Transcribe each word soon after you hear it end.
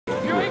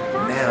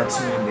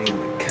tuned in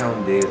to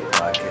Countin Deadz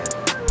Podcast.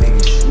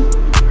 Biggest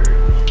shooter.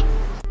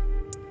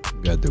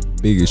 Got the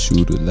biggest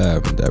shooter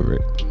live and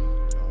direct.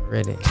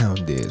 Already.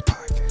 Countin Deadz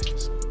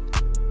Podcast.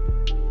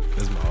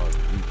 That's my art.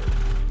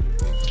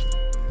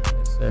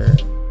 Yes, sir.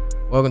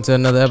 Welcome to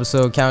another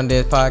episode of Countin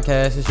Deadz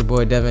Podcast. It's your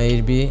boy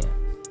Devin HB.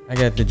 I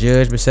got the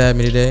judge beside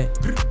me today.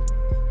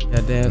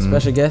 Goddamn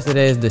special guest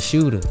today is the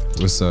shooter.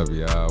 What's up,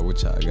 y'all?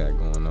 What y'all got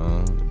going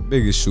on? The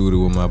biggest shooter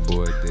with my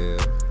boy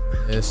Dev.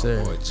 Yes, sir.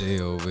 My boy Jay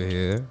over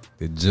here,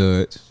 the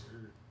judge.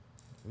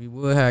 We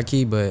would have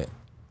Key, but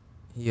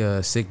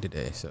he sick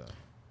today, so.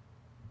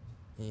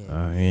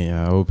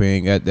 I hope he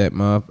ain't got that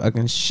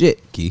motherfucking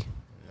shit, Key.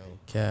 No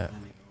cap.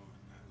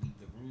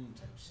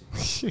 I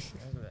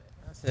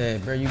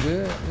said, bro, you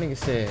good? Nigga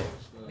said,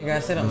 I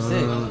said I'm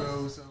sick.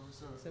 I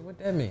said, what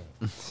that mean?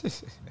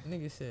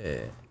 Nigga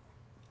said,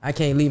 I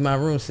can't leave my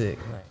room sick.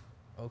 I'm like,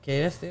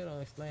 okay, that still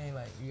don't explain.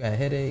 Like, you got a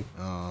headache,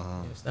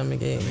 your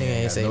stomach ache. Nigga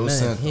ain't say nothing.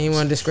 Symptoms. He ain't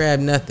want to describe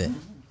nothing.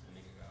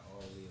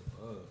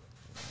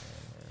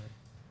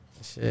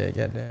 Shit,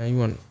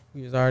 goddamn.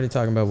 We was already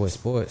talking about what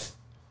sports.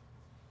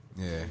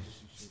 Yeah.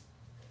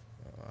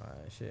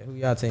 Alright, shit. Who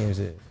y'all teams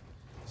is?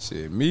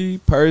 Shit, me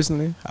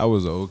personally, I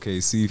was an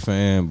OKC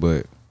fan,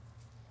 but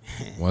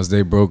once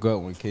they broke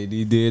up, when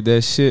KD did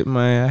that shit,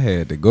 man, I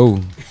had to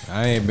go.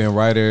 I ain't been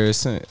right ever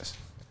since.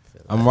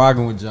 I'm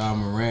rocking with John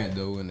Morant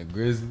though in the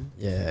Grizzlies.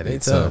 Yeah, they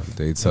tough.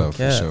 They tough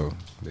for sure.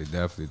 They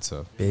definitely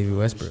tough. Baby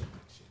Westbrook.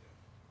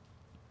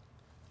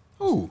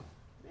 Who?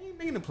 They ain't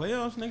making the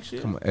playoffs next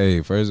year. Come on,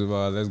 hey, first of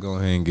all, let's go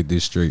ahead and get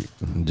this straight.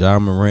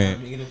 John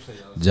Morant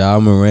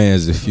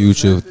is the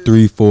future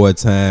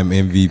 3-4-time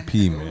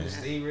MVP, man.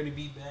 They ready to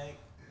be back.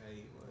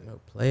 No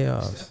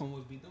playoffs. Stephon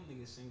would beat them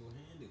niggas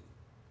single-handed.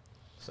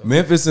 So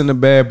Memphis in a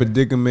bad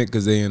predicament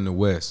because they in the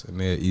West and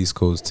they're an East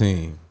Coast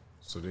team.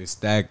 So they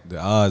stacked. The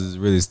odds is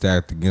really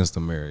stacked against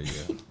them area.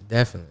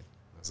 Definitely.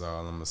 That's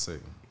all I'm gonna say.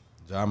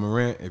 John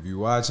Morant, if you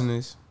watching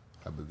this,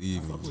 I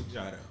believe I fuck in you. with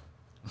Jada.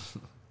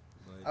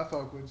 I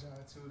fuck with John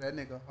too. That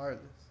nigga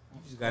heartless.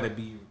 You just gotta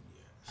be.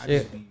 I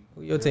Shit. just be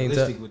Who your team?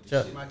 realistic with the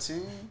Chuck. shit. My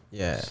team?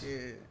 Yeah.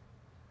 Shit.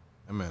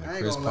 That man, I a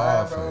ain't Chris gonna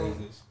Paul lie, fan.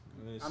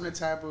 bro. I'm the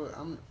type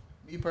of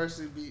me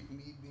personally me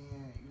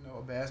being,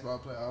 a basketball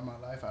player all my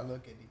life, I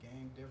look at the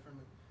game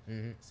differently.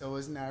 So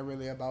it's not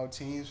really about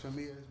teams for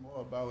me, it's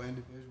more about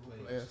individual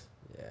players.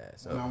 Yeah.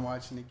 So When I'm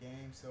watching the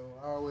game. So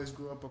I always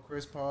grew up a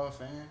Chris Paul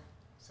fan.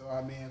 So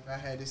I mean if I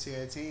had to say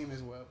a team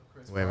as well,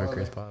 wherever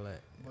Chris Paul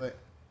at. But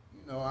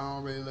I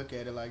don't really look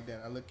at it like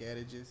that. I look at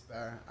it just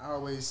by I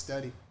always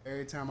study.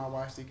 Every time I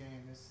watch the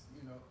game, it's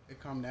it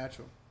come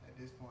natural at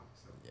this point.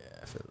 So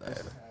Yeah, I feel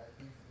that's that. how it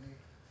be for me.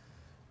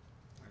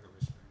 I can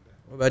respect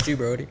that. What about you,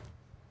 Brody?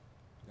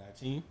 Got a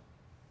team?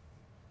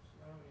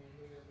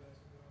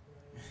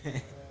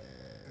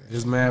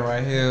 This man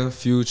right here,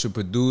 future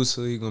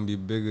producer. He gonna be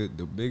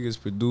the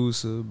biggest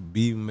producer,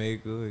 beat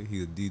maker.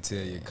 He'll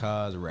detail your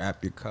cars,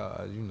 rap your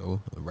cars.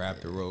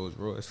 Rap the Rolls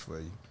Royce for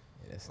you.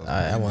 Yes,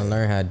 I want to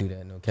learn how to do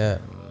that. No cap.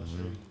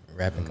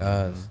 Rapping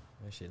cars.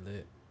 That shit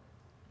lit.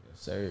 Yes,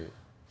 sir.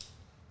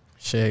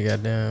 Shit,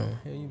 goddamn.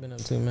 Hell, you been up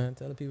to, man?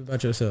 Tell the people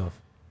about yourself.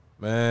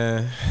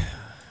 Man,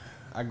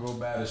 I go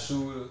by the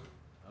shooter.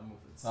 I'm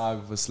a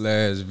photographer /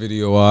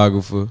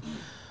 videographer.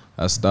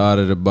 I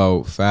started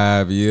about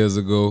 5 years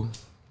ago.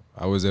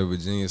 I was at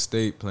Virginia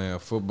State playing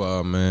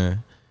football,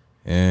 man.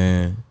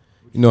 And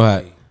you know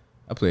how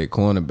I played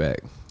cornerback.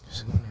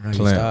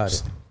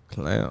 Clamps.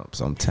 Clamps.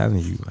 I'm telling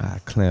you, I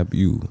clamp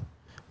you.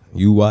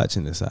 You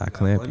watching this, I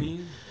clamp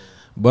you.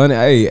 Bunny,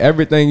 hey,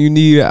 everything you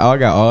need, I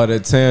got all the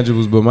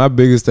tangibles, but my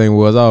biggest thing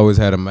was I always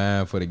had a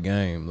mind for the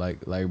game.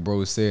 Like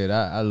bro said,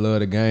 I love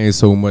the game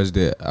so much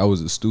that I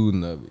was a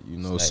student of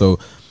it, So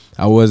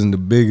I wasn't the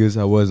biggest,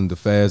 I wasn't the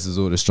fastest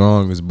or the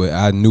strongest, but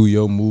I knew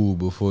your move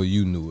before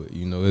you knew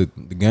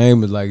it. The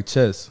game is like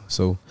chess.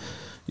 So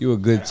you a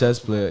good chess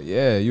player.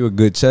 Yeah, you a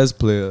good chess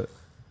player.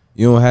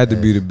 You don't have to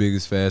be the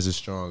biggest, fastest,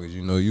 strongest.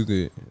 You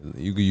could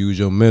use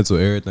your mental.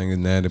 Everything is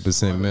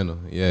 90% mental.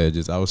 Yeah,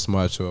 just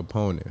outsmart your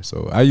opponent.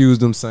 So I use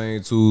them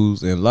same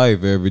tools in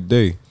life every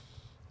day.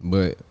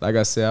 But like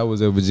I said, I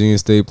was at Virginia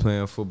State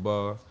playing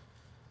football.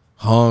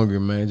 Hungry,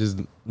 man, just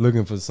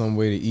looking for some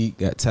way to eat.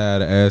 Got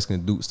tired of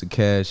asking Dukes to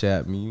cash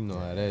at me. You know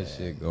how that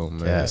shit go,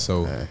 man. Yeah,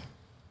 so man.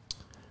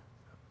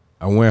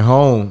 I went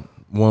home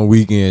one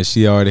weekend.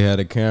 She already had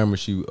a camera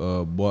she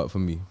bought for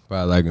me,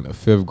 probably like in the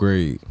 5th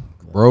grade.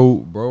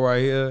 Bro right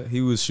here,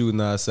 he was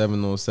shooting out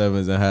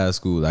 7-on-7s in high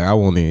school. Like, I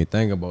won't even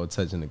think about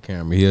touching the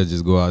camera. He'll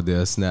just go out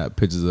there, snap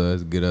pictures of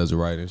us, get us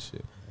right and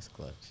shit. That's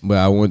clutch. But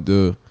I went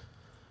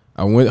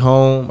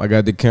home, I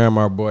got the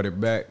camera, I brought it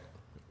back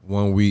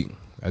 1 week.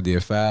 I did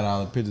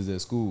 $5 pictures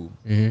at school.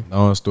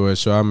 Long story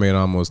short, I made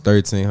almost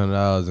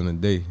 $1,300 in a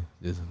day.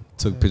 Just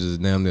took pictures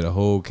of damn near the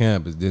whole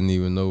campus. Didn't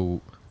even know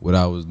what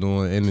I was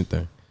doing,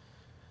 anything.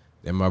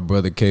 Then my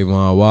brother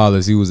Kayvon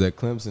Wallace, he was at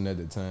Clemson at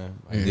the time.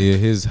 I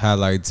did his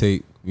highlight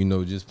tape,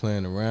 just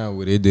playing around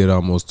with it. It did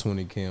almost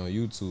 20K on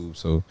YouTube.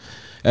 So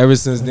ever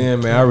since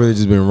then, man, I really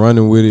just been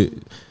running with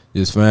it.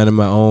 just finding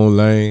my own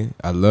lane.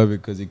 I love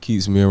it because it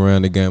keeps me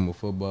around the game of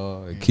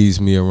football. It keeps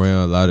me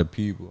around a lot of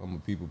people. I'm a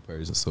people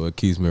person, so it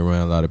keeps me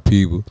around a lot of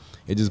people.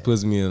 It just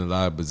puts me in a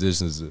lot of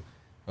positions to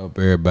help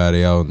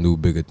everybody out and do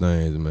bigger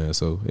things, man.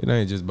 So it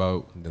ain't just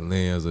about the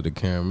lens of the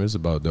camera. It's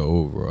about the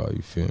overall,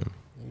 you feel me?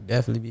 You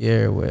definitely be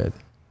everywhere.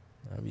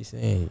 I be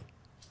seeing you.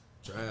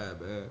 Try,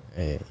 man.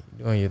 Hey,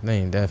 you doing your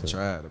thing, definitely.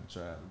 I'm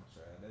trying.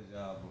 That's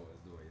y'all boys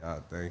doing y'all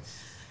thing.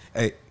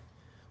 Hey,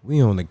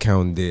 we on the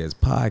Countin Deadz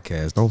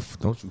Podcast.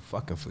 Don't you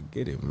fucking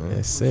forget it, man.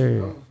 Yes,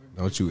 sir.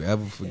 Don't you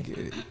ever forget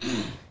it.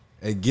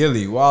 Hey,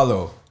 Gilly,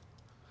 Wallow,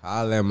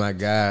 holla at my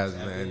guys,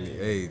 man.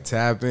 Hey,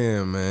 tap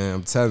in, man.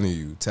 I'm telling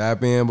you,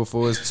 tap in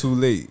before it's too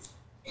late.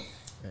 Hey,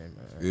 man.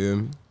 Feel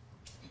me?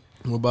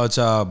 What about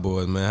y'all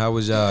boys, man? How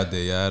was y'all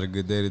day? Y'all had a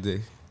good day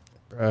today?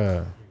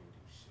 Bruh,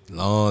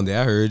 Long day.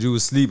 I heard you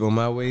was asleep on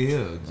my way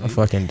here. my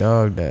fucking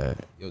dog died.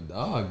 Your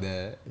dog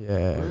died.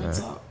 Yeah,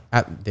 man.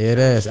 I dead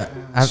ass.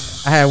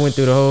 I had went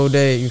through the whole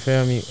day. You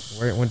feel me?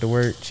 Went to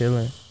work,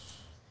 chilling.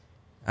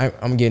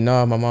 I'm getting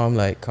off. My mom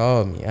like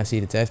called me. I see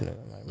the text message.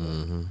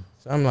 I'm like,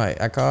 So I'm like,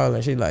 I called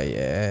her. She's like,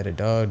 yeah, the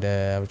dog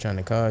died. I was trying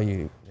to call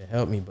you to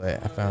help me,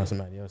 but I found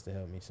somebody else to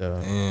help me.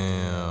 So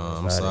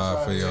Damn, I'm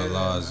sorry for your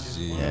loss,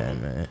 G. yeah,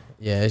 man.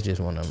 Yeah, it's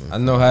just one of them. I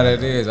know how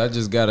that is. I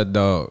just got a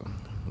dog.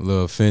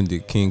 Little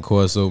Fendi King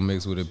Corso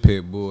mixed with a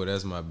pit bull.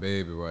 That's my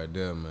baby right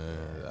there, man.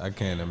 I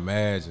can't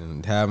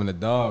imagine having a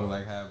dog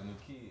like having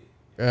a kid.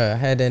 Bruh, I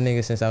had that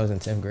nigga since I was in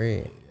 10th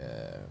grade.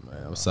 Yeah,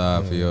 man. I'm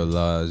sorry for your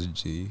loss,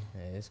 G.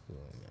 Yeah, it's cool,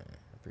 man.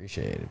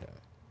 Appreciate it,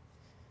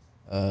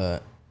 though.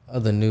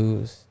 Other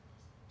news.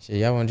 Shit,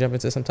 y'all want to jump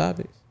into some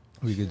topics?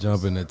 We could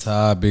jump into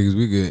topics.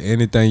 We could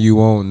anything you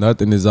want.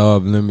 Nothing is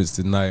off limits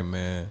tonight,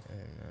 man.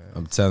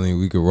 I'm telling you,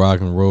 we could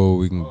rock and roll.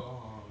 We can.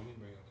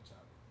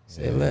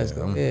 Say let's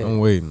go ahead. I'm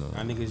waiting on.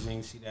 I niggas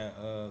ain't see that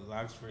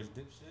Locks vs.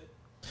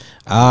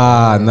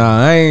 Dipset. Nah,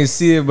 I ain't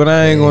see it, but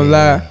I ain't gonna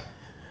lie.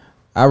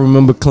 I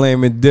remember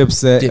claiming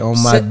Dipset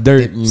on my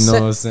dirt. You know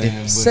what I'm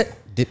saying?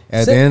 But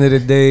at the end of the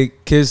day,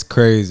 Kiss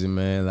crazy,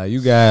 man. Like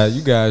you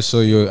guys show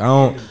your.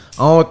 I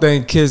don't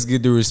think Kiss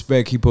get the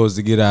respect he supposed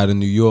to get out of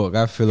New York.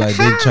 I feel like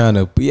they trying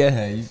to.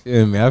 Yeah, you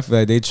feel me? I feel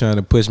like they trying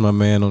to push my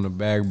man on the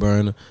back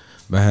burner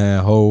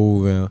behind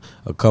Hove and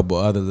a couple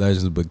other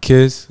legends. But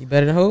Kiss, You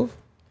better than Hove?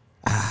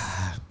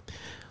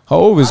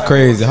 Hove is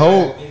crazy.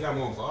 Hove. He got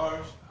more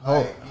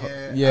bars.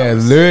 Yeah,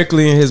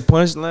 lyrically in his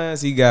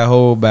punchlines, he got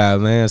hold by a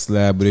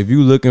landslide. But if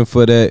you looking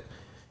for that,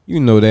 you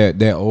know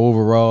that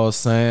overall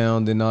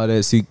sound and all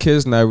that. See,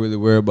 Kiss not really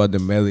worried about the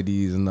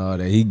melodies and all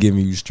that. He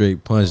giving you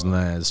straight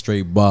punchlines,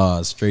 straight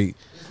bars, straight.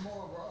 It's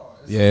more raw.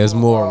 It's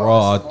more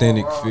raw, It's more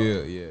authentic raw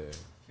feel. Yeah.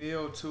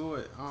 feel to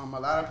it. A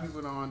lot of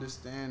people don't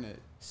understand it.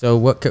 So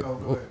Go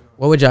ahead.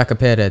 what would y'all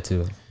compare that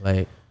to?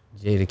 Like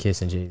Jada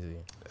Kiss and Jay-Z?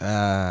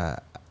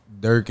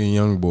 Dirk and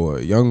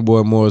Youngboy.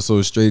 Youngboy more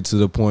so straight to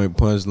the point,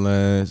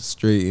 punchline,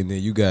 straight. And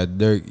then you got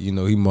Dirk, you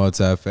know, he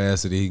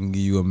multifaceted. He can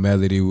give you a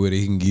melody with it.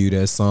 He can give you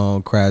that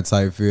song, cry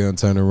type feel, and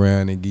turn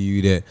around and give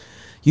you that,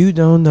 you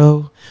don't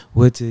know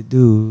what to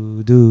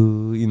do.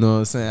 You know what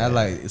I'm saying? I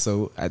like it.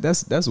 So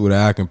that's what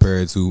I compare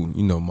it to,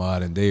 you know,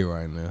 modern day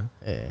right now.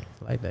 Yeah,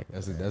 I like that.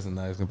 That's a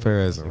nice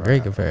comparison. Right?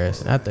 Great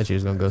comparison. I thought you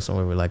was gonna go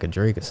somewhere with like a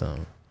Drake or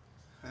something.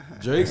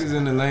 Drake is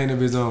in the lane of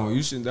his own.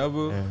 You should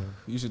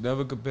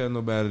never compare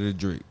nobody to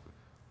Drake.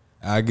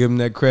 I give him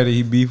that credit.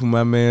 He beef with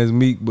my man's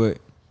Meek, but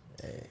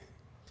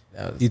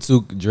he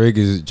took Drake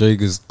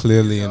is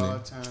clearly in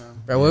it.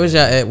 Bro, where was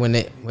y'all at when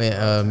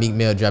Meek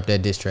Mill dropped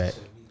that diss track?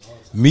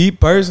 Me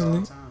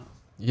personally,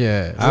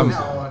 Yeah,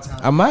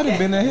 I might have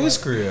been at his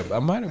crib.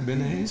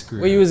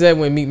 where you was at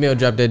when Meek Mill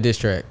dropped that diss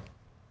track?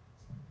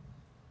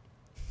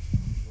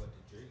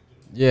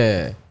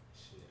 Yeah,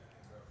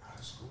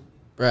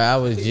 bro, I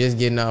was just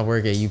getting off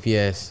work at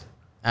UPS.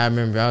 I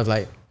remember I was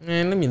like,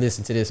 man, let me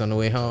listen to this on the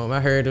way home. I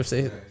heard him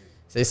say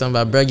something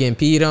about bro getting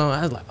peed on.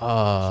 I was like,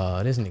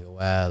 oh, this nigga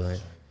wild.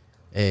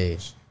 Hey,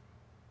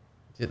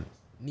 just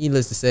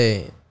needless to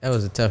say, that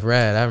was a tough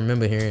ride. I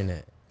remember hearing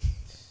that.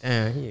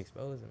 Damn, he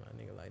exposing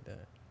my nigga like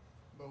that.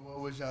 But what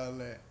was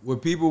y'all at?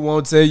 What people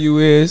won't tell you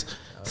is,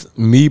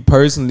 me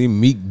personally,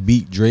 Meek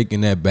beat Drake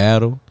in that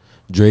battle.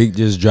 Drake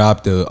just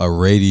dropped a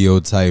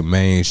radio type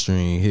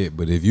mainstream hit.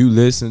 But if you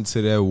listen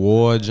to that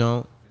war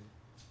jump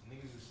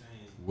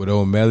with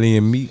O'Malley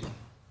and Meek,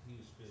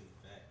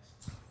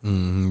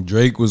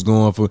 Drake was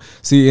going for,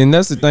 and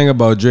that's the thing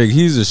about Drake.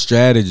 He's a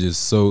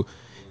strategist, so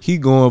he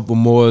going for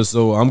more.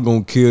 So I'm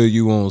gonna kill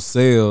you on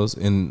sales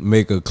and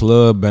make a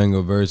club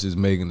banger versus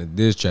making a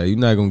diss track. You're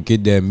not gonna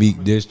get that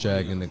Meek diss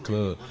track in the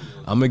club.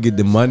 I'm gonna get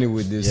the money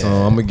with this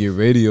song. I'm gonna get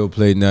radio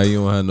played. Now you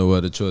don't have no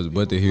other choice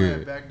but to hear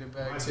it. Back to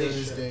back to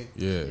this day.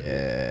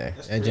 Yeah,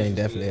 that ain't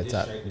definitely a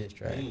top diss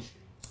track.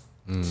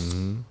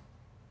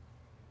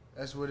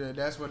 That's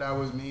what I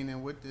was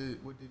meaning with the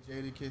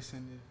Jada Kiss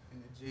and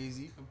the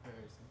Jay-Z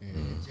comparison.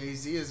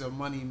 Jay-Z is a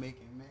money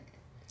making man.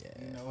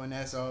 You know, and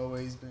that's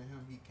always been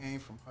him. He came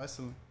from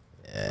hustling.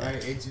 Right?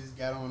 It just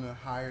got on a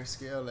higher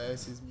scale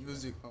as his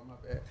music,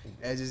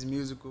 as his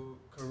musical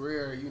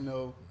career, you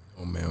know,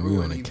 Oh man, we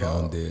on the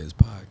Countin Deadz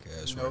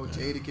Podcast You know, right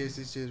now. Jadakiss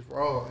is just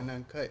raw and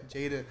uncut.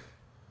 Jada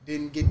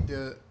didn't get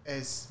the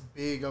as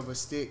big of a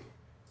stick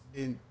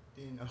than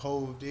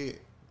Hov did.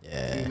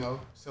 Yeah. You know,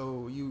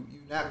 so you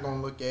not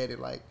gonna look at it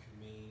like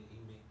He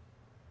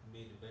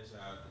made the best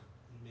out of it.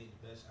 He made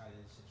the best out of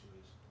the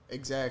situation.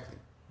 exactly.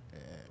 Yeah.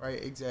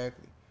 Right,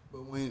 exactly.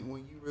 But when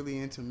you really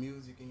into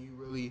music and you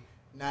really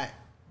not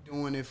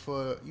doing it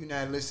for, you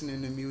not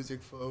listening to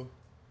music for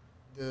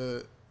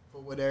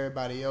what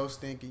everybody else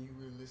think, and you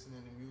really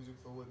listening to music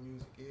for what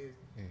music is,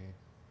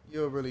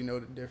 you'll really know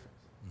the difference.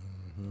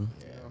 Mm-hmm.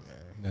 Yeah,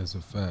 man. That's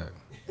a fact.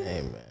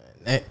 Hey,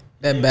 man.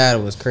 That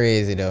battle was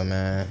crazy, though,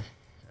 man.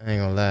 I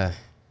ain't gonna lie.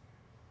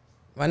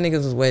 My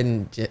niggas was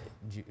waiting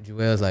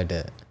Jewels like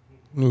that.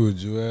 Who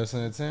was Joel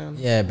Santana?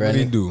 Yeah, bro. What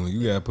he do?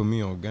 You gotta put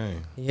me on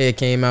game. He had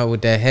came out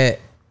with that hat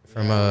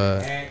from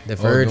the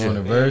Virgil. Doing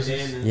the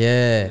verses?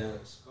 Yeah.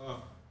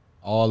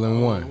 All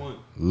in one.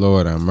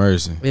 Lord have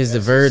mercy. It's the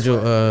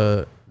Virgil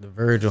helmet.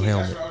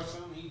 That's what I was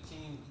telling you. He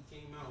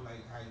came out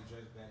like how he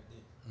dressed back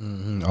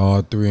then. Mm-hmm.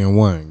 All 3 in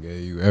 1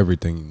 gave you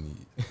everything you need.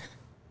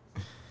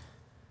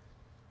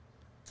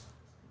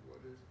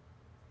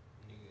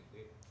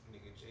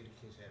 Nigga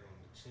Jadakiss had on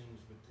the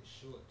Timbs with the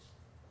shorts.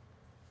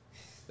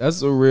 That's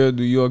some real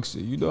New York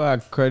shit. You know how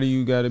cruddy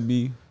you gotta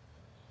be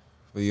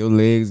for your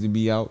legs to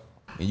be out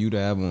and you to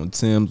have on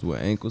Timbs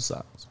with ankle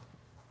socks.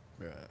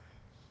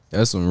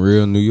 That's some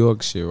real New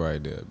York shit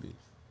right there, B.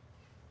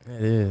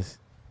 It is.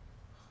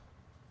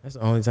 That's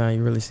the only time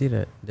you really see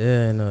that.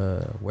 They're in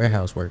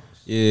warehouse work.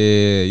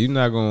 Yeah, you're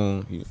not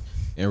gonna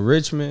in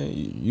Richmond.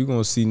 You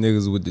gonna see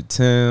niggas with the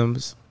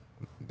Timbs.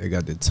 They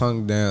got the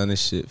tongue down and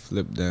shit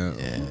flipped down.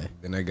 Yeah.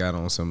 Then they got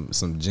on some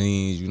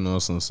jeans. You know,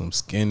 some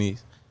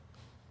skinnies.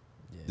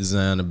 Yeah.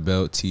 Designer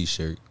belt,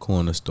 t-shirt,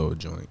 corner store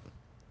joint.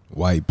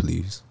 White,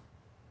 please.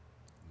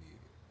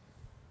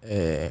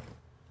 Yeah.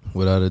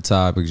 What other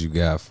topics you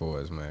got for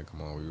us, man?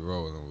 Come on, we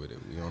rolling with it.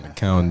 We on the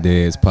Countin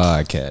Deadz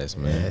Podcast,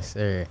 man. Yes,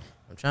 sir.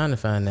 I'm trying to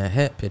find that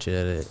hat picture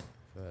of it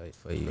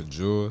for For you.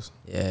 Jules.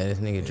 Yeah, this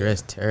nigga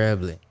dressed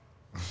terribly.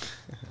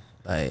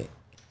 Like,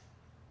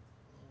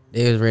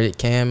 they was ready.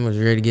 Cam was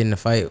ready to get in the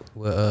fight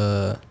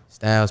with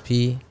Styles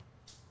P.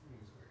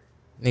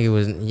 Nigga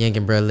was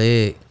yanking bruh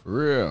leg. For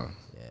real.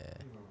 Yeah.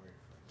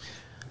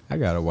 I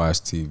gotta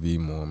watch TV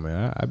more,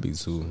 man. I be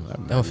too.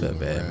 Don't feel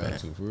bad, man.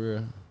 Too, for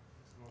real.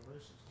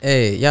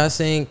 Hey, y'all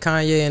seen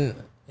Kanye and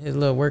his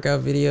little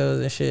workout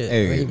videos and shit?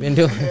 Hey. What he been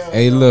doing?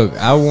 Hey, look,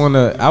 I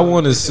wanna,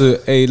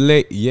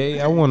 Ye,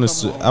 I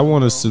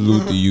wanna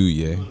salute to you,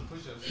 Ye.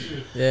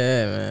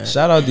 Yeah, man.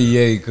 Shout out to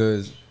Ye,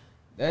 cause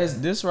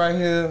this right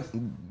here.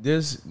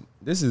 This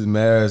is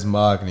mass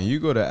marketing. You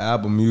go to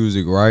Apple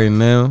Music right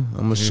now. I'm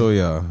gonna show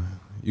y'all.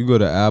 You go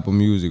to Apple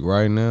Music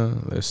right now.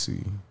 Let's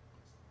see.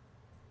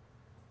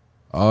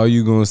 All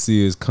you gonna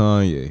see is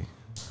Kanye.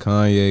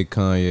 Alright, I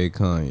got a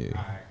question.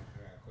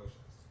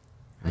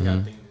 I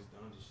gotta think this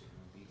dumb shit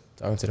gonna be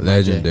though. Talking to the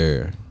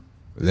Legendary.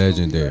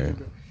 Legendary.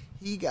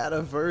 He got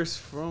a verse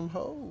from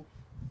Hov.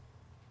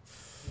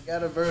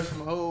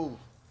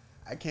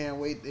 I can't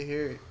wait to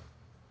hear it.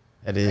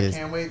 That is. I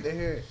can't wait to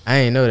hear it. I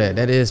ain't know that.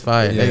 That is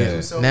fire. Yeah. That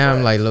is, So now I'm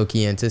fire. like low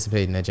key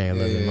anticipating that joint a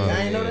little bit more. I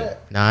ain't know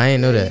that. Nah, I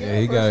ain't know that. Yeah,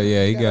 he got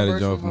he got a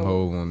verse jump from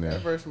Hov on there.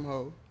 That verse from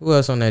Hov. Who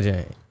else on that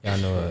joint? Y'all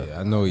know.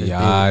 I know Let's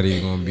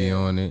Yachty gonna be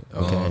on it.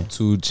 Okay.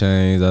 2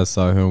 Chainz. I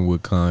saw him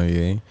with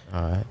Kanye.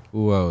 All right.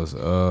 Who else?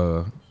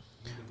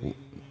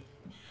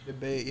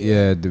 Debate.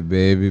 Yeah, the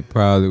baby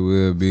probably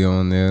will be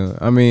on there.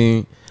 I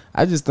mean,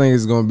 I just think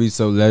it's gonna be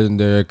so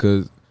legendary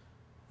because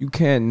you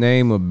can't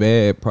name a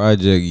bad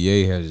project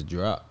Ye has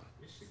dropped.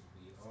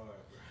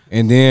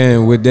 And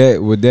then with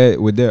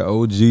that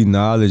OG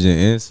knowledge and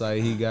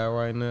insight he got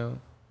right now,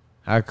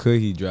 how could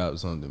he drop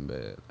something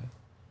bad?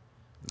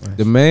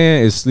 The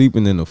man is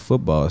sleeping in a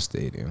football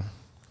stadium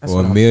That's for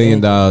what $1 I'm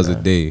million thinking,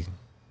 a day,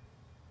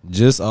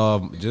 just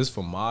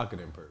for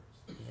marketing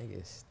purposes.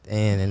 Niggas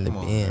staying in the Come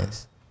on,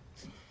 Benz.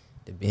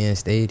 The Benz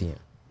Stadium.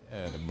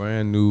 Yeah, the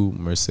brand new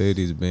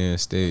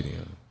Mercedes-Benz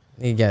Stadium.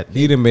 Nigga got.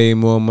 He done made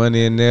more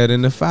money in there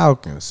than the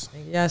Falcons.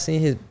 Nigga, y'all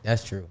seen his?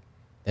 That's true.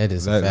 That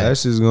is a fact.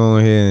 Let's just go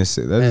ahead and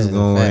say. Let's That just is a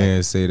go fact. ahead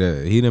and say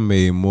that he done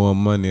made more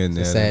money in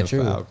there It's a than sad the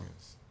truth.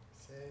 Falcons.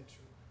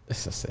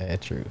 That's a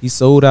sad truth. He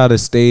sold out a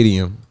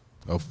stadium,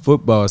 a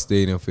football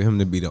stadium, for him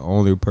to be the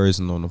only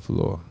person on the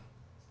floor.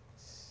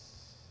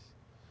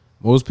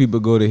 Most people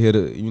go to hear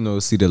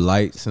see the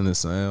lights and the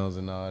sounds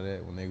and all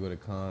that when they go to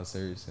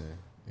concerts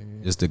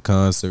and just the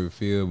concert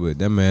feel. But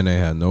that man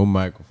ain't had no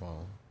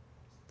microphone,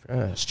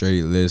 Bruh,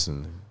 straight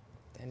listening.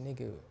 that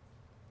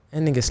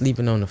nigga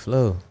sleeping on the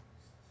floor.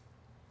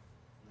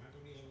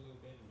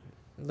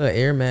 Little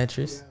air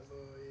mattress.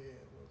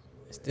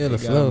 Still the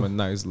He got him floor. a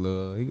nice But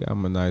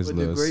the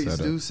little greats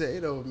setup. do say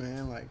though,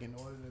 man, like in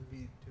order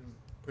to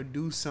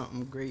produce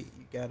something great,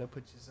 you gotta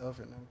put yourself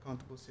in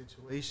uncomfortable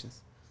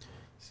situations.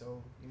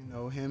 So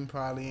him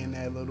probably in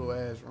that little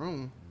ass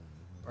room,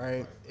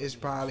 right? It's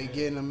probably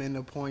getting him in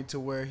the point to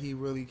where he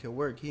really can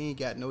work. He ain't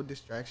got no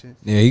distraction.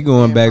 Yeah, he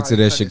going Man back to probably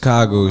that cut his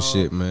Chicago phone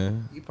shit, off.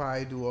 man. He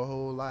probably do a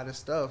whole lot of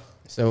stuff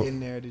So in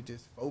there to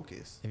just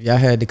focus. if y'all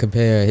had to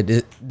compare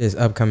this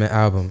upcoming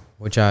album,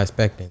 what y'all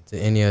expecting to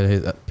any of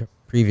his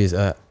previous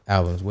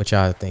albums, what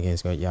y'all thinking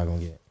y'all gonna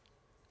get?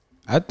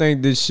 I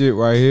think this shit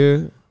right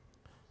here,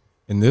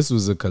 and this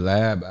was a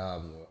collab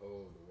album.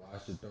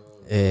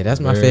 Yeah, that's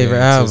my Very favorite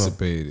album.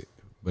 anticipated.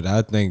 But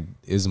I think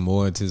it's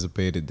more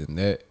anticipated than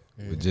that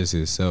with just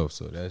himself.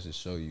 So that should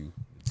show you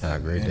How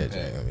great that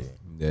Jack gonna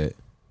be.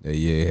 that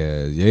Ye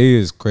has. Ye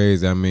is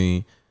crazy. I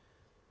mean,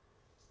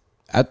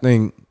 I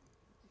think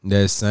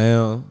that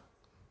sound,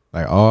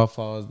 like All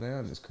Falls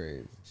Down, is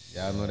crazy.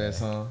 Y'all know that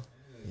song?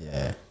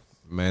 Yeah.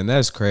 Man,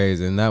 that's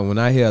crazy. And when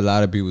I hear a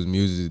lot of people's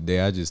music today,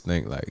 I just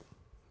think like,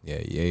 yeah,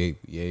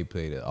 Ye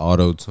played the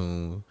auto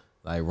tune,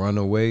 like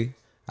Runaway.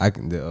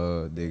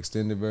 The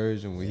extended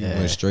version where he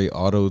went straight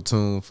auto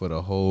tune for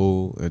the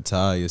whole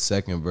entire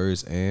second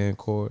verse and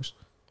chorus.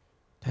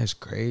 That's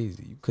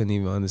crazy. You couldn't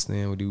even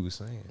understand what he was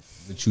saying,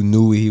 but you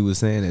knew what he was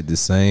saying at the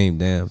same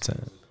damn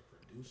time.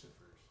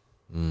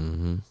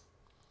 Mm-hmm.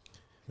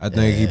 I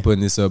think he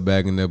putting himself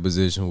back in that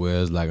position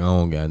where it's like I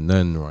don't got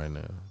nothing right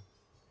now.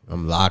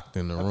 I'm locked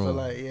in the room.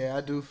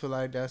 I do feel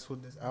like that's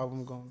what this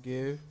album gonna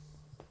give.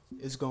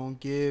 It's gonna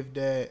give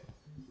that,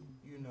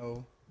 you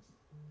know,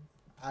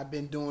 I've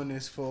been doing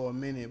this for a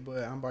minute,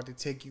 but I'm about to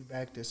take you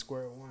back to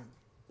square one.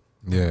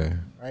 Yeah.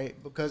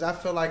 Right? Because I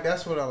feel like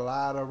that's what a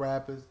lot of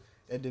rappers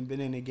that have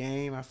been in the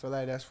game, I feel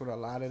like that's what a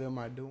lot of them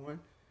are doing.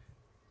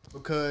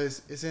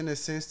 Because it's in a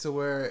sense to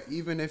where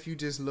even if you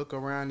just look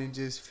around and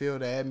just feel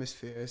the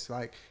atmosphere, it's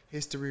like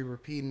history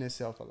repeating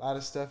itself. A lot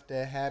of stuff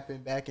that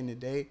happened back in the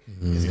day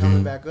is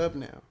coming back up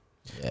now.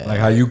 Yeah. Like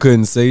how you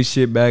couldn't say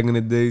shit back in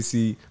the day.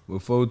 See,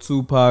 before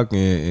Tupac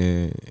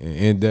and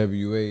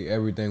NWA,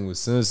 everything was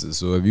censored.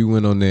 So if you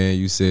went on there and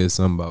you said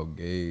something about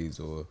gays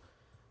or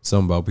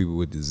something about people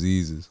with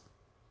diseases,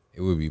 it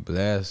would be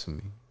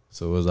blasphemy.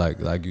 So it's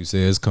like you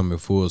said, it's coming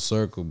full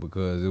circle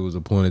because it was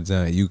a point in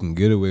time you can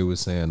get away with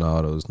saying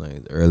all those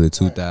things, early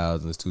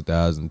 2000s,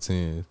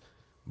 2010s.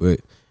 But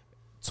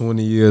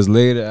 20 years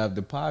later,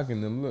 after Pac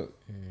and them, look,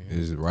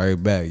 it's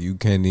right back. You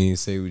can't even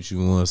say what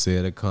you want to say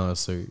at a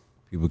concert.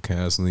 People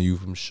canceling you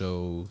from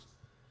shows.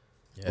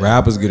 Yeah,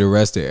 rappers get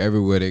arrested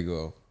everywhere they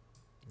go.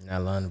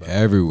 Not lying about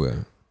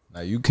everywhere. Now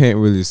you can't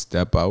really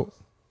step out.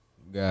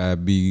 You gotta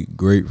be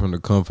great from the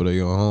comfort of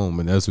your home,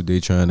 and that's what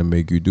they trying to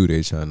make you do.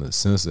 They trying to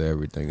censor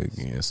everything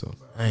again. So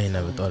I ain't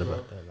never thought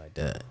about that like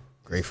that.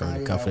 Great from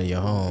the comfort of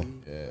your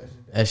home. Yeah,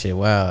 that shit.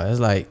 Wow,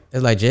 it's like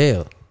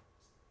jail.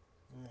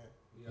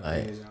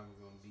 Like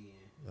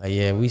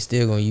yeah, we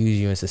still gonna use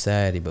you in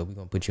society, but we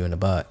gonna put you in a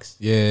box.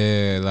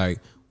 Yeah, like.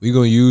 We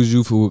gonna use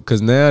you for,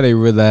 cause now they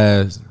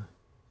realize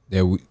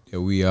that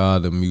we are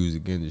the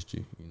music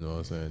industry. You know what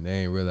I'm saying?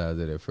 They ain't realize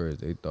that at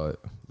first. They thought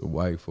the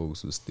white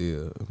folks was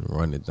still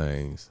running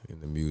things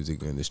in the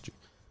music industry,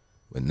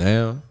 but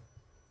now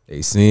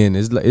they seeing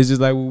it's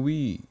just like with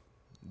weed.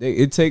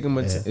 It take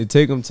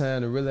them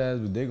time to realize,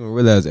 but they gonna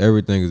realize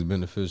everything is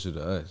beneficial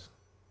to us.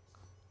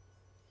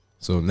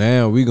 So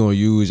now we gonna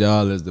use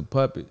y'all as the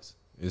puppets.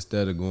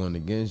 Instead of going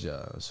against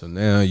y'all. So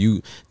now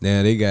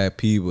they got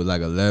people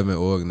like 11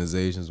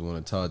 organizations want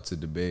to talk to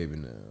the baby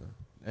now.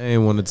 They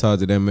ain't want to talk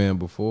to that man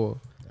before.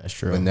 That's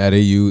true. But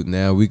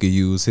now we could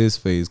use his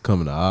face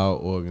coming to our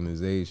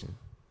organization.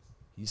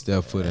 He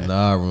stepped foot in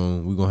our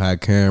room. We gonna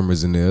have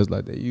cameras in there. It's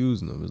like they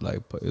using them. It's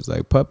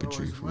like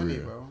puppetry for money,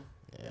 real. Bro.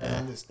 Yeah. I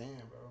understand,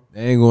 bro.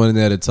 They ain't going in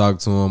there to talk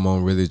to him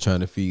on really trying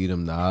to feed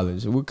him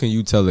knowledge. What can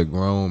you tell a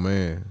grown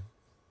man?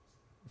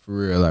 For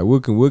real, like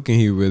what can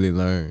he really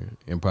learn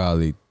in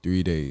probably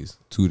 3 days,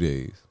 2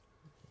 days?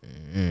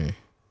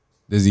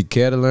 Does he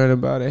care to learn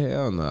about it?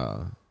 Hell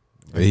nah.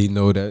 But he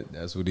know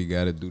that's what he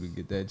got to do to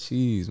get that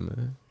cheese,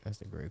 man. That's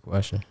a great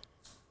question.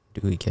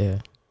 Do he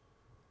care?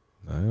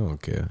 Nah, I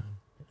don't care.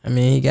 I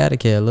mean, he got to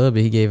care a little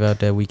bit. He gave out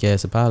that weak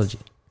ass apology.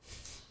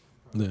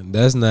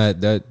 That's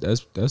not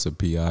that's a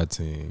PR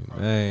team.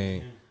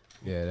 Man.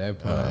 Yeah,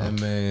 that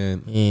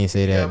man. He ain't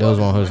say that. Those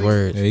weren't his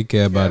words. Yeah, he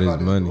care about his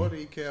money.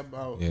 He care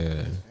about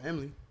his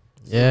family.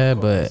 Yeah,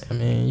 but I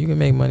mean, you can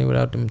make money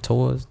without them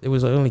tours. It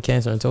was only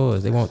canceling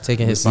tours. They won't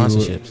taking his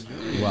sponsorships.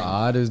 Well,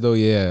 artists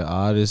though,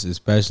 artists,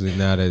 especially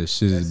now that the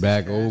shit is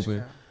back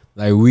open.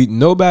 Like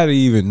nobody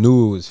even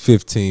knew it was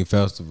 15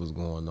 festivals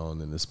going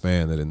on in the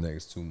span of the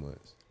next 2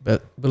 months.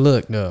 But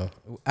look, though,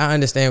 I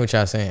understand what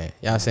y'all saying.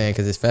 Y'all saying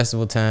because it's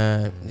festival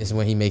time. This is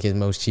when he make his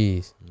most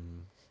cheese.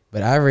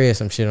 But I read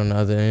some shit on the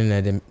other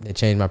internet that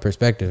changed my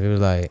perspective. It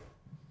was like,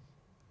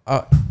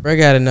 bro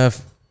got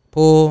enough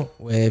pull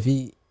where if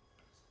he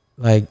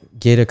like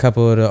get a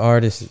couple of the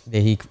artists that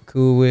he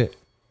cool with,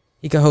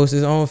 he can host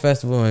his own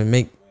festival and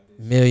make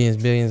millions,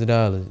 billions of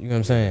dollars. You know what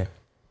I'm saying?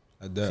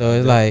 I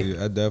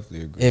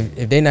definitely agree.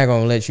 If they not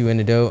gonna let you in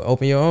the door,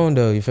 open your own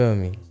door. You feel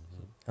me?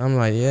 I'm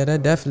like, yeah,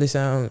 that definitely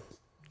sounds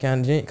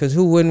kind of, because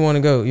who wouldn't want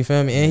to go? You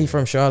feel me? And he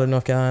from Charlotte,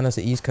 North Carolina. That's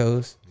the East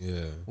Coast.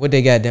 Yeah. What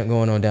they got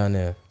going on down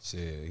there?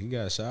 Shit, he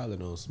got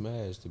Charlotte on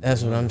Smash.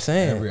 That's what I'm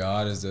saying. Every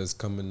artist that's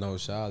coming out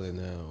Charlotte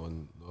now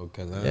on North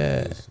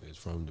Carolina is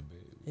from the Bay.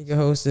 He can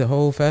host the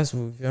whole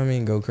festival. You feel what I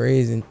mean? Go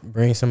crazy and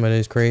bring some of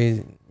this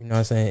crazy, you know what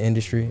I'm saying,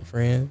 industry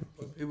friends.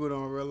 But people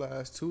don't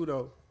realize too,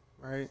 though,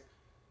 right?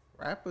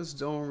 Rappers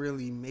don't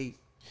really make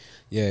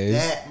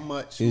that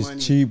much money.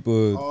 It's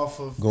cheaper off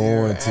of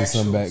going to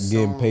somebody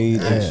getting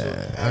paid.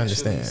 I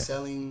understand.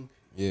 Selling,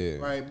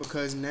 right?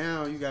 Because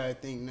now you gotta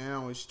think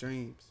now it's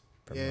streams.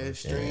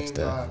 Streams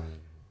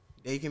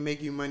they can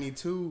make you money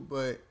too,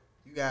 but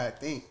you gotta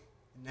think.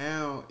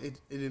 Now it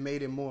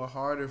made it more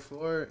harder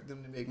for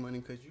them to make money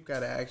because you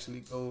gotta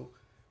actually go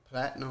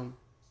platinum.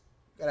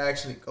 You gotta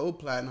actually go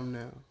platinum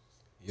now.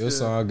 Your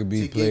song could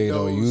be played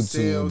on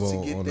YouTube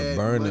or on a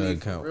burner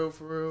account.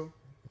 For real.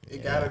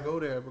 It gotta go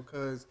there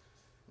because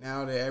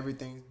now that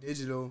everything's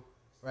digital,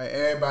 right?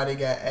 Everybody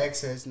got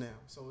access now,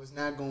 so it's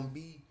not gonna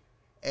be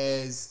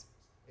as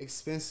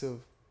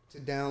expensive to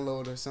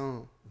download a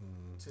song.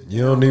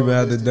 You don't even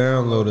have to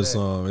download a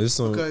song. It's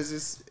because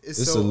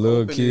it's so a little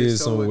open, kid it's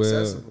so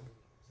somewhere. accessible.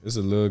 It's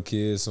a little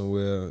kid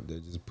somewhere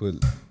that just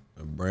put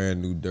a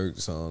brand new Dirk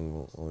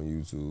song on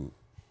YouTube.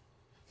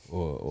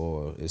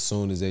 Or as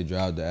soon as they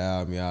drop the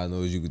album, y'all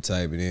know you could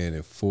type it in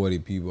and 40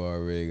 people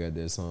already got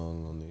that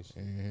song on this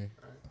shit.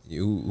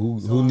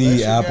 Mm-hmm. Who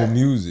need Apple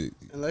Music?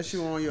 Unless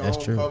you own your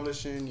own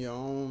publishing, your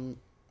own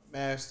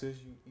masters,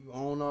 you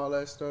own all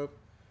that stuff,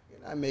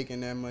 you're not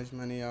making that much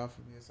money off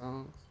of your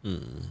songs.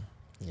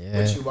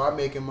 But you are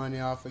making money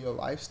off of your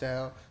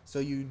lifestyle. So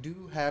you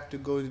do have to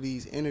go to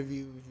these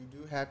interviews. You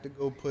do have to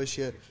go push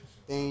your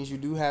things. You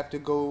do have to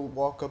go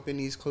walk up in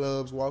these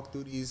clubs, walk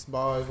through these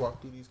bars,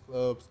 walk through these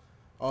clubs,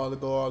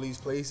 all these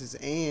places.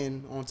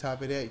 And on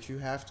top of that, you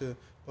have to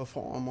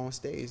perform on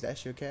stage.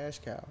 That's your cash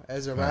cow.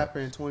 As a rapper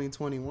in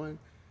 2021,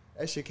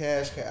 that's your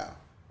cash cow,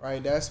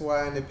 right? That's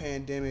why in the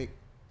pandemic,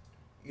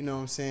 you know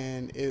what I'm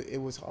saying,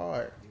 it was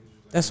hard.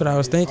 That's what I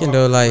was thinking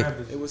though. Like,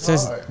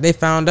 since they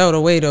found out a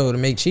way though to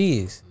make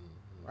cheese,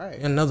 right?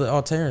 Another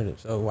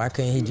alternative. So why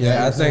couldn't he just?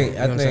 Yeah, I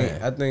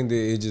think that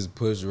it just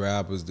pushed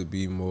rappers to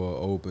be more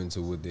open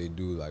to what they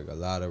do. Like a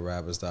lot of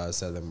rappers started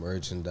selling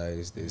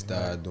merchandise. They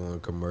started doing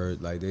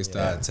commercial. Like they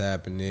started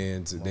tapping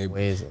into.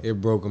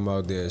 It broke them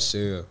out their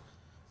shell.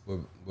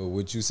 But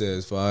what you said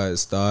as far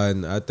as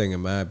starting, I think in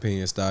my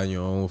opinion, starting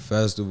your own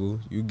festival,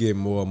 you get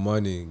more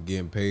money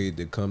getting paid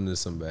to come to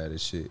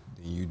somebody's shit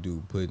than you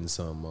do putting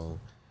something on.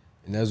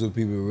 And that's what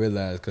people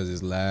realize because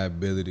it's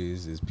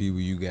liabilities, it's people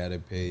you got to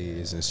pay,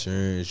 it's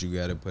insurance you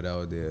got to put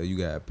out there, you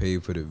got to pay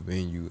for the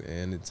venue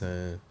and the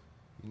time.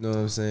 You know what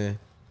I'm saying?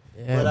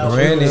 Yeah,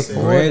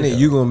 granted,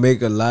 you going to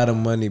make a lot of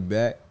money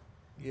back.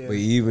 Yeah. But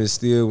even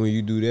still, when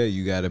you do that,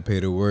 you got to pay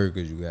the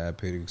workers, you got to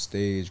pay the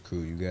stage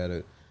crew,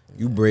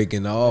 you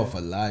breaking off a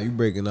lot. You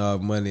breaking off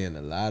money in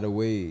a lot of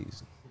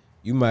ways.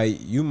 You might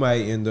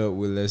end up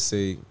with, let's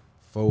say,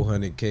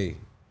 $400K.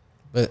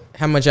 But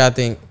how much y'all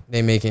think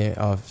they making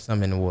off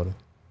Something in the Water?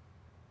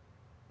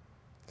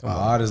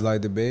 Artists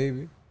like the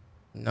Baby?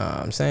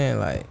 Nah, I'm saying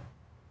like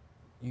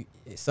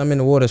Something in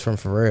the Water's from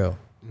Pharrell.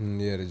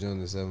 Yeah, the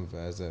joint is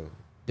 757.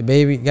 The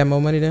Baby got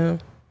more money than him?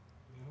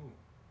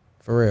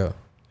 Pharrell.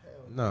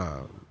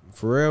 Nah,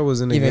 Pharrell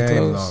was in the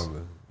game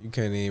longer. You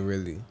can't even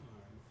really.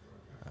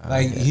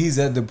 Like he's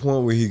at the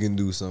point where he can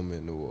do Something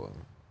in the Water.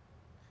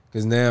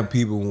 Cause now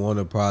people want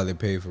to probably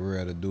pay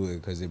Pharrell to do it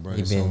because it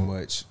brings so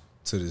much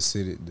to the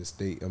city, the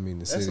state. I mean,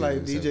 the city. That's like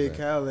DJ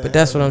Khaled. But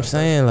that's what I'm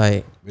saying.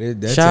 Like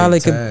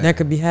Charlotte, that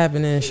could be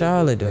happening in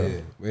Charlotte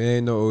though. Yeah.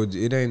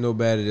 It ain't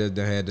nobody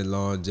that had the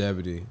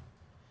longevity.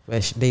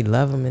 But they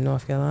love him in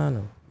North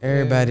Carolina.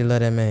 Everybody love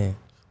that man.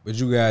 But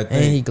you gotta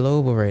think. And he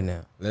global right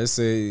now. Let's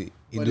say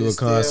he do a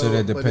concert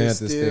at the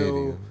Panther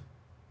Stadium.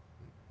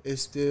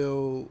 It's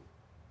still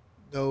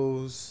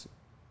those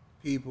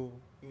people,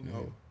 you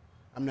know.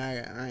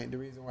 The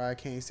reason why I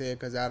can't say it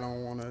because I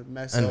don't want to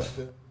mess up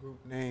the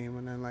group name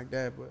or nothing like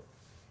that. But,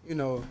 you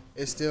know,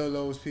 it's still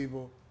those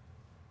people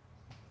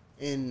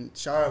in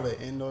Charlotte,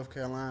 in North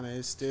Carolina.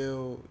 It's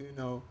still, you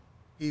know,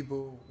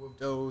 people with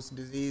those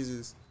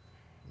diseases.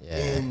 Yeah.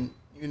 And,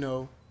 you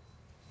know,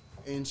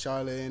 in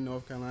Charlotte, in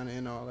North Carolina,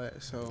 and all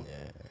that. So,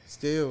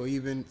 still,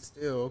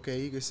 okay,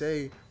 you could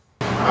say,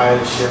 all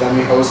right, shit, let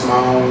me host my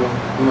own,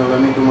 you know,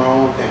 let me do my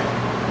own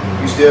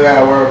thing. You still got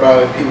to worry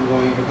about if people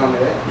going to even come to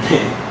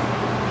that.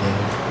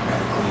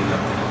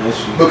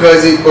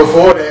 Because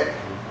before that,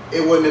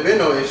 it wouldn't have been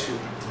no issue.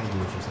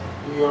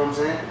 You know what I'm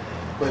saying?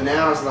 But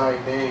now it's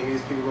like, dang,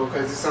 these people,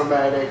 because it's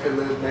somebody that could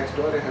live next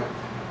door to him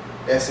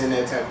that's in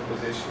that type of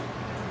position.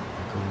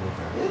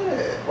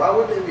 Yeah, why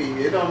would they be?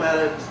 It don't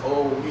matter if,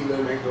 he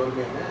live next door to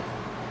me or not.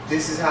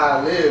 This is how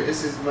I live.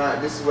 This is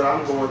what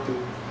I'm going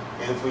through.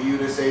 And for you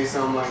to say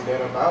something like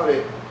that about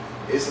it,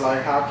 it's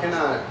like, how can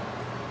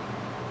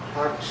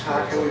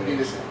we be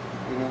the same?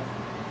 You know?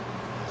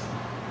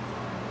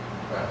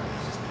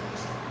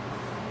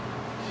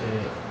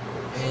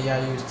 And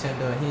y'all use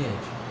Tinder or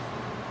Hinge?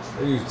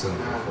 I used to before.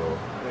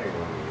 I ain't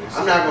gonna use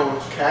I'm not gonna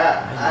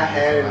cap. I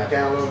had it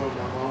downloaded on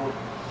my phone.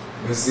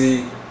 But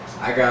see,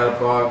 I got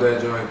up off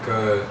that joint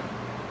because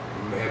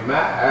man, my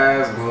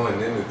eyes going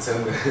into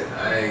Tinder,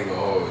 I ain't gonna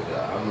hold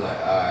y'all. I'm like,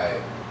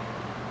 alright,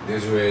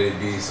 this ready to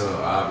be some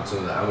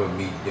opportunity. I'm gonna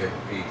meet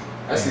different people.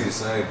 I see the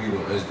same people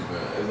on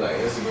Instagram. It's like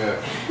Instagram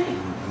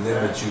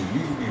limit you.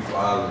 You can be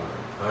following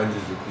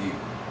hundreds of people.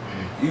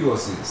 You gonna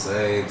see the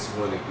same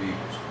 20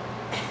 people.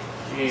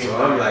 So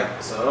I'm like,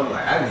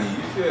 I need,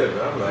 you feel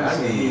me? I'm like, I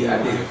need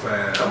to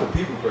find, I'm a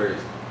people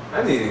person.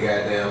 I need to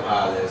goddamn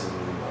holler at some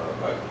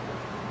motherfucker.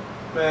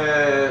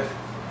 Man,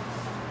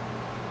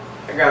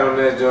 I got on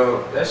that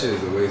joint, that shit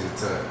is a waste of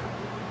time.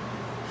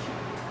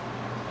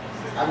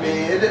 I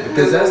mean,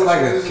 because that's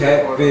like a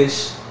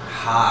catfish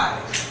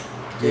high.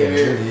 Yeah, it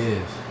really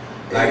is.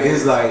 Like,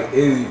 it's like,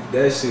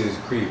 that shit is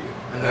creepy.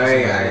 I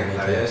ain't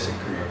like, that shit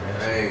creepy.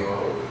 I ain't gonna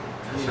hold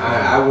it.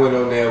 I went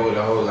on there with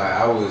a whole, like,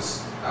 I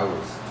was,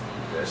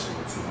 that shit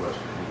was too much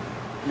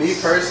for me. Me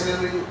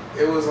personally,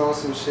 it was on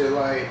some shit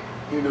like,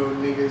 you know,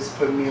 niggas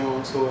put me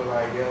on to it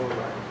like, yo,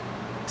 like,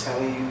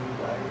 telling you,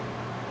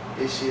 like,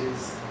 this shit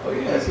is, oh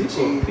yeah,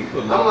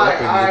 people I'm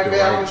like, alright,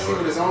 man, I want to see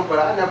what it's on, but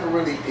I never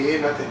really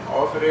did nothing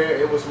off of there.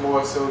 It was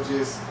more so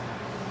just,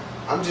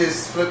 I'm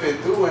just flipping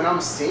through and I'm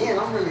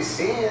really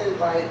seeing,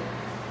 like,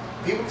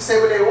 people can say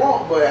what they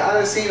want, but I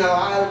done seen a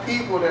lot of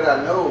people that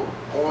I know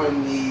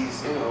on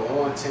these, you know,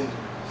 on Tinder.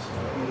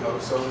 You know,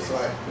 so it's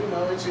like, you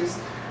know, it's just,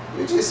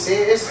 you just see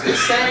it's the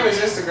same as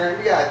Instagram.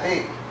 You gotta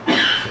think.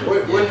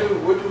 What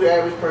do the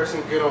average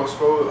person get on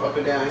scroll up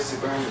and down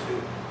Instagram to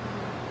do?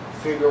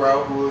 Figure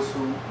out who is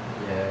who.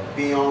 Yeah.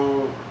 Be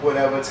on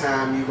whatever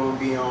time you gonna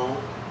be on,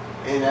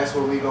 and that's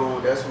what we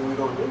gonna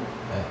do.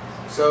 Yeah.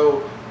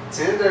 So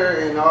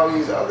Tinder and all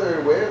these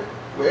other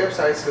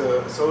websites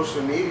or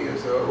social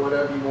medias or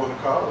whatever you want to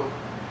call them,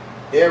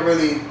 they're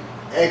really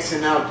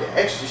Xing out the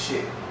extra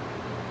shit.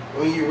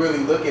 When you're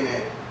really looking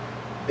at it,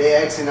 they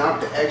Xing out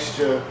the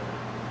extra.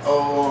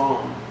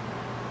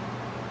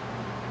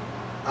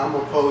 I'm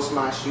gonna post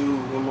my shoes.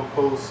 I'm gonna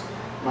post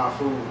my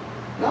food.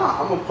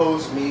 Nah, I'm gonna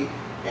post me,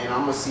 and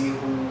I'm gonna see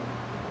who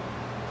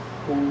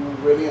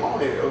really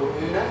on it or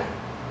who not.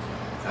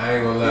 I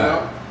ain't gonna lie. You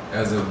know?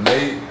 As of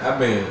late, I've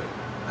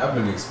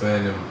been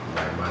expanding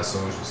like my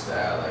social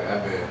style. Like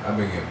I've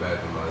been getting back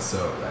to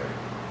myself. Like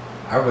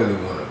I really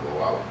want to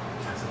go out.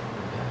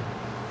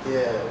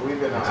 Yeah, we've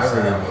been I outside.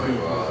 really want to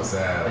go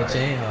outside.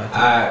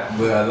 Like,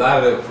 but a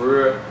lot of for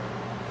real,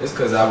 it's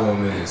cause I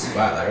wasn't in this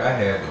spot. Like I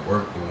had to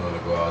work to want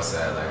to go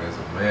outside. Like as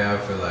a man, I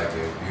feel like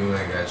if you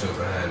ain't got your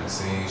behind the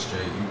scenes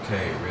straight, you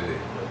can't really,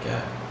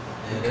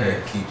 you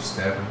can't keep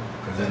stepping.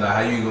 Cause it's like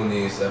how you gonna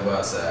need to step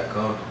outside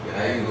comfortably?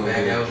 How you gonna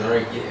get a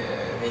drink?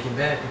 Yeah. Make it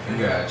back. You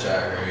gotta try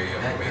to hurry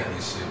up and make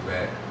this shit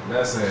back. I'm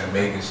not saying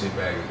making shit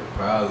back is a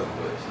problem,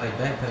 but It's like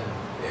backpedaling.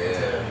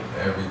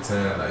 yeah, every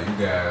time like you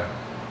gotta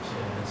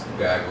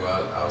go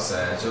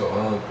outside at your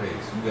own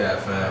pace. You gotta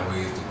find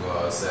ways to go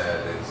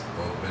outside that's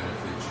gonna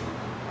benefit you.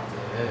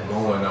 Yeah.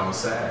 Going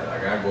outside,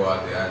 like I go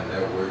out there, I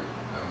network,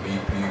 I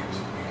meet people,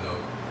 you know.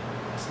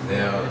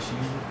 Now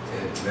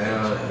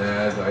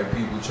it's like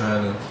people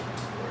trying to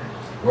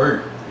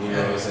work, you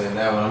know what I'm saying?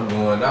 Now when I'm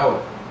going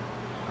out,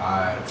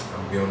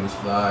 I'm be on this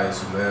fly,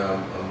 so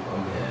now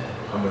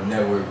I'm a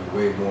network with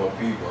way more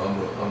people. I'm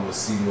gonna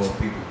see more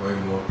people,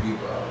 bring more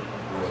people out,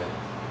 you know,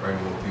 bring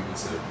more people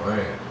to the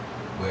brand.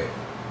 But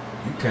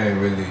you can't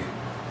really.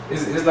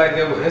 It's like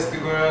that with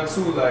Instagram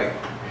too. Like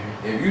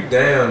if you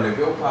down, if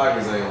your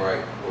pockets ain't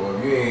right, or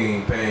if you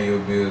ain't paying your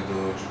bills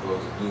doing what you're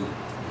supposed to do,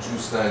 but you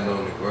standing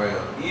on the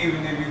ground,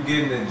 even if you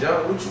getting a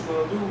jump, what you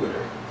gonna do with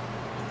her?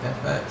 That's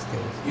facts,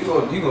 cause You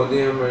gonna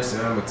damn right say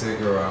I'm gonna take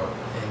her out.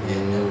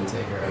 and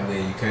take her out. And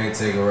then you can't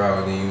take her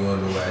out, and then you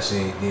wonder why she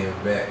ain't damn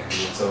back. And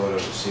you told her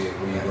shit,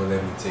 when you gonna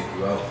let me take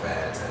you out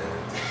 5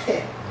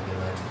 times?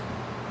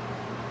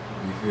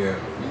 You feel me?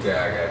 You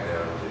gotta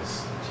goddamn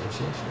just.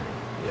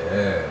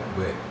 Yeah,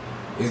 but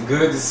it's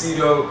good to see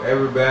though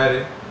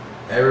everybody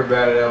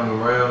that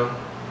I'm around.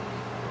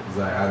 It's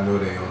like I know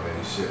they on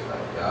their shit. Like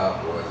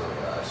y'all boys on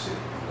y'all shit. You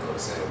know what I'm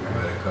saying? We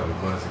met a couple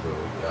months ago.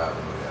 Y'all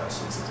been on y'all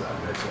shit since I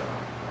met y'all.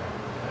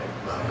 Like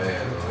my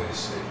man's on his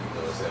shit. You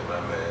know what I'm saying?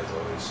 My man's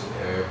on his shit.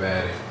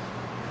 Everybody.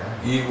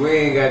 We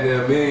ain't got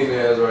them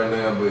millionaires right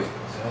now, but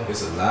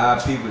it's a lot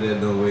of people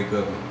that don't wake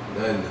up and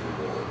nothing to do.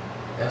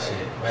 That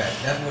shit, right?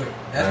 That's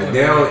Like what.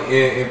 they don't,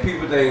 and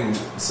people think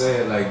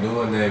saying like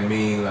doing that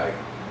mean like,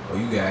 oh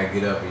you gotta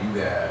get up and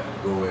you gotta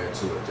go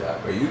into a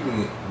job. But you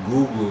can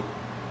Google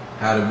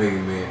how to make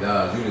 $1 million.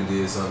 You done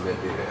did something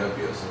that didn't help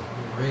you or something.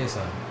 Read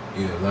something.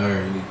 You need to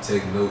learn. You need to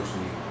take notes.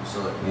 You need to do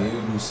something. You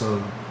need to do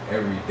something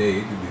every day.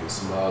 It could be the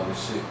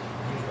smallest shit.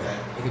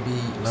 It could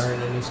be learning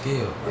a new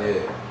skill.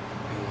 Yeah.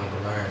 You want to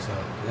learn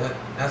something.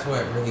 That's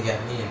what really got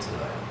me into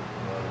like,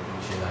 you know,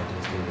 do shit like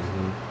this. Cause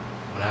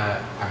when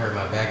I hurt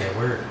my back at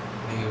work,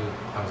 nigga,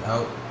 I was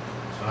out.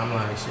 So I'm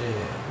like, shit,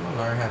 I'm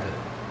gonna learn how to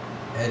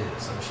edit or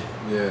some shit.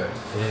 Yeah.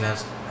 And then I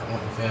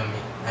want to film me.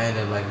 I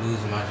ended up like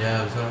losing my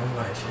job or something. I'm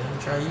like, shit, I'm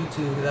gonna try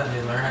YouTube because I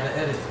didn't learn how to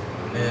edit.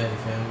 Yeah, you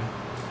feel me?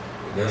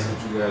 That's what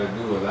you gotta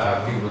do. A lot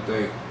of people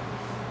think.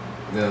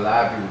 Then a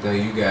lot of people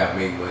think you gotta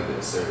make money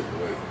a certain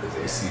way because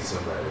they see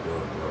somebody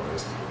doing it on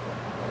Instagram.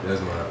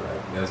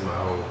 That's my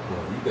whole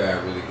point. You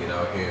gotta really get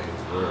out here in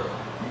this world.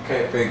 You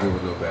can't fake it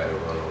with nobody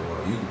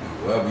one-on-one. You can do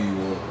whatever you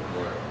want in the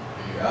world.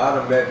 All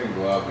the met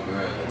people out be doing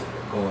like in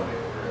the corner in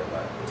real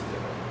life.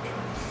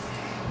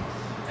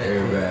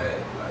 Everybody,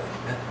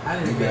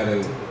 like, you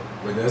gotta,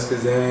 but that's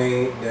because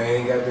they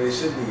ain't got their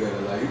shit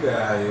together. Like, you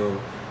gotta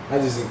have I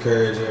just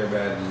encourage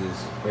everybody to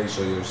just make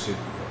sure your shit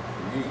together.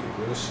 If you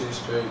get your shit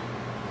straight,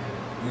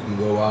 you can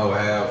go out,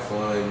 have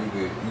fun,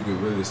 you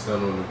could really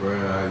stunt on the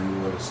ground how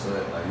you want to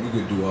stunt. Like, you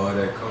could do all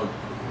that comfortably.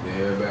 And then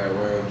everybody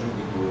around you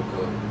can do it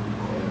comfortably.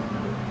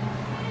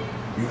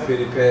 You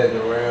pity patting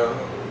around,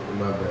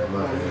 my bad.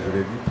 But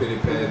if you pity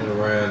patting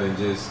around and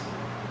just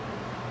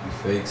you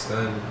fake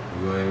stunning,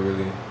 you ain't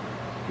really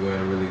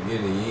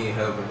getting it. You ain't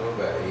helping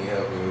nobody. You ain't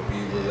helping your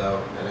peoples out.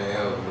 That ain't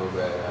helping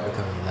nobody out.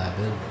 Becoming a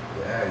liability.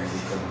 Yeah, you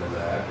becoming a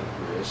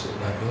liability. That shit.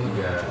 Not doing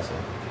you got just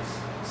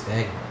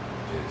stagnant.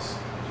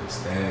 Just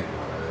stagnant.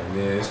 And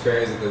then it's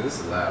crazy because there's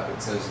a lot of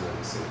potential in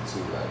the city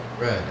too. Like,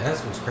 bruh,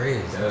 that's what's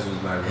crazy. That's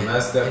what's like when I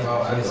step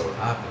out, I know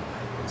popping.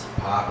 It's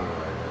popping right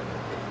now.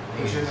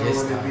 But you know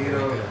what it be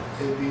though?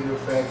 It be the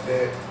fact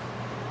that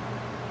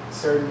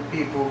certain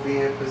people be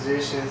in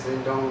positions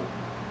and don't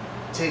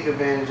take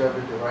advantage of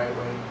it the right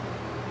way.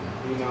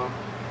 You know,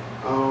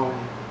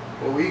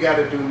 what we got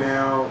to do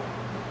now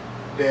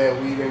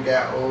that we done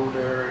got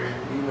older,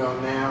 and you know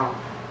now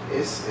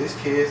it's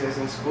kids that's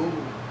in school.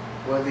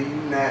 Whether you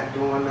not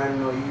doing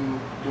nothing or you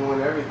doing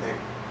everything,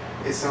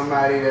 it's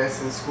somebody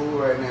that's in school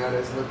right now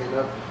that's looking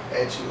up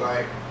at you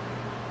like,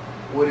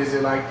 what is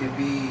it like to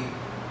be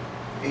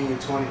in your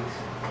 20s?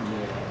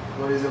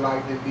 Yeah. What is it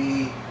like to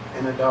be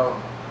an adult?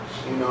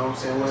 You know what I'm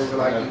saying? What is it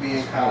like to be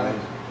in college?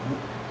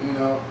 You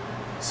know,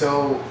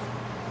 so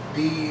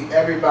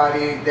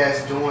everybody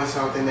that's doing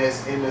something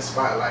that's in the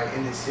spotlight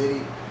in the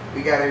city,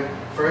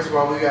 first of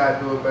all, we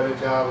gotta do a better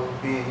job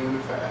of being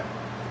unified.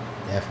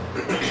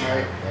 Definitely.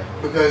 Right?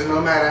 Definitely. Because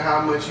no matter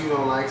how much you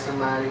don't like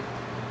somebody,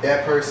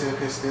 that person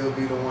can still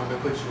be the one to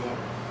put you on.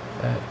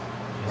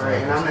 Right?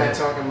 And I'm not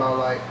talking about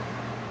like,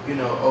 you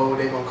know, oh,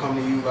 they gonna come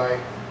to you like,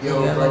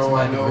 yo, bro,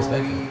 I know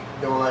we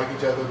don't like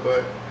each other,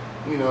 but,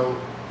 you know,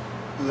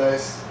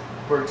 let's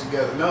work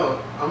together.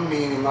 No, I'm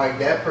meaning like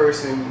that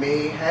person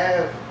may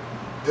have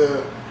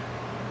the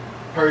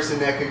person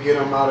that could get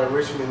them out of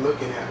Richmond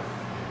looking at them,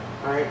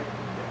 right?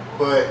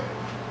 But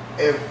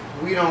if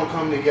we don't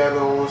come together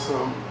on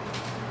some,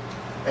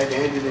 at the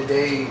end of the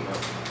day,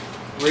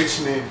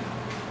 Richmond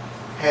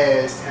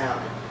has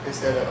talent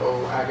instead of,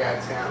 oh, I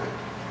got talent,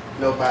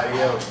 nobody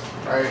else,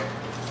 right?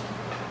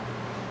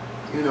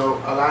 You know,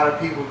 a lot of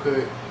people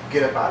could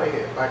get up out of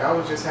here. Like, I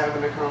was just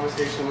having a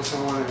conversation with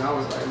someone and I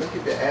was like, look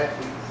at the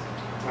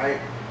athletes, right?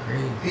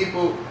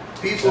 People,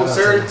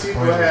 certain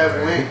people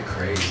have went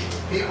crazy.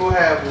 People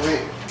have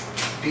went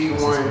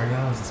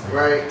D1,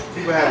 right?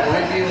 People have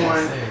went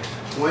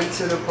D1, went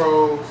to the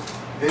pros,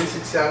 been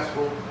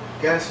successful.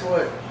 Guess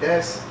what?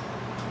 That's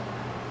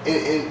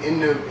in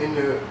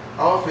the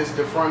office,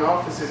 the front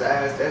office's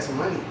eyes, that's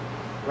money,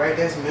 right?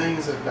 That's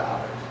millions of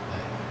dollars,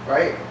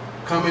 right?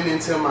 Coming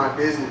into my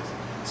business.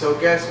 So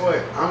guess what?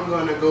 I'm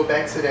gonna go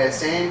back to that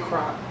same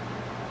crop,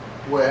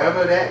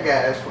 wherever that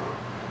guy is from,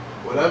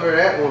 whatever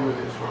that woman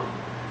is from,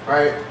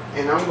 right?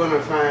 And I'm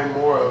gonna find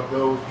more of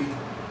those people.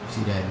 You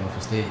see that in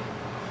Norfolk State?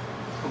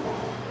 Come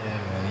on. Yeah,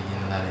 man, they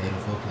getting a lot of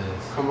 804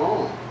 players. Come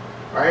on,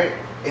 right?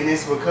 And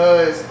it's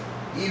because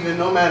even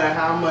no matter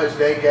how much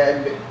they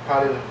got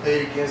probably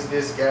played against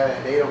this guy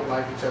and they don't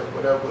like each other,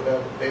 whatever,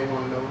 they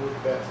want to know who's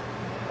best,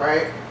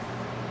 right?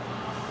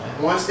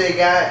 Once they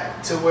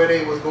got to where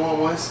they was going,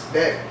 once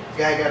that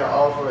guy got an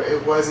offer,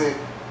 it wasn't,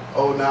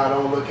 oh, nah,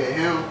 don't look at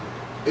him.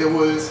 It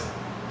was,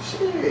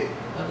 shit,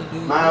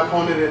 my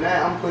opponent and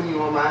that, I'm putting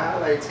you on my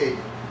highlight tape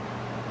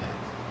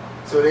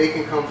so they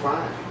can come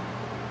find you.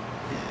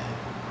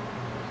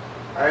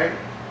 Right?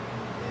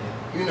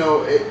 You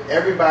know,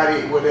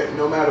 everybody,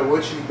 no matter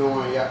what you're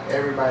doing,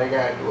 everybody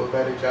got to do a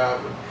better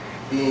job of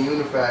being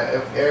unified.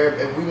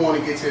 If we want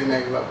to get to the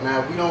next level,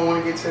 now if we don't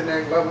want to get to the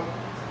next level,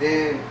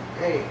 then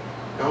hey,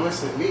 don't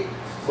listen to me.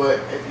 But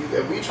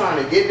if we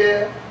trying to get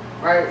there,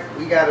 right?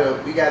 We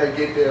gotta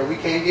get there. We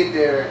can't get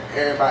there.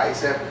 Everybody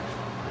separate.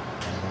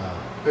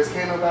 Because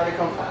can't nobody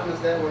come find us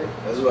that way.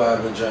 That's why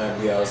I've been trying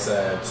to be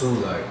outside too.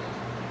 Like,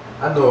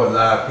 I know a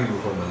lot of people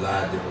from a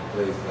lot of different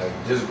places.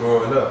 Like, just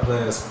growing up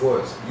playing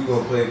sports, you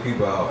gonna play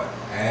people out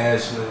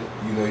Ashland.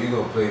 You know, you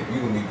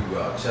gonna meet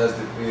people out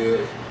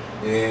Chesterfield.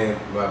 And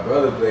my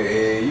brother played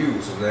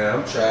AAU, so now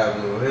I'm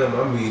traveling with him.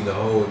 I'm meeting a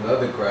whole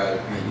another crowd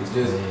of people. It's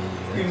just,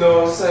 you know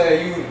what I'm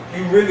saying?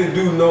 You really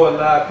do know a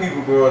lot of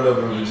people growing up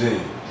in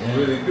Virginia. You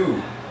really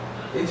do.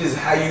 It's just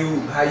how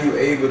you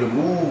able to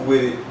move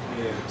with it,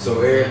 so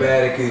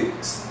everybody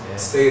could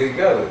stay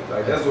together.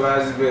 Like, that's why I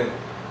just been.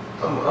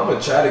 I'm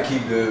gonna try to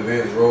keep the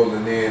events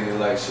rolling in and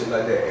like shit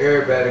like that.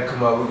 Everybody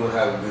come out, we're gonna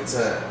have a good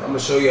time. I'm gonna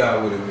show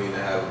y'all what it means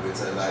to have a good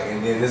time. Like,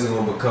 and then this is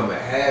gonna become a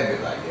habit.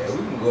 Like, yeah, we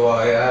can go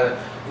out here.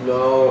 You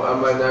know, I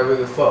might not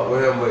really fuck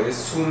with him, but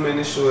it's too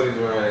many shorties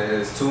around here.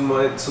 It's too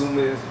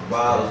many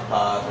bottles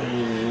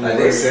popping. Like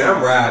they say,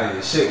 I'm rowdy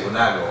as shit when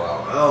I go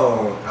out.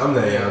 I'm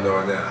not young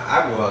doing that.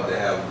 I go out to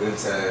have a good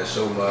time,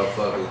 show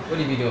motherfuckers. What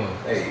do you be doing?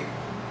 Hey.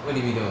 What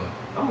do you be doing?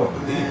 I'm a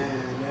believer.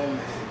 Man,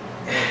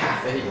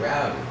 that Say he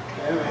rowdy.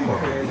 man I'm a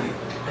crazy. believer.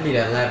 I need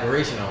an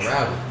elaboration on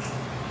rowdy.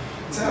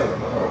 Tell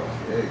him,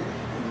 hey.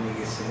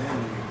 Nigga said that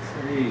nigga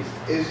crazy.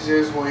 It's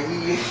just when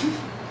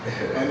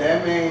when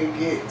that man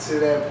get to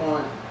that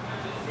point,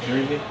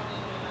 Drinking?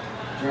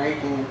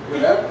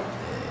 whatever.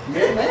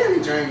 Man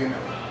be drinking though.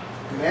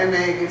 When that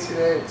man get to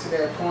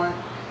that point,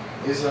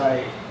 it's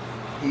like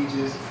he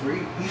just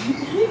free.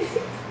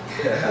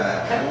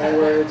 One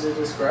word to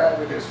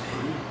describe it is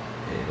free.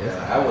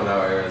 Yeah, I went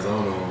out to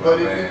Arizona with But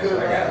my if you man. could,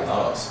 I got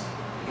lost.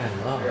 I I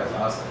got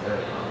lost in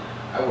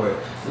Arizona.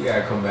 We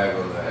gotta come back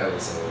on the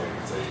episode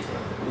and tell you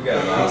something. We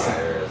got lost in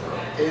Arizona.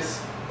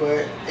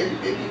 But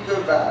it be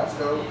good vibes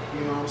though.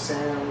 You know what I'm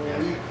saying?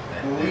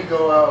 When we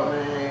go out,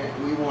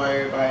 man, we want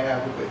everybody to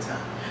have a good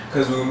time.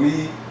 Cause with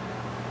me,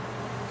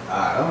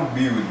 I'm gonna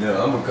be with them.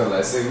 I'm gonna come,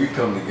 like say we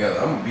come together.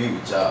 I'm gonna be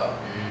with y'all.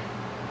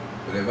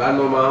 But if I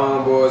know my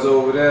homeboys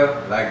over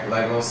there,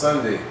 like on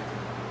Sunday,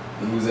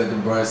 we was at the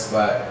brunch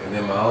spot, and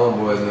then my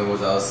homeboys and them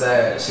was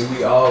outside. Shit,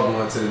 we all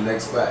going to the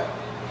next spot.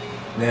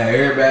 Now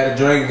everybody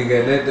drinking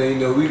got that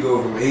thing. You know, we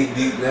go from 8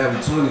 deep now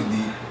to 20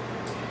 deep.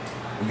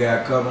 We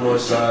got a couple more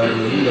shots,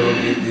 you know,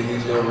 get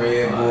these little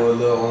Red Bull,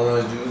 little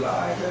orange juice. All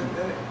right,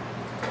 that.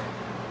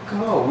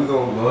 Come on, we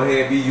gonna go ahead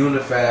and be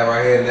unified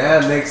right here. Now,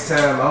 next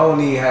time, I don't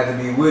even have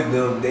to be with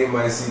them. They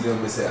might see them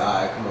and say,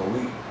 all right, come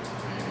on,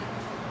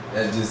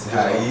 that's just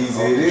how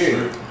easy it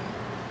is.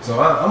 So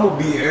I'm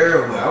gonna be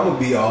everywhere. I'm gonna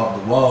be off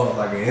the wall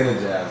like an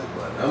Energizer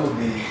button. I'm gonna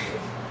be,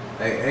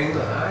 like,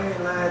 I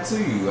ain't lying to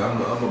you. I'm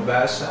gonna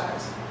buy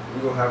shots.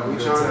 We gonna have a We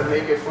good trying time. to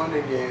make it fun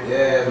again.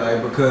 Yeah,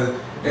 like, because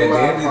at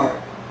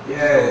the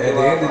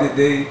end of the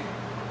day,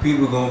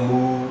 people gonna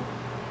move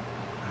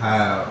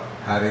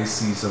how they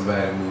see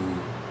somebody move.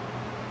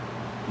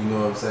 You know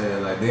what I'm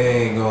saying? Like,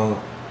 they ain't gonna,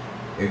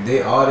 if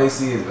they all they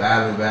see is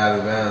violence,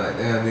 like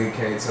damn, nigga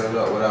can't turn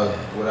up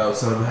without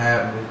something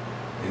happening,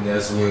 and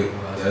that's what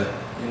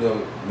you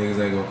know, niggas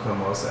ain't gonna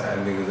come outside,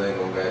 niggas ain't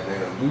gonna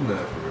goddamn do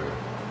nothing for real.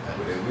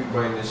 But if we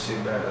bring this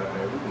shit back up,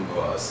 man, we can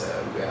go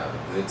outside, we can have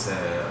a good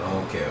time. I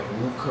don't care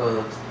who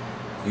comes.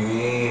 You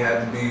ain't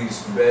have to be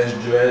best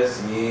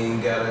dressed. You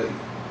ain't gotta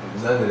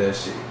none of that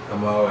shit.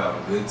 Come out, have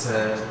a good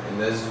time,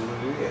 and that's just what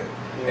we get.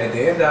 Yeah. At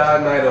the end of our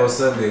night on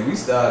Sunday, we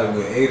started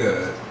with 8 of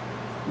us.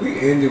 We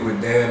ended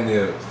with damn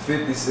near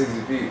 50,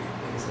 60 people.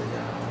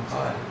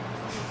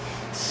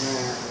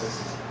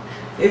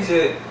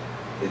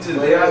 It just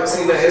they all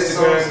seen that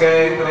Instagram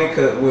game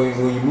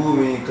when you move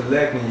and you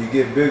collect and you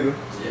get bigger.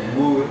 Yeah. You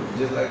move it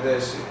just like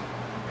that shit.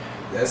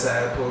 That's how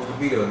it's supposed to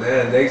be though.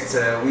 Now next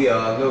time we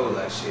all know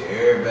like shit,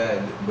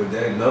 everybody, but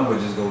that number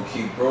just gonna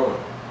keep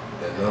growing.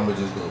 That number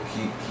just gonna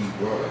keep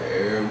growing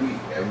every week.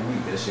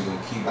 That shit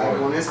gonna keep growing.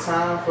 Like when it's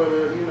time for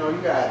the, you know,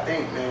 you gotta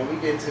think, man. We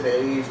get to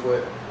the age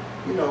where,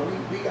 you know,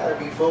 we gotta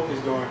be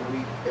focused during the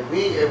week. If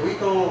we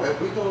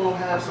gonna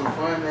have some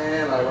fun,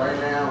 man. Like right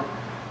now,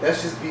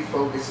 let's just be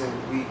focused in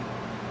the week.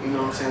 You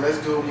know what I'm saying? Let's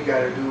do what we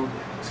gotta do.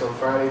 So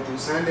Friday through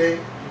Sunday,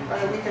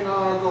 right, we can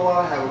all go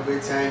out, have a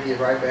good time, get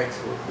right back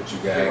to it. But you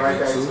gotta get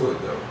back to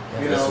it though.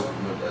 You that's know,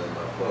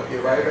 my point.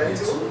 get right back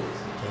to it.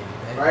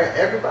 Right?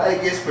 Everybody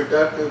gets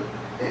productive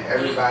and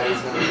everybody's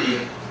gonna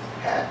be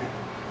happy.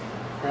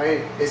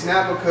 Right? It's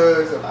not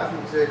because a lot of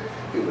people say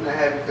people not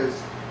happy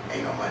because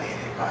ain't no money in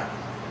their pocket.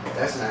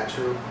 That's not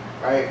true.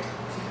 Right?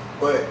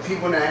 But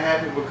people not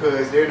happy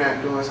because they're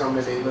not doing something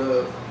that they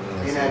love.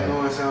 They're not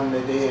doing something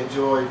that they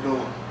enjoy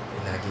doing.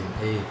 They're not getting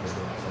paid for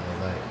doing something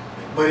they like.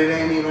 But it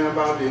ain't even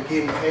about the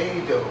getting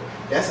paid though.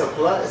 That's a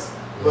plus.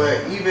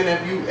 But even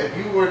if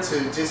you were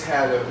to just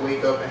have to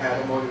wake up and have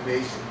the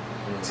motivation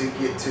to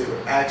get to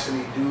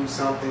actually do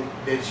something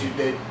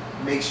that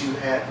makes you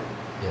happy,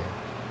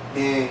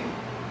 then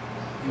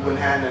you wouldn't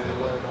have nothing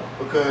to worry about.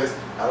 Because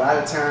a lot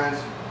of times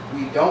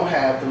we don't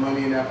have the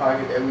money in our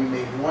pocket that we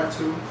may want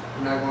to.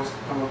 I'm not going to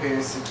come up here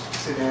and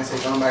sit there and say,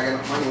 don't got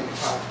enough money in your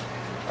pocket,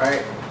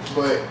 right?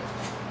 But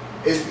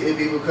it'd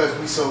be because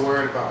we so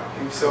worried about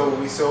it.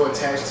 We so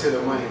attached to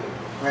the money,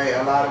 right?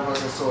 A lot of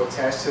us are so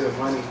attached to the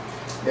money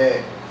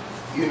that,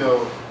 you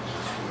know,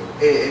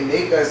 it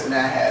make us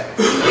not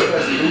happy. It make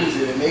us lose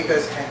it. It make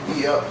us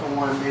be up for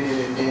 1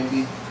 minute and then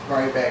be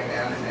right back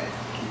down in that.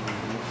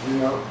 You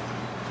know?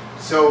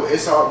 So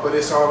it's all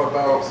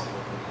about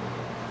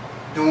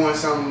doing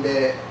something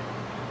that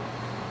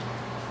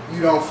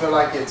you don't feel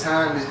like your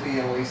time is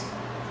being wasted.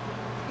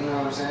 You know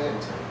what I'm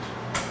saying?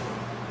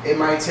 It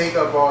might take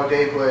up all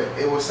day, but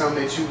it was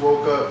something that you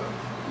woke up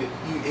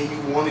and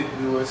you wanted to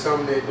do. It's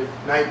something that the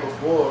night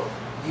before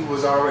you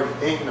was already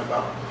thinking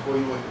about before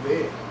you went to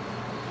bed.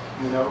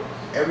 You know,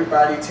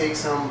 everybody takes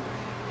some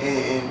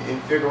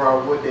and figure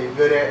out what they're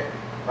good at,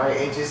 right?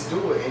 And just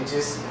do it and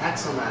just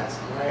maximize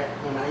it, right?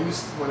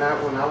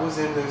 When I was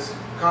in this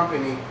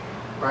company,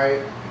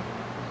 right?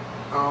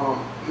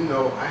 you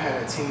know, I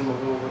had a team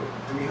of over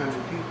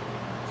 300 people,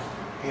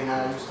 and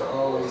I used to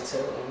always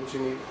tell them what you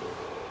need.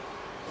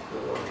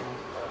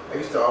 I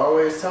used to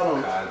always tell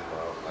them,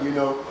 you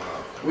know,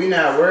 I'm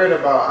not worried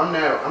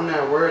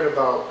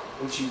about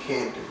what you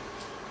can't do,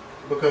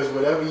 because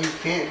whatever you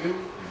can't do,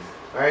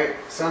 right,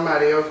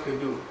 somebody else can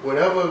do.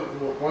 Whatever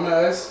one of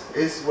us,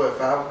 it's what,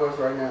 5 of us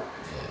right now.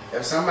 Yeah.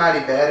 If somebody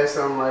bad at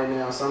something right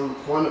now,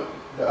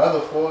 the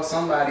other 4,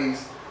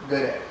 somebody's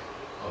good at it,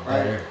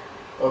 right?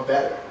 Or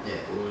better. Yeah.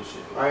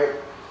 Bullshit. Right?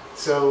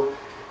 So,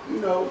 you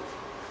know,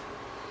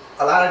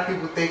 a lot of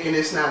people thinking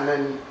it's not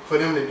nothing for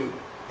them to do.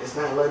 It's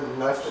not nothing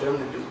enough for them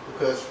to do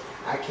because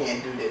I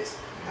can't do this.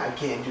 I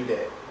can't do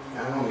that.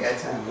 I don't got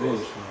time for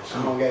this.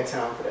 I don't got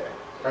time for that.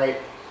 Right?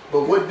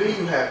 But what do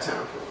you have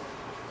time for?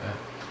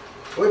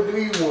 What do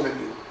you want to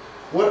do?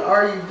 What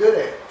are you good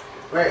at?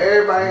 Right?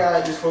 Everybody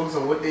gotta just focus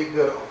on what they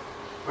good on.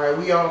 Right?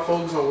 We all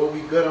focus on what we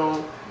good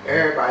on.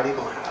 Everybody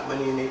gonna have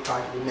money in their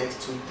pocket the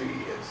next 2-3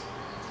 years.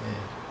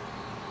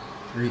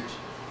 Yeah. Reach.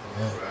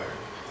 Yeah.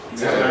 Right.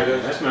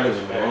 That's not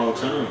even a long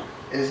time.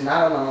 It's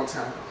not a long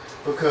time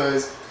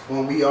because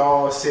when we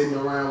all sitting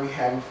around, we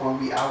having fun,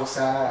 we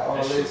outside,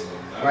 all this,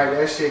 right?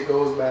 That shit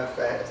goes by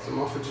fast. The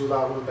month of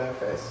July went by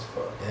fast as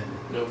fuck. Yeah.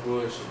 No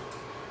bullshit.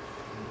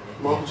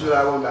 The month of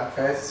July went by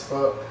fast as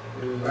fuck.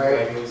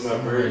 Right? Like it's my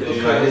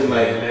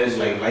birthday. It's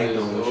like light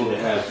don't want you to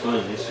have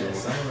fun. This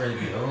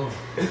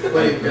shit.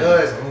 But it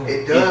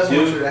does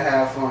want you to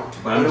have fun.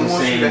 But it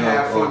wants you to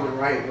have fun the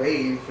right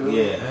way, you feel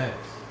me? Yeah.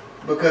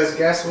 Because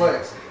guess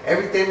what?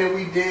 Everything that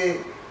we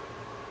did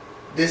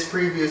this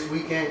previous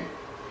weekend,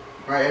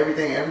 right?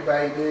 Everything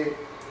everybody did.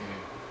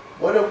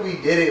 What if we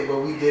did it,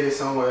 but we did it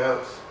somewhere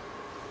else?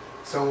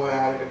 Somewhere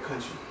out of the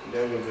country.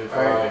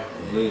 Right?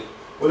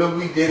 What if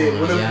we did it?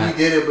 What if we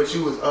did it, but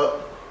you was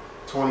up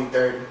 20,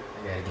 30?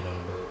 I gotta get on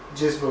the boat.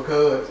 Just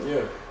because.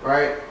 Yeah.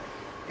 Right?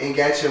 And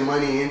got your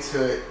money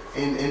into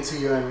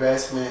your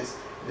investments.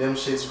 Them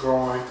shit's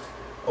growing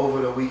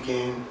over the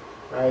weekend.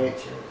 Right?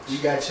 You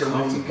got your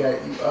money,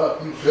 you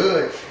up, you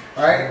good.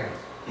 Right?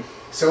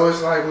 So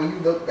it's like when you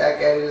look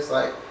back at it, it's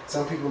like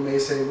some people may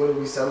say, what are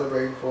we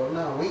celebrating for?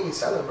 No, we ain't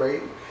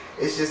celebrating.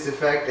 It's just the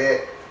fact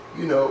that,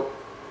 you know,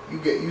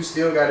 you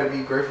still gotta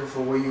be grateful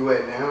for where you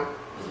at now.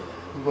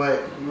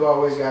 But you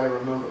always gotta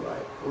remember,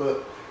 like,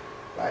 look,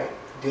 like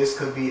this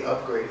could be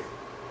upgraded.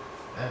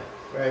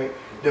 Right?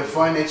 The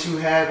fun that you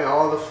have and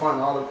all the fun,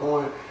 all the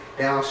going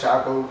down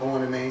Chaco,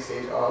 going to main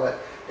stage, all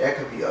that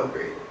could be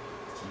upgraded.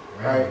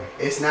 Right?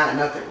 It's not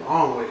nothing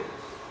wrong with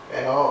it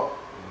at all.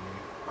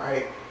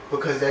 Right?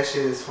 Because that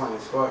shit is fun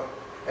as fuck.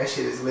 That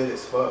shit is lit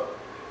as fuck.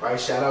 Right?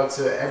 Shout out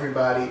to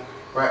everybody,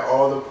 right?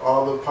 All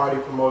the party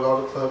promoters,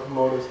 all the club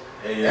promoters,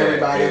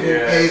 everybody who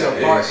pays a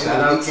part in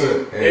the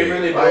weekend. They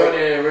really doing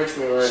it in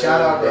Richmond right now.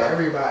 Shout out to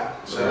everybody.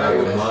 Shout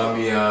out to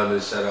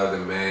Mamiana, shout out to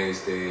Main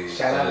Stage,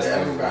 shout out to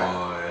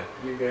everybody.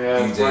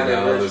 DJ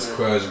Dollars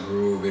Crush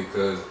Groove,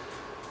 because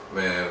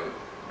man,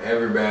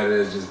 everybody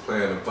is just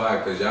playing the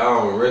pot, because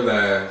y'all don't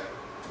realize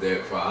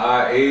that for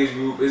our age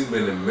group, it's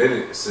been a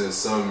minute since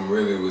something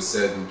really was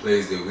set in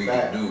place that we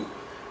could do.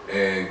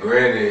 And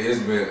granted,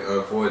 it's been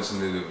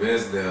unfortunate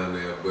events down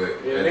there,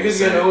 but niggas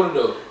getting older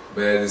though.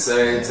 But at the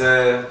same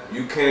time,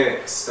 you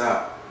can't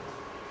stop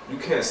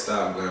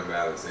gun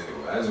violence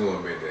anywhere. I just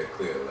want to make that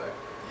clear. Like,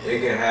 it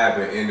can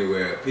happen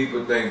anywhere.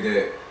 People think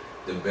that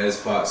the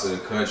best parts of the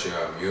country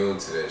are immune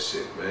to that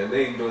shit. Man,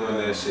 they doing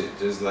that shit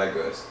just like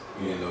us.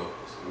 You know,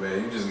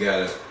 man, you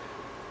guys,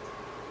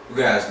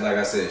 like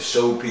I said,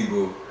 show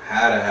people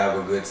how to have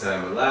a good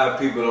time. A lot of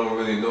people don't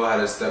really know how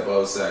to step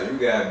outside. You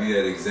gotta be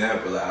that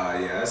example. Like,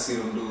 oh yeah, I see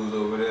them dudes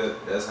over there.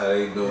 That's how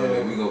they doing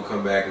it. We gonna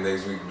come back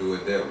next week and do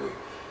it that way.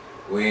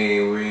 We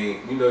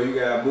ain't, you know, you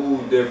gotta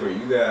move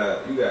different. You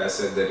gotta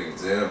set that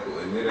example.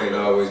 And it ain't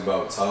always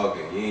about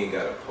talking. You ain't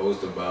gotta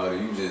post about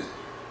it. You just,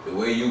 the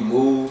way you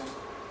move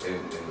and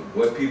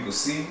what people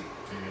see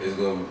is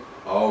gonna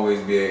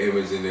always be an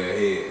image in their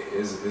head.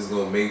 It's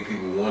gonna make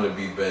people want to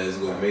be better. It's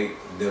gonna make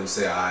them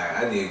say, alright,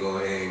 I need to go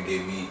ahead and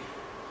get me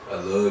a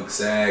little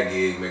side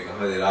gig, make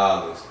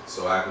 $100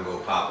 so I can go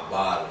pop a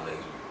bottle next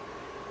week.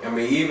 I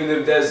mean, even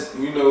if that's,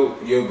 you know,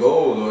 your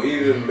goal, or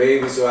even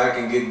maybe so I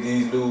can get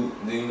these new,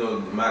 you know,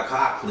 my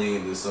car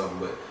cleaned or something,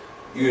 but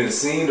you done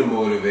seen the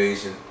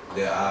motivation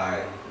that,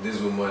 alright, this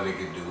is what money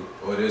can do,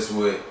 or this is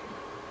what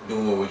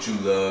doing what you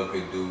love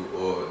can do,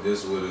 or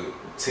this is what a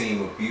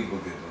team of people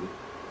can do.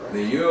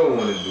 Then you don't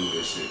want to do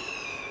this shit.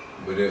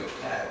 But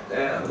if,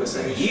 goddamn, there's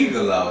an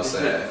eagle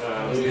outside.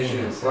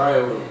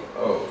 Firework.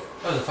 Oh.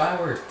 Oh, the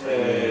firework.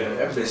 Yeah,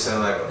 that bitch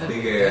sound like a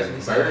big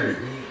ass bird.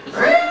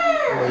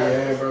 Oh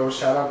yeah, bro.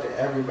 Shout out to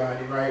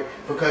everybody, right?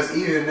 Because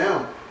even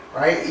them,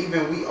 right?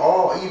 Even we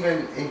all,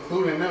 even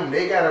including them,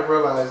 they gotta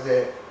realize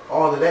that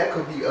all of that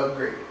could be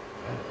upgraded.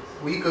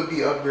 We could be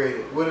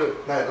upgraded.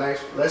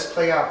 Let's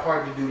play our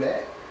part to do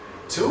that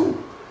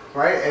too,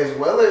 right? As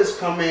well as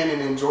come in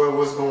and enjoy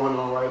what's going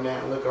on right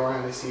now. Look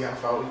around and see how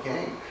far we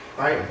came,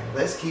 right?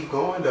 Let's keep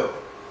going though,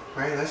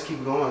 right? Let's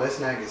keep going.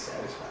 Let's not get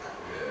satisfied.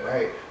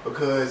 Right,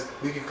 because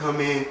we could come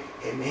in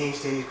and main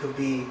stage could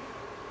be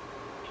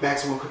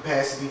maximum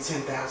capacity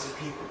 10,000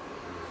 people,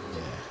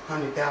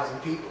 100,000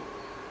 people,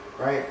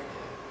 right?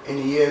 In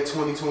the year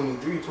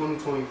 2023,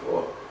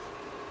 2024,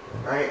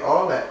 right?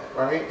 All that,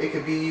 right? It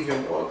could be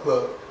even more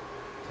club,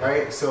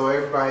 right? So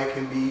everybody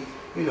can be,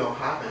 you know,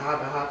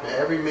 hopping.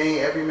 Every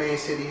main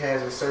city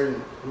has a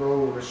certain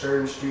road, a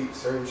certain street,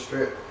 certain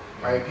strip,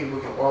 right? People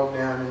can walk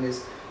down and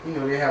this, you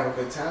know, they have a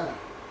good time,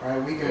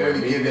 right? We can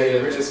really give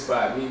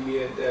that Meet me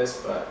at that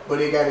spot.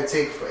 But it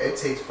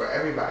takes for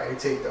everybody. It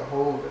takes the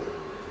whole village,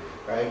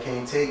 right? It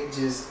can't take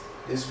just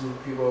this group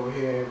of people over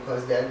here and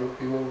plus that group of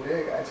people over there.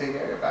 It gotta take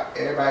everybody.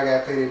 Everybody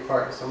gotta play their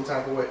part in some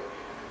type of way,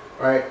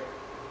 right?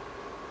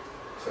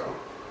 So,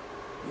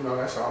 you know,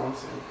 that's all I'm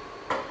saying.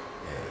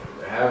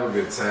 Have a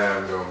good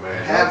time though,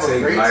 man. Have Don't a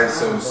take great life time,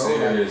 so bro.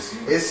 serious.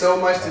 It's so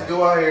much to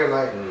do out here.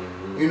 Like,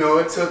 Mm-hmm. you know,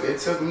 it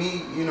took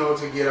me, you know,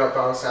 to get up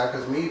outside.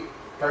 Cause me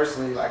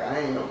personally, like, I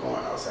ain't no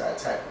going outside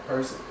type of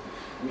person.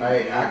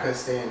 Like, I could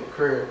stay in the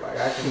crib. Like,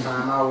 I can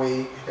find my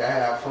way to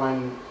have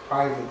fun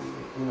privately.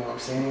 You know what I'm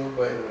saying?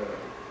 But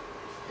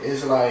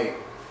it's like,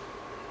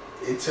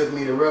 it took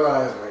me to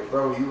realize, like,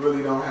 bro, you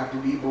really don't have to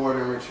be bored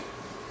and rich.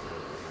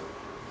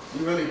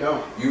 You really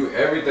don't.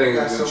 Everything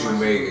Got is so what you much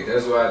make it.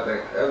 That's why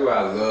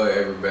I love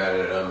everybody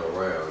that I'm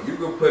around. You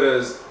can put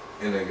us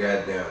in a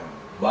goddamn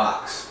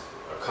box,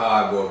 a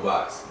cardboard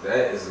box.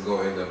 That is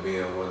going to end up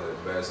being one of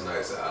the best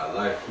nights of our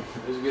life.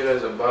 Just get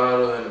us a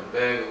bottle and a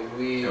bag of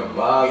weed. A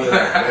bottle and a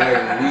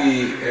bag of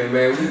weed, and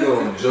man, we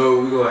gonna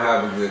joke, we gonna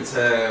have a good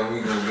time, we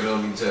gonna get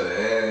on each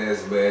other's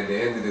ass. But at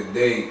the end of the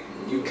day,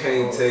 you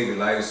can't take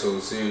life so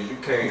serious. You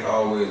can't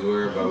always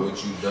worry about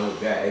what you don't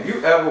got. If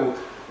you ever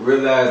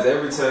realize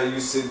every time you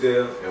sit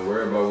there and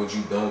worry about what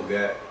you don't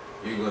got,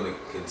 you're gonna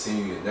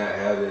continue to not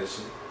have that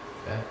shit.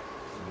 Okay.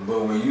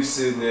 But when you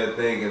sitting there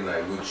thinking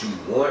like what you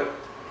want,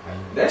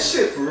 that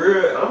shit for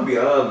real, I'm be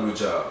honest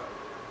with y'all.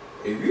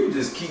 If you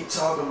just keep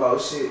talking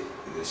about shit,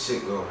 the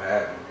shit gonna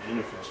happen.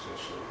 Manifest that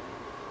shit.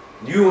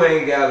 You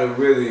ain't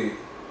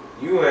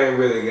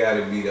really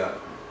gotta be that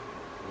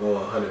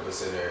going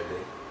 100% every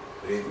day.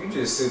 But if you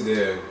just sit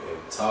there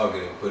and talk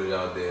it and put it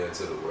out there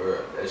into the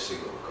world, that shit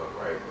gonna come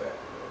right back.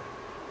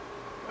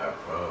 I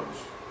promise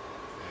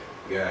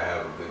you. You gotta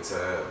have a good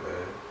time,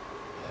 man.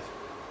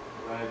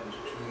 Life is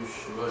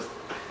too short.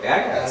 Hey, I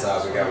got a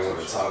topic I want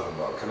to talk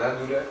about. Can I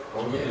do that?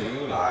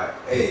 Yeah. Alright.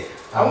 Hey,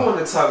 I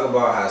want to talk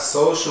about how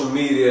social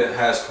media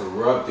has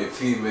corrupted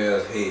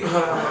females' head.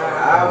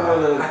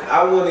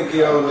 I wanna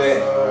get on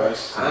that.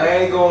 I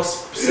ain't gonna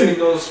say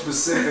no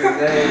specific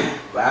name,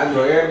 but I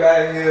know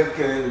everybody here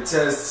can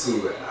attest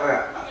to it.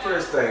 Alright,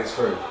 first things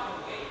first.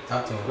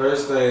 Talk to him.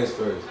 First things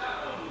first.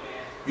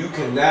 You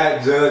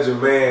cannot judge a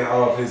man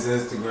off his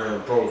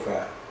Instagram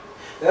profile.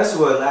 That's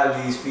what a lot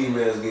of these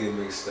females get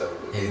mixed up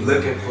with. They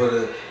looking for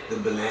the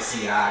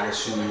Balenciaga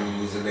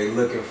shoes, and they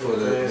looking for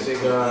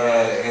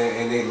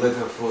and they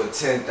looking for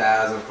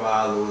 10,000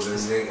 followers,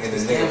 and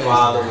the nigga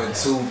following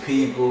 2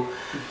 people.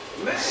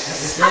 Man,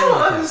 I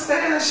don't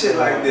understand shit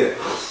like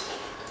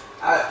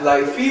that.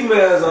 Like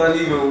females aren't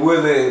even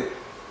willing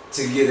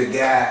to get a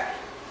guy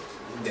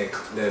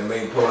that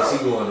may post he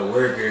going to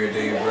work every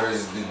day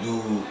versus the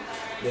dude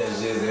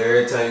that's just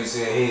every time you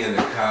see him, he in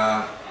the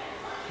car,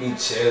 he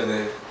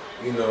chilling.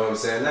 You know what I'm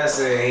saying? Not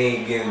saying he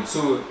ain't getting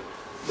to it,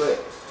 but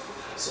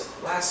so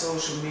why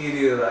social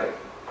media like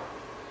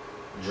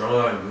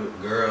drawing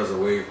good girls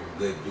away from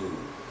good dudes?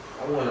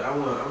 I want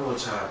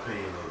y'all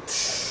opinion on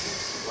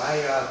that.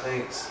 Why y'all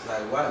think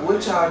like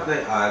what y'all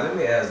think? Alright, let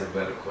me ask a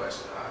better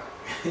question.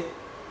 Alright,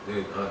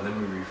 let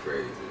me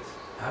rephrase this.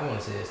 I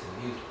want to say it's the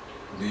music.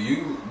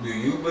 Do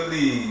you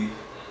believe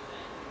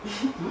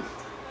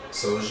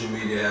social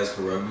media has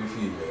corrupted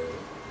females,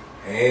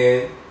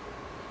 and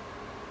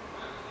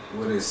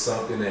what is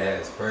something that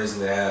has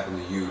personally happened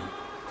to you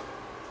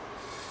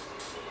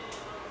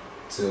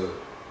to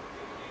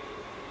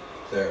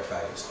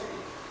clarify your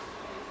statement?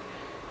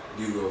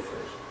 You go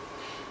first.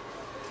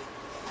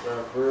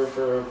 Bro,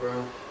 for real,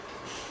 bro.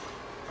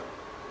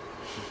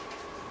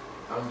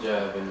 I'm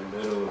jabbing in the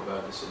middle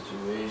about the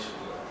situation,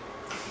 bro.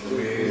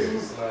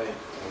 It's like,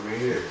 I'm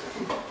here.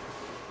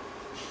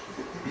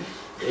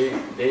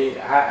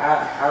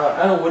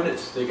 I don't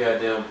witness the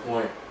goddamn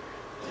point,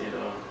 you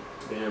know,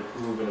 being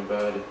proven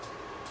about it.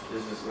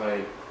 This is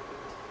like,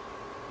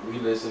 we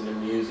listen to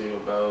music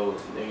about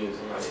niggas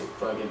and like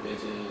fucking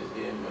bitches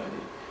getting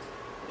money,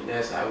 and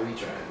that's how we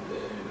try to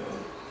live, you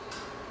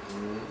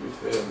know. You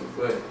feel me?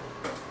 But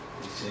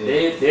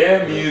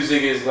their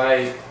music is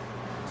like,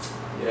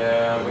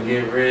 yeah, I'm gonna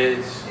get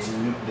rich.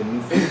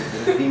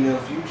 The female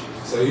future.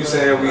 So you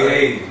saying we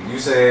hate? You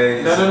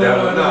saying No.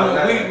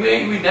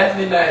 We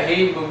definitely not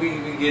hate, but we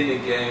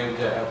getting the game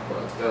kind of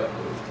fucked up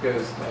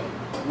because like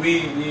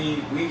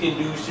we can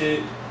do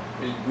shit.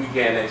 We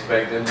can't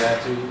expect them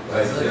not to.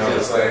 Like, it's a double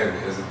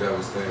standard. It's a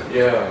double standard.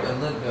 Yeah. But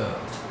look though,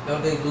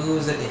 don't they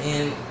lose at the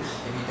end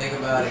if you think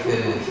about it?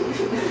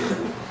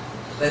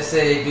 Cause let's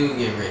say they do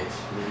get rich.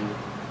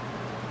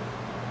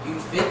 You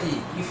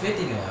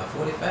 50 now,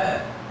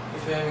 45. You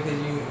feel me? Because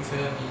you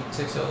feel me? You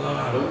took so long.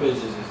 Them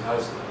bitches is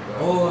hustling,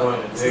 bro. Or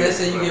let's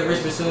say you get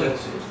rich pursuing.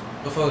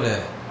 before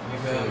that. You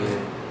feel me?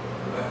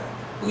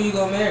 Who you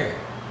gonna marry?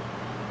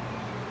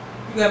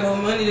 You got more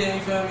money than,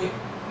 you feel me?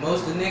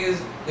 Most of the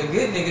niggas, the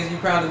good niggas, you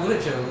probably would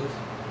have chose.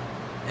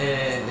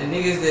 And the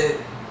niggas that,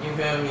 you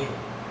feel me,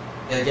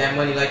 that got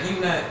money like you,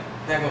 not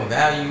gonna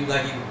value you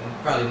like you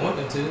probably want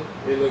them to.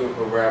 They looking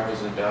for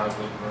rappers and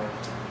doctors, bro.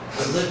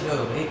 But look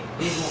though, they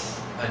want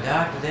a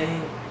doctor, they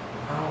ain't,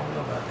 I don't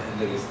know about that.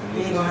 He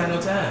ain't gonna have no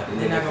time.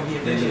 They're not gonna be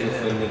appreciated.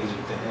 They niggas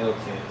with the hell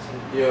cancer.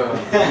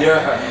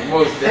 Yeah,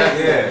 most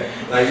definitely. Yeah,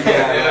 like you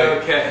got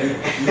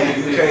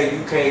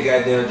you can't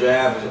goddamn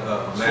drive a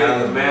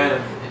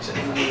man.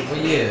 What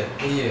year?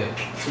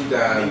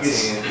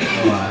 2010. You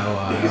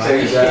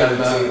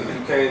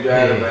can't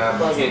drive a man.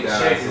 Fucking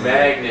check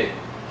magnet.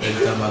 You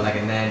talking about like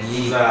a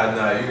 98?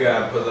 Nah, you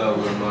gotta pull up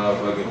with a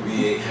motherfucking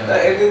V8. And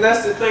then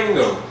that's the thing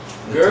though.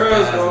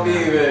 Girls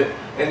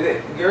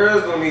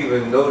don't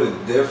even know the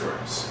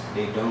difference.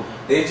 They don't.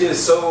 They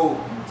just so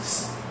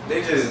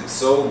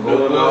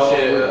going off. A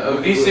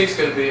V6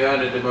 could be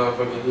under the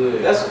motherfucking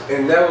hood.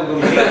 That was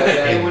gonna be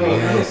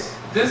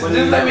Just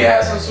let me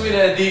have some sweet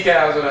ass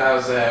decals on the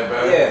outside,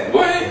 bro. Yeah.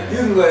 What? You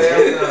can go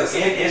ahead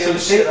And some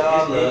shit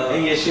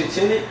and your shit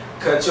tinted.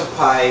 cut your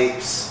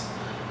pipes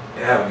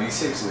and have a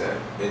V6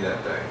 in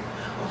that thing.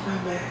 Oh my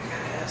man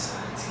got an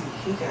SIT.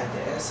 He got the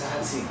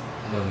SIT.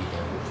 No, he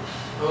don't.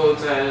 The whole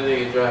time that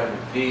nigga driving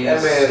V6.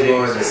 That man's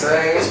going the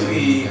same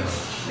speed.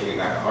 Nigga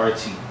got an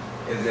RT.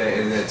 Is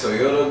that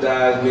Toyota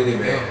Dodge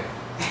minivan.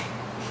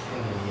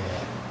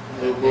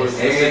 Little boy, And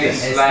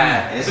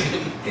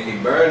he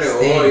burning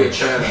oil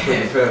trying to put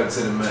the pedal to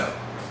the metal.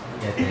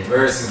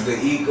 Versus the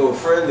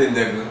eco-friendly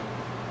nigga,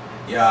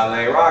 y'all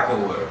ain't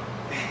rocking with him.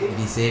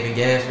 He saving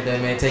gas for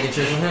that man taking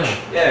trips with him.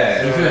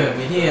 Yeah. You feel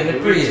me? He in the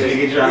Prius.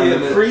 Nigga driving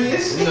the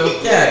Prius. You know,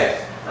 yeah.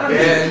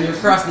 Yeah, you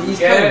across the East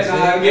Coast.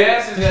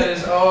 Gas is at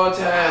its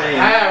all-time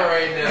high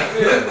right now.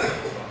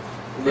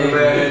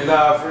 Man,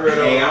 nah, for real.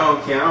 Hey, I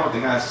don't care. I don't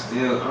think I'm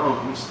still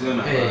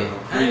not Hey, buying no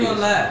I ain't gonna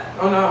lie.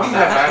 Oh no, I'm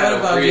not I buying thought no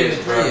about getting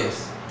a Prius, Prius.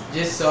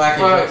 Just so I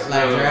can Fuck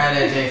like no. drive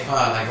that J5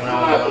 like when I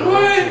was on the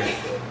road trip.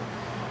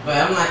 But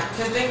I'm like,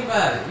 cause think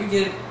about it. You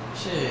get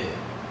shit.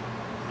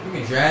 You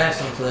can drive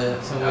somewhere.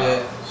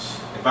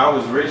 If I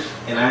was rich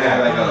and I had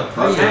like a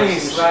Prius. I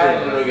ain't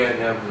sliding no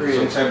goddamn some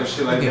Prius. type of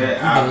shit like You that,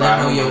 can let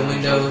know your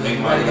windows. make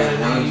my Everybody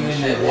gotta know you in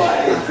that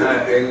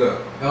bitch. Hey, look.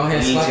 Go ahead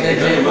and swap that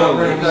You're J5 You're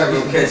not real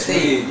gonna quick. catch me.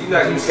 You're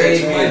not gonna catch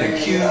me in the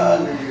Q.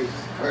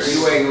 You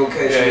ain't gonna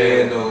catch me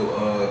in no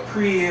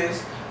Prius.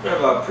 Remember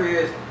about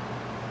Prius?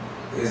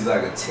 It's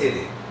like a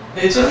titty.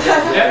 It's just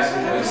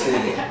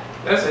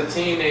That's a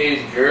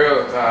teenage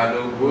girl car,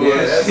 no bullshit.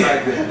 Yeah, that's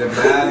like the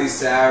Miley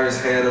Cyrus,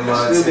 Hannah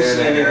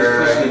Montana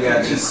era. You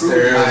got the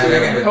stereo.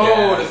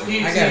 Oh, the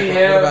PT I got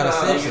hell about a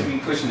no. You should be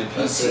pushing the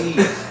PC.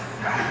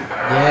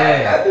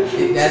 yeah,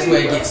 that's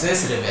where it gets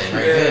sensitive at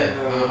right there.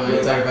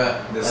 You talk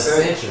about The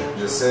Essential.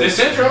 The The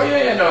Central,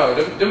 yeah, no,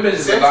 them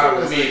bitches are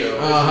loud to me though.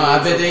 I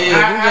bet they is. I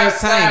We just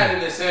slide tiny. in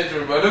the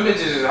Central, bro. Them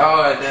bitches is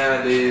hard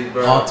nowadays,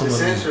 bro. Ultimately,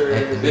 Essential,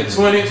 at the The minute.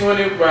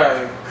 2020,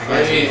 bro,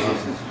 crazy.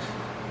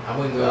 I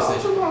wouldn't go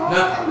Essential. No,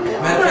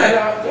 matter of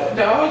fact,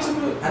 The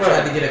ultimate. I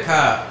tried to get a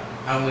car.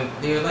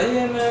 They were like,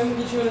 yeah, man, we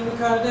can get you a new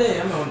car today.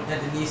 I'm at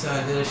the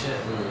Nissan dealership.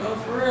 Oh,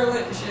 for real,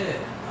 what the shit?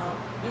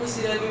 Let me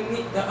see that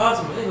new, the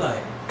Ultimate. They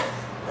like,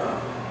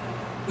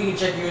 we can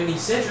check you in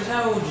these Centrals.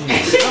 How old you?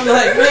 I'm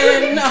like,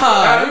 man,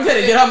 nah, you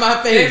better get out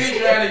my They face. be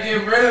trying to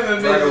get rid of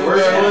them Like the bitches,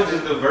 worst bro. ones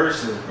is the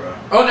verses, bro.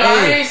 Oh no, I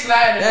Hey, ain't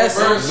sliding that's for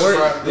verses, worse.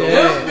 bro. Yeah.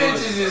 Them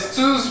bitches is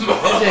too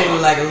small. That shit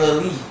look like a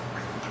little leaf.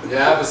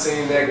 Yeah, I ever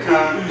seen that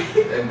car?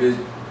 That bitch,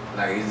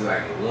 like, it's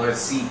like one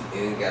seat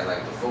and it got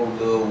like the 4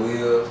 little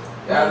wheels.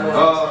 Y'all know what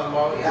I'm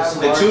talking about?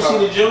 The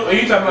two-seater jump. Oh,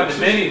 you talking about the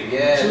mini?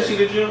 Yeah.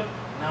 Two-seater jump.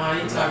 Nah,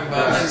 you talking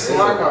about Nah, like, it's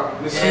Smart car.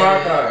 The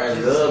smart car. A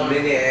little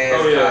mini ass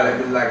Oh, yeah. car that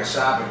was like a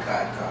shopping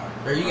cart car.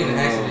 bro, you get an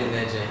accident in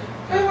that J.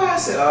 That's why I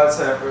said all the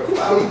time, bro.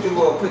 Why would you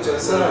want to put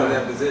yourself in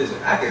that position?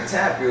 I can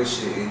tap your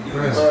shit and you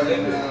can Bro. flip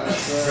it.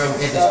 Bro,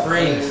 at the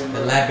Springs,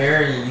 the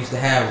librarian used to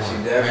have She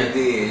one. never right?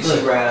 did. She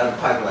Look. ride out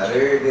the parking lot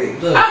every day.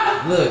 Look,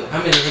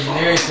 I'm in the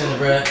engineering center,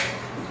 bro.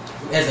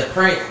 As a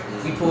prank,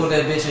 we pulled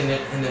that bitch in the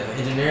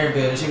engineering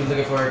building. She was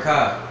looking for her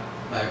car.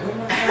 Like, where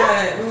my car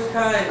at? Where my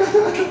car at?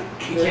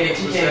 She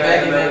came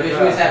back in that bitch.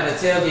 We was having a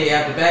tailgate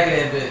out the back of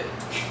that bitch.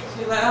 She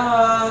was like,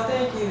 oh,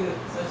 thank you.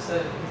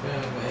 But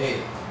hey,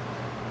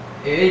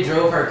 they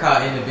drove her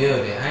car in the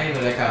building. I didn't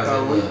know that car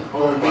was in the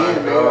Oh my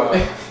God.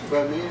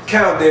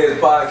 Countin Deadz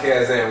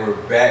Podcast and we're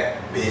back,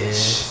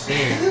 bitch.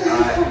 Yeah.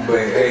 Alright, but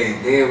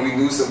hey, then we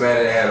knew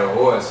somebody that had a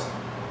horse.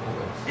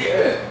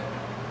 Yeah.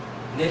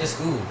 Near the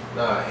school.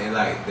 Nah, and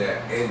like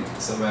that, and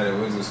somebody that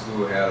went to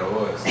school had a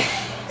horse. So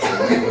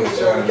we was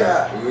trying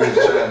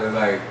to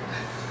like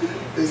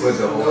put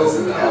the horse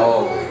in the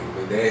hallway,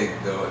 but they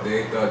thought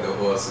the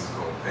horse was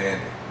gonna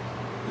panic.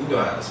 You know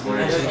how to She spring.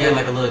 got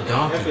like a little That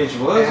donkey. bitch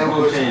was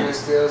Ambush and going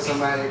steal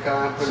somebody's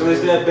car. As soon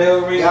as that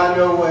bell ring, Y'all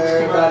know where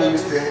everybody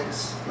used to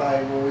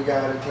like when we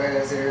got out of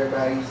class,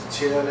 everybody used to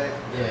chill there.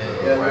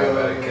 Yeah, right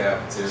by the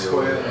cafeteria.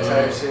 Square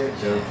type shit.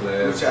 Gym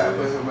class. We try to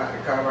put him out the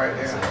car right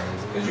there.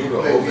 Cause you can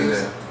open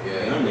it.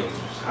 Yeah, them niggas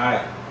was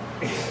hot.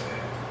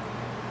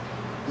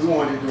 We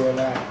wanted to do a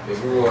lot.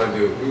 If we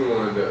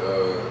wanted to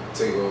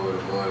take over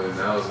the morning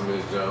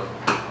announcements jump.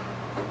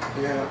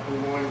 Yeah, we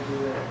wanted to do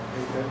that.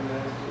 They definitely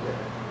let us do that.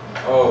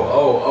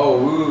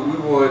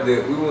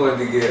 We wanted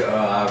to get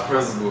our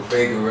principal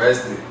fake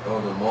arrested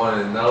on the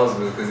morning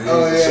announcements because he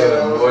used to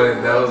show the morning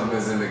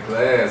announcements in the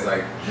class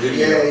like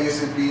video. Yeah, it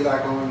used to be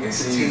like on and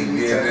she TV. used to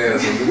be in there,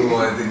 so we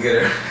wanted to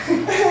get her.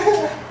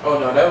 Oh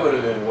no, that would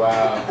have been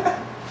wild.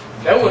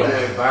 That would have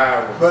went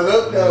viral. But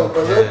look though.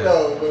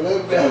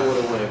 That would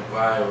have went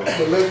viral.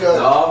 But look The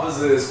though.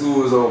 officer at school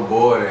was on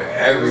board and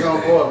everything. We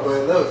was on board, but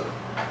look,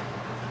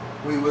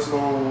 we was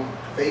gonna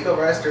fake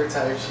arrest her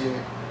type shit.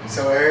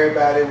 So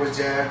everybody was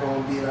just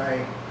gonna be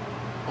like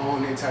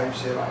on it type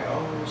shit, like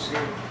oh shit,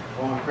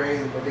 going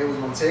crazy. But they was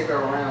gonna take her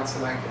around to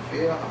like the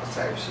field house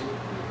type shit.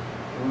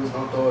 And we was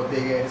gonna throw a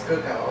big ass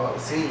cookout all the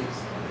scenes.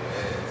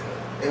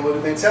 Yeah. It would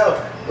have been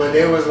tough, but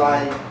they was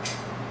like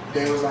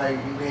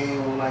you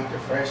ain't on like the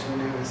freshmen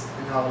and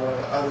all the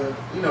other,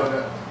 you know,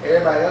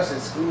 everybody else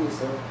in school.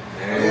 So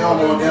they don't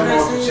want them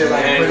on some shit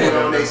like putting it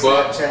on their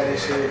Snapchat and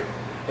shit.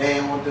 They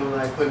ain't want them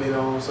like putting it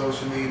on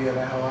social media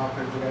like how I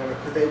could do whatever,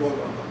 because they won't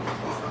know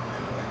what's going on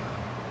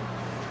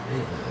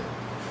anyway.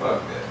 Fuck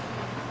that.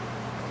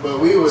 But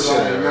we was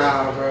like,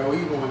 nah, bro,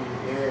 we wanted,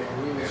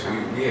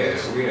 we had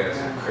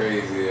some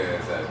crazy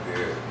ass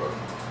ideas, bro.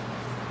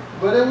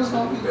 But it was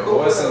gonna be the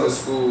cool. horse in the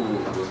school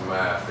was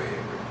my favorite.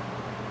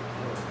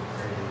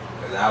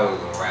 Cause I was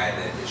gonna ride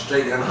that bitch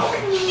straight down the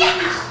hallway.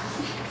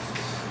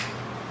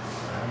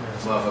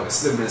 Motherfucker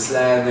slipping and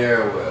sliding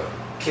everywhere,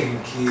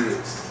 kicking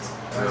kids.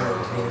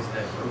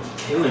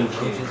 Killing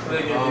kids.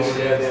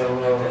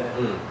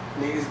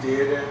 Niggas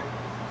did that.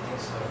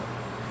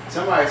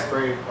 Somebody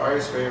sprayed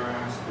fire spray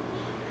around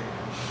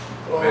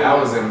school. Man, I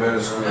was in middle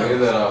school. They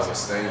let off a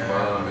stink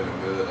bomb in the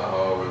middle of the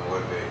hallway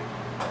one day.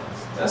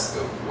 That's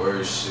the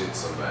worst shit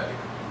somebody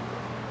could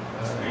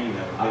do.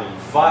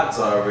 Farts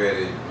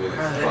already really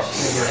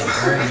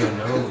fucking burn your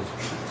nose.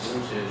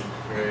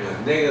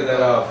 a nigga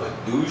let off a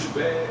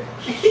douchebag.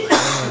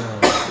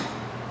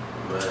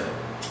 Man,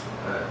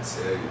 I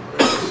tell you,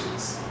 bro.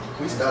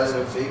 We started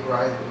a fake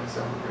ride in the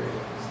 7th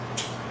grade.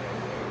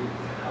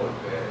 I was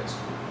bad at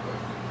school.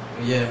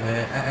 Yeah,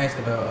 man. I asked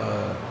about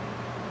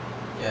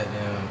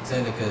goddamn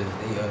Tinder because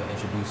they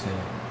introducing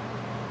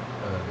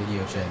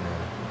video chat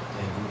now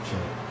and group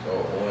chat.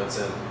 Oh, on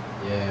Tinder.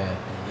 Yeah,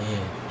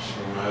 and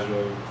Shit, might as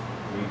well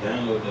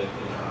re-download that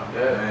thing. I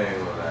ain't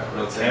gonna lie.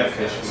 No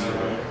catfish, man.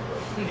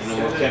 Ain't no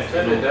more catfish.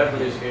 Tinder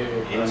definitely scary.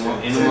 Ain't no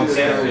more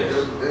catfish.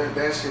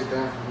 That shit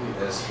done for me.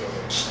 That's good.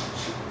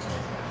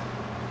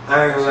 I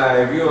ain't gonna lie,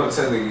 if you on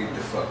Tinder, get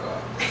the fuck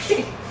off.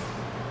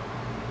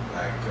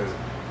 Like, cause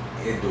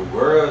the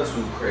world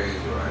too crazy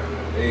right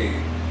now. They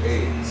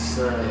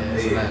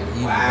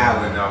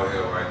wilding out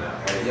here right now.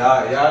 And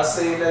y'all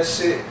seen that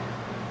shit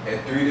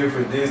at 3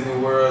 different Disney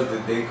Worlds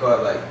that they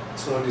caught like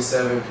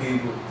 27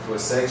 people for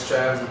sex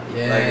trafficking?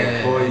 yeah, like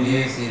employees. I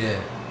did see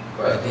that.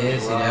 I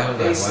did see that. I was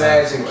They like,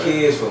 snatching wow.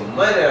 kids for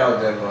money out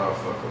that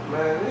motherfucker.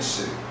 Man, this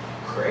shit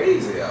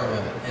crazy out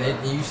here.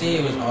 And you see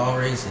it was all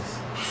racist.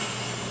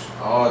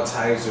 All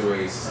types of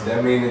races.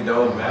 That mean it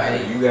don't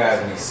matter. You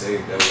gotta be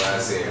safe. That's what I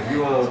say. If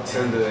you on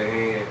Tinder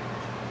hand,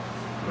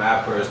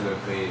 my personal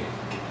opinion,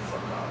 get the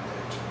fuck out of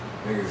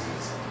there.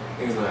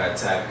 Niggas know how to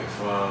tap your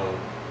phone.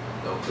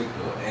 Don't click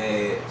no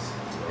ads.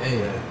 Hey,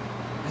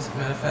 as a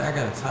matter of fact, I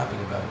got a topic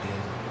about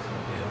this.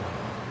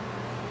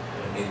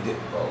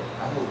 Bro,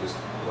 I hope this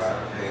right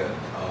here,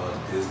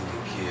 Disney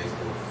kids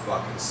go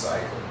fucking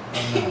psycho.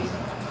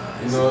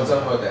 You know what I'm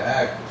talking about? The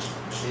actors.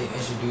 They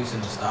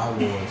introducing the Star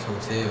Wars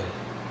hotel.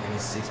 And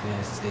it's 6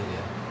 bands to stay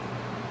there.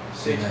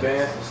 6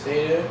 bands to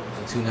stay there?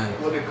 For 2 nights.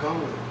 What it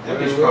come with? That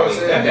bitch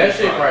probably That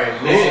shit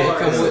probably It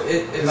comes with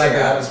it's like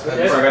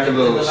a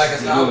little like a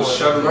Star Wars.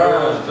 shuttle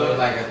It's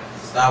like a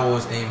Star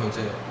Wars themed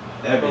hotel.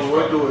 That bitch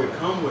What probably. do it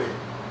come with?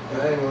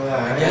 I ain't gonna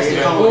lie. I guess It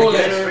it's come full with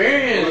dinner.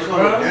 experience, It come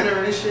with bro. dinner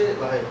and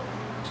shit. Like,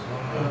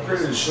 I'm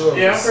pretty sure.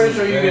 Yeah, I'm pretty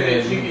sure you get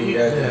it. You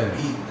got them Yeah.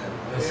 eating them.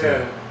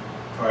 Yeah.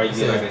 Probably It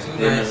get like says a 2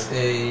 dinner. nights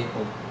stay.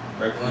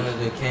 Breakfast.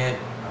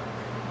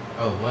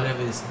 One of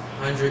his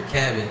 100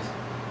 cabins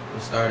will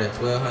start at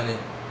 $1,200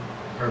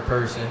 per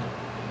person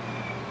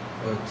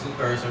for a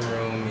 2-person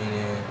room,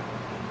 meaning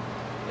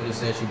it'll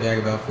set you back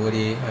about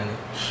 $4,800.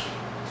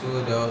 2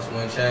 adults,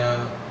 1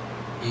 child,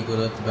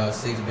 equal up to about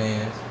 6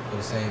 bands for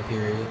the same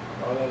period.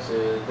 All that's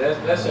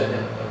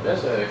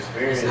an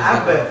experience.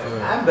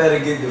 I better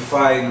get to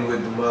fighting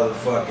with the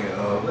motherfucking.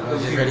 I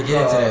was just ready to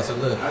get into that. So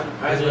look, I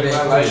that's what need they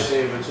my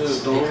include. lifesaver too.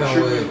 They come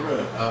with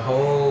a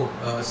whole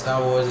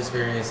Star Wars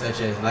experience, such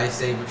as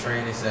lightsaber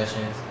training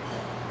sessions,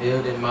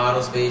 building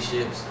model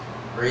spaceships,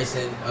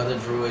 racing other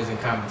droids in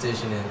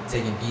competition, and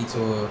taking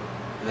detour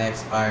Black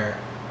Spire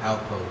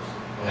outposts.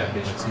 That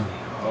bitch on probably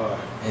hard.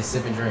 and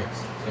sipping drinks.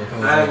 So it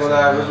comes with I ain't gonna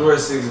lie, drinks. if it's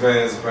worth 6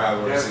 bands, it's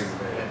probably worth 6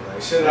 bands.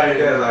 Like shit like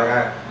that,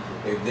 like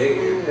If they,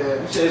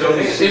 It's If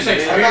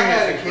I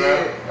had a experience,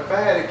 kid, if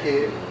I had a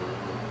kid,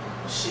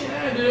 shit,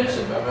 I do that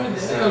shit by my damn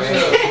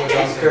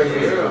That's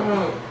crazy.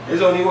 self.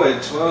 It's only what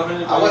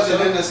 1,200. I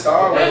wasn't in the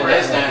Star Wars.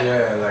 That's not.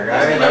 Yeah, like I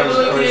That's ain't not never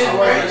little kid I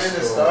wasn't in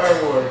the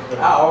Star Wars.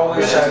 I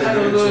always try That's to not a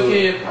get little into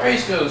it. kid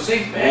price though.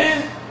 $6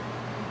 man.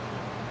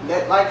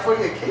 That like for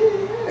your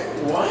kid, yeah.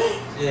 What?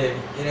 Yeah,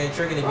 it ain't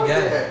tricking if you Fuck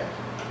got it. that.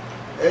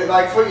 It's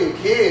like for your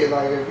kid,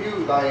 like if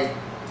you like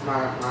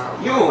my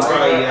You don't my-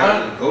 probably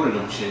have to go to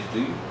them shit,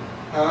 do you?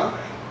 huh?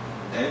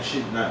 That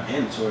shit not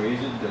mandatory,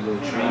 is it? The little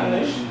Nah, training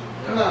that and shit-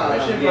 shit. Nah,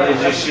 That shit Yeah, probably-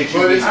 it's just shit you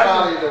but it's get.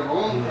 probably the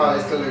room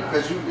probably still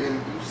because you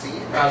seen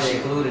that Probably shit.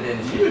 included in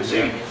the You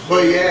shit. check.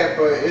 But yeah,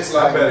 but it's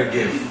I like better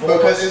get four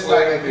because it's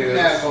like if you're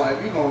square not going,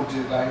 if you gonna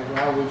just like,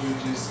 why would you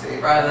just stay?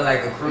 Probably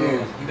like a cruise.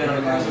 Yeah. You been on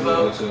a cruise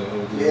Go before?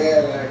 to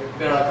Yeah, like You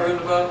been on a cruise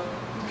before?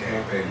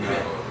 Can't pay me.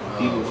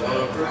 People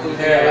On a cruise,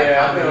 Yeah, yeah, like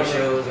yeah, comedy I've been on-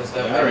 shows and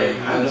stuff Yeah, like alright.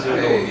 that. I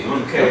know. Hey, you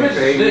Them can't bitches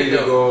pay me lit, to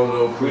though. go on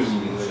no cruise.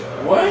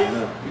 What?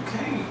 You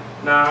can't.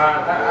 Nah,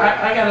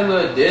 I got a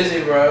little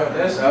dizzy, bro.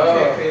 That's You all.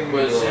 can't pay me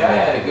But to go shit, on I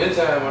had a that. good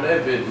time on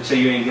that bitch. So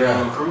you ain't get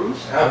on a cruise?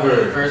 I went on the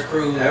Ever, first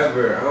cruise.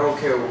 ever. I don't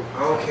care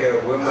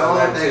what I my don't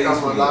life think takes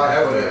I'm me. allowed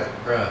for Ever.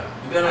 that. Bruh,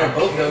 you been on a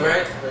boat though,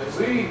 right?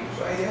 We,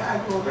 Yeah,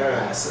 I go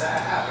back. I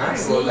slide. I ain't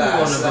seen gonna you lie. I on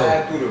the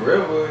slide through the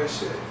river and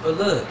shit. But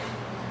look,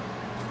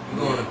 you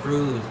go on a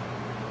cruise,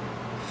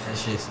 that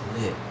shit's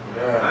lit.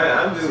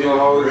 I'm just it gonna was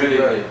hold really you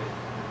good. right.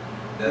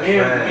 That's Me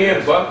fine.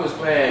 and Buck was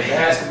playing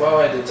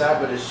basketball at the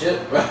top of the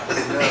ship, bro. Nah,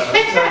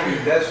 I'm telling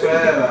you, that's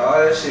fine. Like, all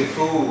that shit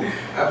cool.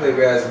 I play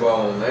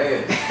basketball on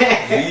land.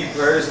 Me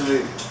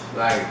personally,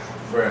 like,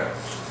 bruh,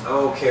 I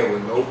don't care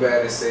what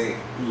nobody say.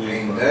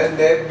 Ain't nothing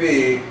that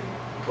big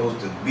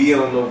supposed to be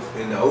on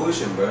in the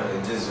ocean, bruh,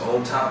 and just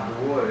on top of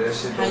the water. That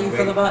shit How don't you make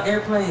feel about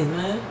airplanes,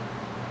 man?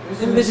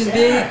 Them bitches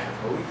big.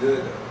 Oh, we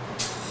good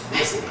though.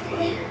 Listen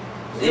here.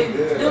 We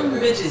good. Them though.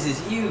 bitches is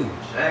huge.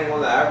 I ain't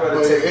gonna lie. I'd rather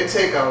But take. it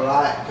take a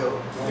lot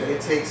though. Like, Yeah.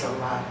 it takes a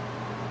lot.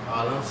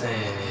 All I'm saying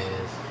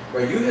is,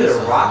 Bro, you hit a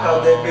rock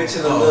out that bitch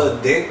and a little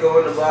dent go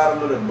in the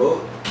bottom of the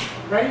boat.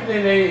 Right, you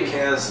think they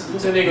Cancel. you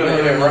think they gonna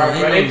hit No, a no, rock, ain't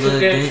bro? no They took little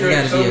that thing. You trip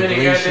gotta so be a many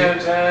glacier.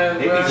 goddamn times,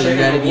 They be bro. So you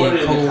gotta be in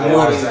water cold I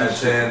water.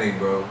 watched Titanic,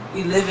 bro.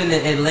 We live in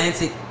the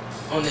Atlantic,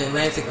 on the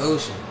Atlantic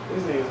Ocean.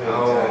 These niggas ain't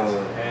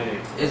Oh. Titanic.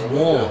 It's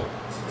warm.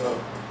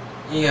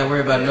 You ain't gotta worry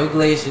about no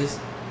glaciers.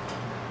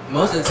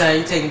 Most of the time,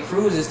 you taking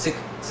cruises to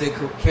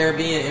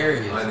Caribbean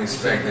areas.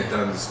 Unexpected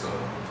thunderstorm.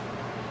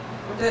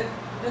 What that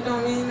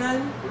don't mean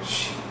nothing. But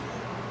shit.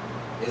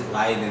 It's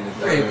light in the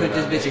You ready to put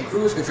this bitch in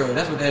cruise control?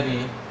 That's what that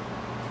means.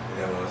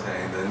 You know what I'm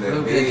saying? Nothing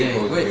Little that bit, big yeah.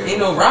 supposed to Wait, be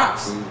ain't on no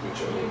rocks. cruise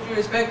control. What you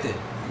expected?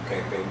 You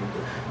can't pay me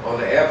to. On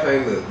the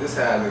airplane, look, this is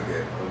how I look at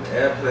it. On the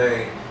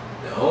airplane,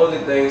 the only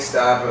thing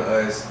stopping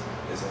us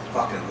is a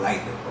fucking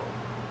lightning bolt.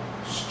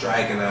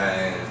 Striking our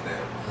ass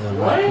down.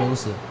 What?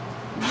 Closer.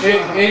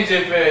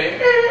 Engine failure.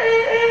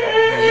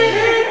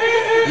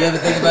 You ever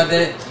think about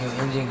that? Your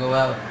engine go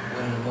out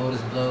when the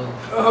motors blow.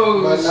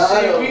 Oh But now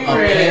shit, we a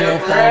ran panel a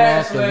fall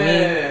crash off the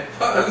land.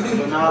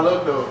 But now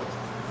look though,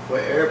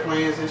 with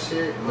airplanes and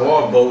shit,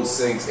 More boats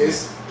sinks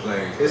It's- than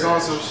planes. it's on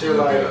crash. some shit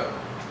Look like- it up.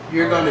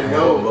 you're gonna More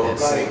know.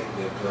 boats Like, sink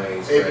than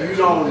planes if crash. you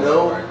don't Look it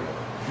know- up right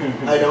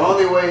now. like the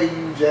only way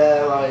you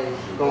jab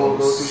like gonna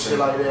go through shit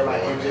like that,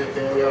 like engine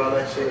failure, all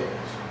that shit,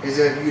 is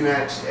if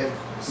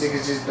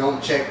niggas just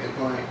don't check the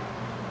plane.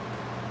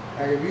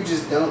 Like if you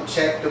just don't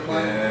check the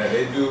plane. Yeah,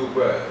 they do,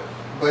 but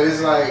But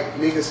it's like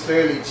niggas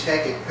clearly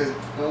check it because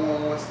no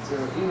one wants to,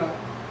 you know.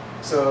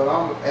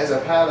 So as a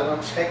pilot,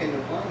 I'm checking the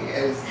plane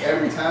as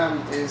every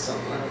time there's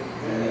something like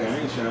Yeah, I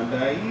ain't trying to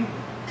die either.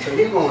 So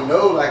you gonna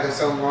know like if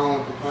something wrong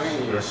with the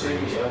plane, Shit,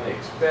 shit be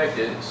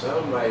unexpected.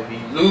 Some might be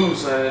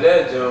loose under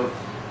that jump.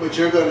 but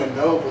you're gonna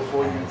know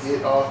before you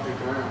get off the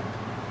ground.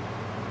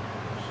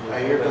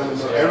 Like you're gonna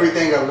know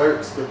everything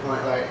alerts the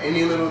plane. Like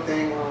any little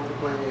thing wrong with the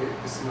plane,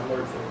 it's an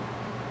alert for it.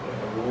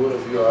 What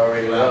if you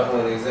already left?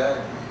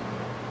 exactly.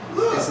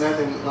 It's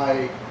nothing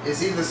like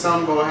it's either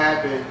something gonna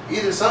happen,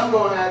 or It's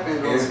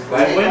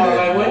Like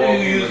when do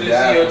you usually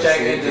see your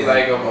check engine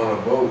like on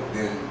a boat,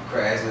 then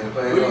crashing in the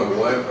plane? What do you On mean?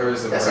 one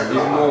person, That's a right?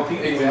 car. more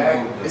people.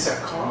 Exactly. it's a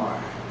car.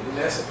 And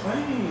that's a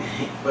plane.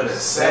 But a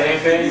Same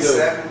thing,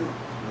 757.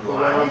 But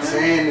what I'm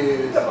saying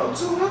is, About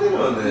 200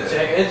 on The there.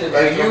 check engine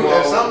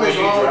if something's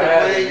wrong with the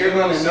plane, you're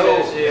gonna know.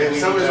 If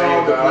something's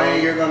wrong with the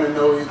plane, you're gonna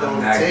know you're I'm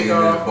gonna not take getting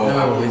in the off boat.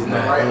 No, it's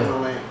not. right on the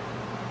land.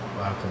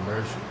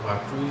 While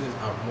cruises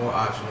are more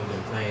optional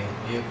than plane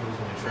vehicles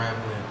when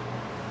traveling,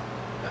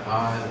 the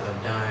odds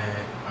of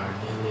dying are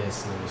nearly as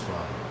slim as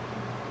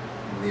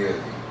falling.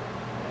 Nearly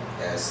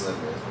as slim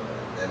as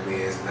flying. That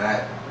means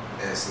not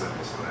as slim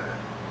as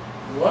flying.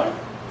 What?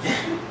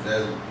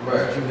 That's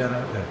What you right. got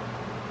out there?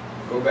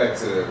 Go back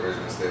to the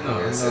original statement.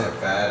 No, It said no.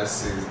 5 to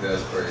 6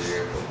 deaths per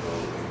year for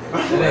boat and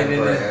That then ain't-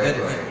 one per that-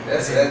 airplane.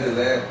 That's at the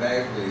last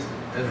back, please.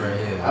 That's right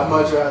here. I'd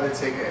much rather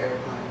take an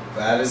airplane.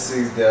 5 to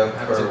 6 deaths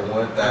per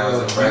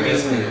 1,000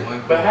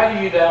 regular. But how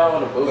do you die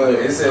on a boat? Look,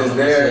 it says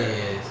there. Is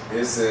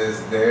It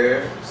says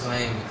there.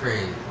 plane be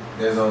crazy.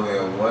 There's only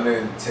a 1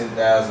 in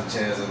 10,000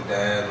 chance of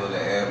dying on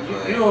the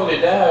airplane. You only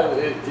die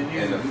if you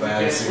And the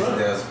 5 to 6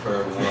 deaths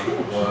per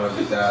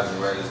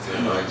 100,000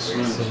 registered like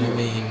So you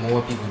mean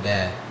more people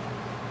die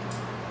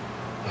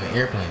on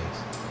airplanes?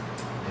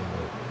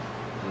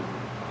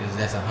 Because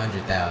that's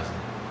 100,000. So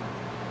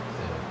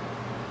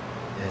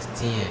that's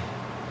 10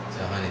 to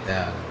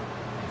 100,000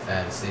 and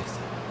 5 to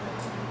 60.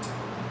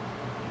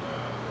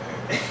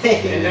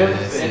 And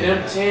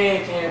them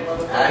 10 can't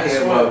motherfucking I hear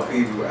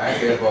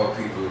swim. about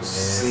people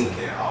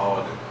sinking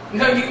all the.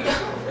 No, you don't.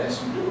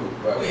 Yes, you do.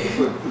 But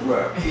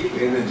people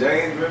in the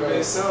James River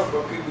itself,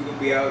 but people could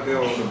be out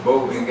there on the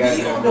boat and got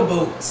Be on the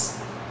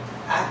boats.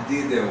 I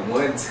did that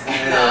one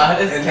time, Nah,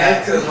 that's and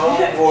that's because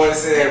homeboy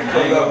said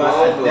pull up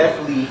on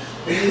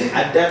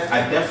I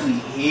definitely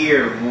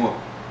hear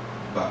more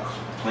about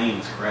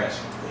planes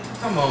crashing.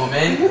 Come on,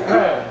 man.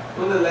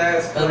 When the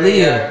last plane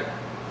Aaliyah.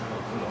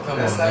 Come on, Come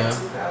that's on, like man.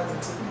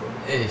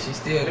 2002. Hey, she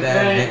still The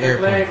died in the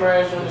plane airplane.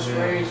 crashed on the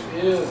strange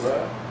field,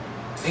 bro.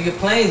 Nigga,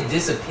 planes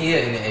disappear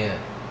in the air.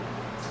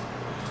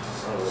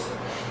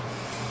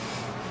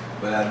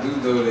 But I do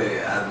know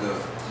that I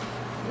know.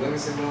 Let me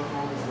see my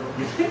phone,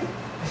 bro.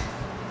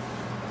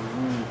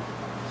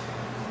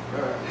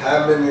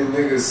 How many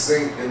niggas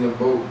sink in the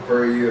boat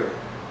per year?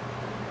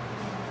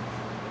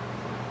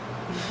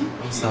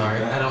 I'm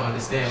sorry, I don't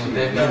understand what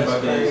that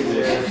means.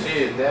 Yeah, she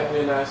is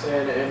definitely not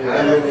saying the end of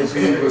How many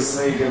people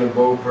sink in a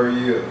boat per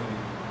year?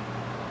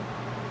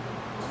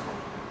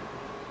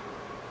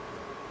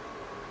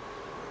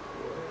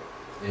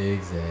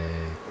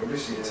 Exactly. What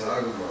is she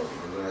talking about?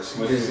 Bro?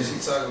 She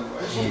talking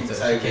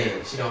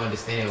about? She don't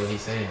understand what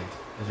he's saying.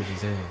 That's what she's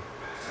saying.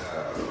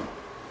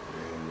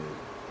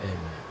 Hey man,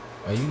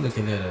 are you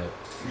looking at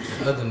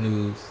the other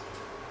news?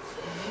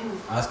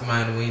 Oscar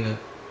Mayer Wiener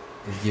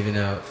is giving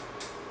out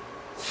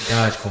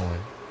Dogecoin.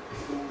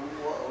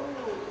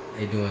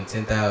 They doing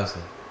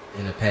 10,000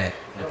 in a pack,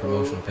 in a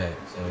promotional pack.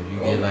 So if you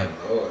get like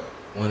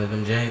one of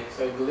them janks,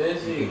 a you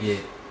glizzy. could get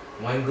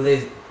one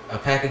glizzy. A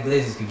pack of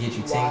glizzies could get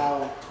you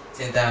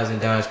 10,000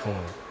 Dogecoin.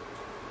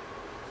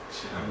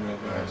 I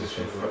remember I just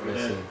Let's fucking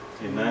see.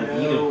 did not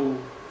eat them.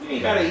 You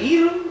ain't gotta eat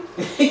them.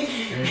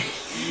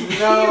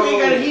 No. You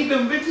ain't gotta eat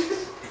them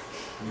bitches.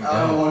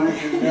 I don't want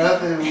to do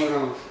nothing with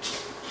them.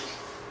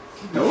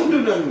 Don't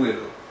do nothing with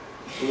them.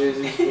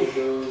 Glizzy for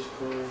those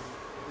coin.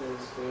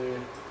 That's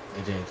good.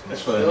 Hey, James,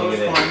 That's for a Those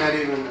nigga coin that. not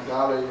even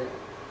 $1 yet.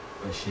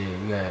 but shit,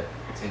 you got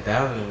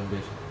 10,000 of them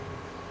bitches.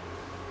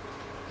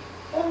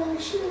 That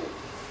ain't shit.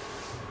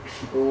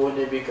 But when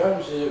they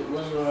become shit,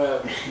 what's gonna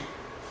happen?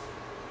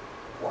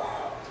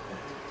 Wow.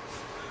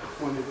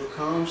 When it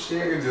becomes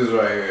Look shit. at this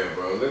right here,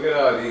 bro. Look at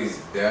all these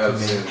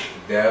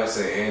deaths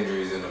and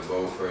injuries in the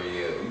boat per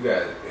year. You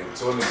got in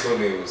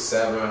 2020 it was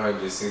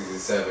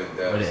 767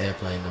 Where the deaths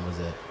airplane numbers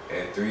at?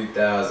 and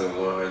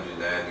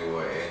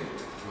 3,191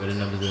 injuries. Where the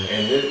numbers at?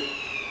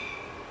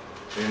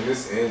 And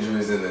this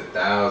injuries in the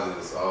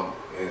thousands,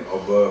 and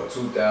above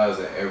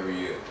 2,000 every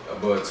year,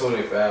 above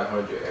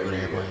 2,500 Where every the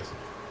year, airplanes?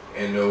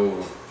 and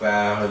over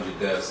 500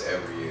 deaths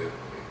every year.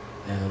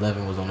 And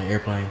 11 was on an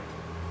airplane,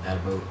 not a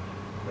boat.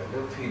 But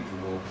them people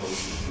won't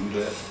supposed to do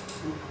that.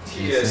 Just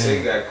TSA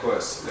saying. got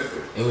caught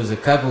slipping. It was a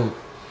couple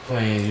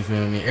planes, you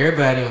feel me?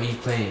 Everybody on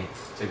each plane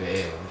took an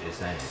L, I'm just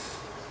saying.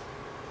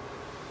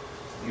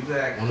 You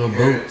like On no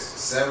hearing boats.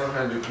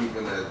 700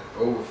 people that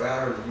over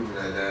 500 people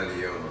that died a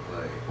year on the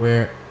plane.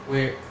 Where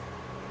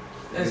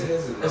that's It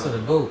is a on the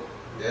number. boat.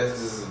 That's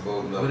just a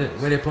boat Where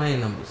numbers. their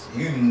plane numbers?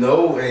 You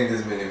know ain't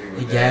this many people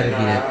It dying. gotta be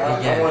that. It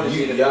I gotta want to be.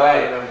 see the Y'all-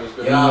 plane numbers.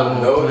 y'all Y'all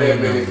want know plane that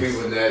many numbers.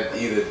 people that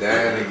either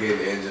dying or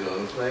getting injured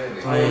on the plane.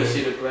 I want to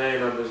see the plane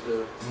numbers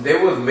though.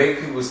 They would make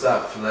people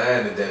stop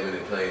flying if that many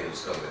planes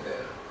was coming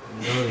down.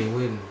 No, they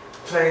wouldn't.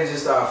 Planes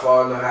just start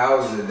falling on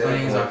houses at that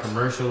Planes are point.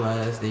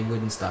 commercialized. They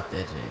wouldn't stop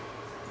that jank.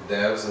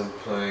 That was some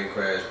plane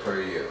crash per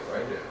year,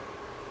 right there.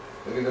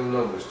 Look at them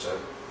numbers, Chuck.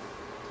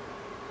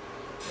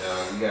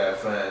 Now you gotta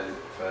find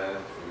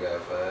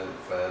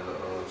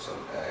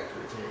something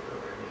accurate. Here you go,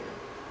 right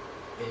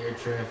here. Air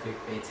traffic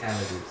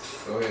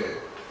fatalities. Go ahead.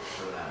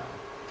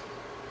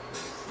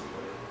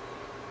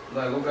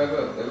 Allowed. No, go back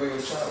up. That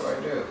little chart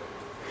right there.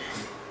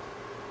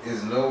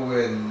 It's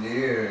nowhere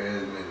near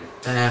as many.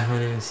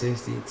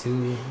 560,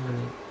 200.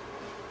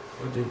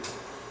 What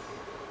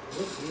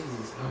is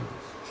these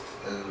numbers?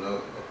 There's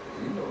no,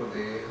 you know what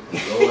they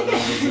is. Lower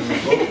numbers in the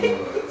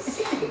boat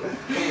was.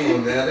 Come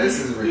on now, this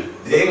is Look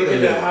at the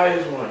ridiculous.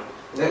 highest one.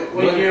 That-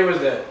 What year was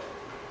that?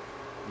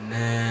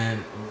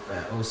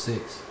 905,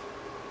 06.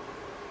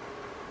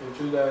 In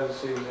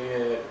 2006, they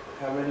had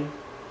how many?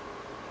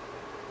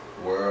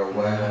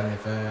 Worldwide.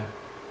 905.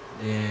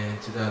 Then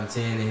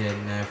 2010, they had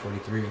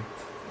 943.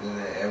 And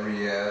then every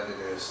year after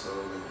that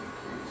slowly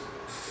decreased.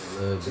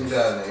 A little bit.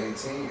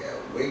 2018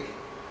 got wicked.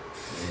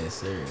 Yes,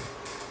 sir.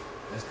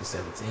 That's because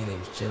 17, they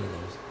was chilling. They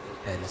was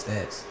padding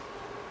stats. That's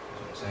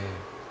what I'm saying.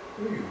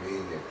 What do you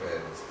mean they're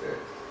padding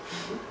stats?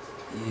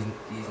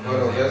 These Hold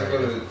on, numbers let's ain't go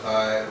right. to,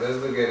 alright, let's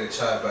look at it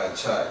chart by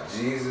chart.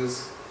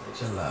 Jesus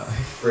Chill out.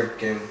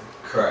 freaking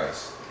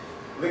Christ.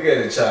 Look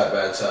at the chop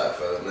by chop,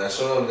 fellas. Now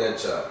show them that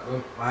chop.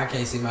 Why I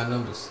can't see my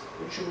numbers?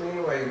 What you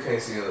mean? Why you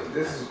can't see them?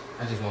 This is.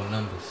 I just want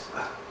numbers.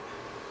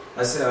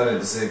 I said all that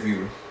to say,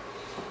 people.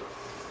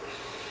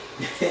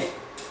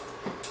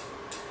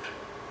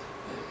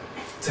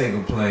 Take a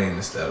plane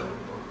instead of a boat.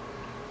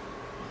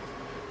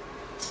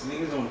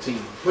 Niggas don't take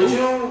But boats. you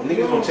don't-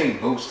 Niggas don't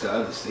take boats to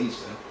other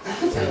states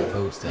though. Take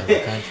boats to other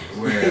countries.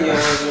 Where? You know what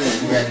I'm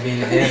saying? You rather be in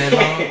the air that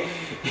long?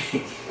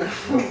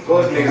 Of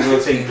course niggas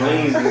don't take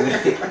planes.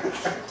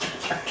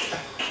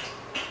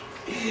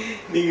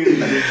 Niggas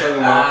just talking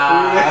about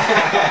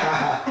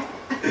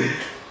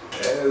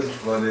That's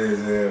funny as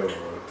hell,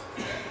 bro.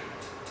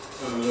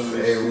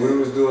 Hey, when we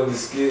was doing the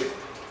skit,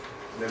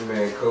 that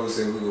man Cole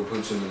said we gonna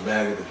put you in the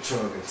back of the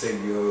trunk and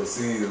take you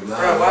overseas. Nah,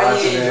 Bro, why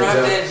you ain't drop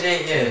jump. that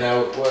jank yet?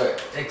 Now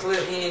what? That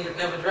clip, he ain't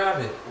never drop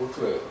it. What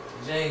clip?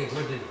 Jank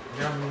with the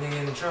jumping nigga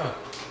in the trunk.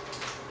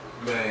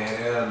 Man,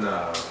 hell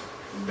nah.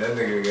 That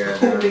nigga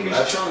got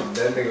done.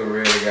 That nigga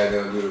really got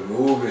done do the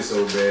movie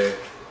so bad.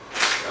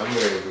 I'm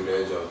ready to do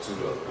that job too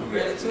though. I'm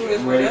ready too,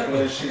 it's I'm ready whatever. for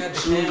that I shit got the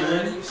too, camera man.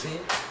 ready, you see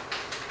it.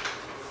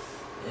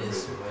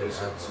 It's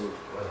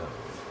whatever.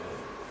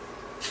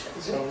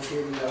 So I'm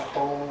getting the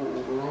whole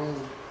room.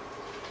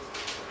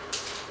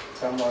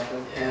 Talking about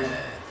them. Yeah.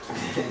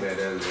 Man,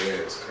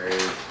 that's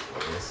crazy.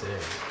 Yes, sir.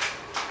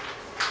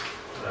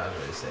 What I was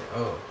ready to say?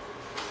 Oh.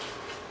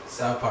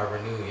 South Park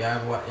renewed.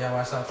 Y'all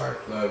watch South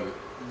Park? Love it.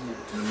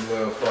 Them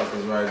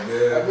motherfuckers right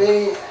there. I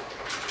mean,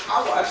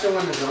 I watch it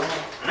when it's on.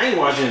 I ain't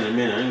watching in a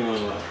minute. I ain't gonna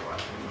lie.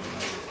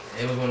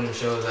 It was one of the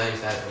shows I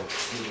used to have to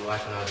see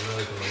watch when I was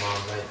little because my mom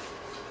was like,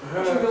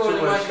 What you doing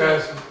to watch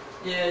cussing?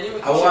 yeah, you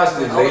I watched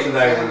it late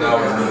night when I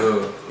was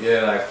little.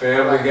 Yeah, like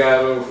Family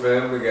Guy, little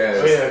Family Guy.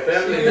 Oh yeah,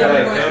 Family Yeah,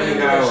 Guy. Like Family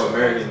Guy or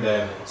American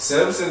Dad.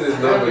 Simpsons is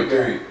number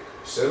 3.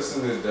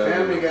 Simpsons is done.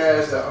 Family Guy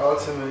is the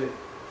ultimate.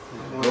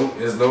 one.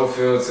 There's no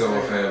filter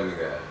on Family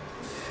Guy.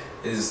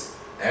 It's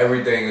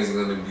everything is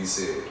gonna be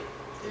said.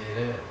 Yeah, it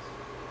is.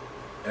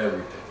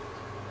 Everything.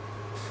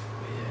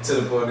 Yeah. To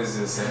the point it's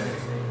insane.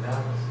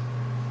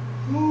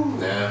 $9.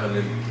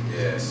 900.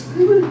 Yes.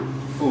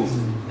 Who?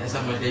 That's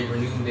how much they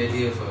renewed their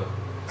deal for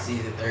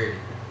season 30.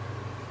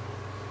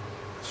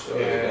 Sure.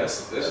 Yeah.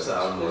 That's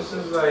how much. This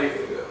is like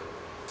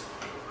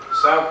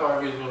South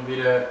Park is gonna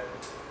be that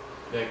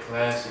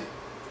classic.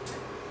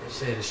 They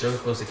said the show's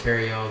supposed to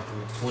carry on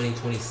through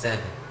 2027.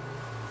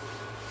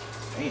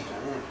 Damn.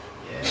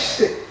 Yeah.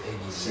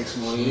 6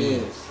 more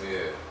years. Yeah.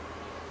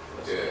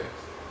 Yeah.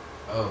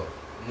 Oh,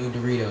 new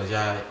Doritos,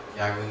 y'all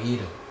gonna eat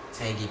them?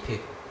 Tangy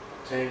pickle.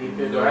 Tangy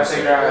pickle. No, I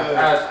think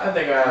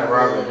I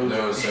rock with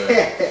No, sir.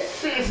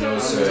 No, I'm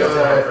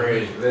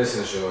sir.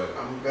 Listen, short.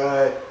 I'm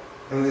good.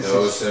 No,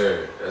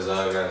 sir. That's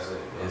all I gotta say.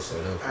 No, Yes, sir.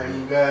 sir.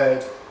 I'm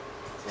good.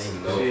 Tangy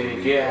No. pickle.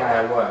 Shit, get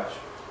high, watch.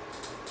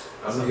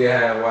 I'm gonna get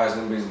high and watch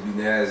them bitches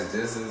be nasty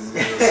just as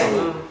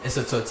good. It's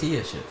a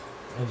tortilla chip.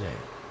 Okay.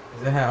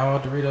 Is that how all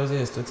Doritos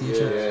is? Tortilla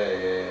chips? Yeah.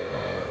 Yeah.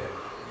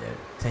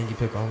 Tangy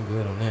pickle, I'm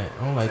good on that.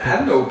 I don't like I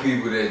pickle. know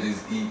people that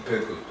just eat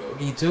pickles though.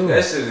 Me too.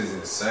 That shit is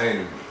insane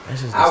to me.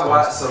 That's just I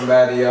watched disgusting.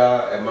 somebody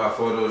y'all at my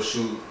photo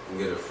shoot and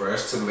get a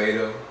fresh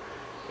tomato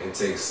and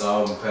take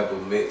salt and pepper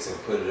mix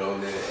and put it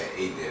on there and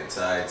ate the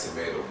entire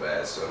tomato by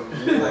itself.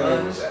 Like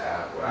it was an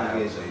apple. I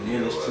Niggas have are no idea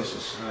menace what to it was.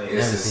 society.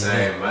 It's Never seen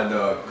insane. My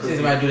dog See cooking.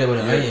 somebody do that with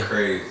an You're onion.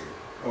 crazy.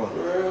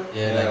 Oh,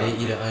 Yeah, like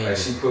they eat an onion. Like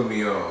she put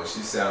me on. She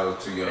said I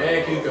was too young.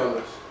 And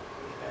cucumbers.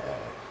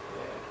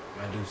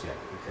 My dude's got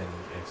we cutting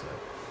them eggs up.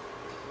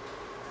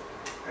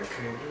 I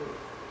can't do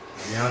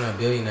it. Rihanna, a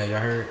billionaire, y'all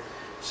heard?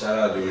 Shout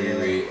out to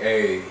Riri.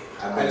 Hey,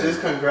 I just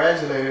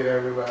congratulated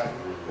everybody.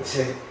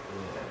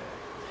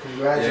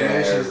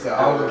 Congratulations Yeah, to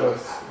all of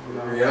us. You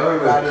know, Rihanna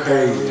everybody was got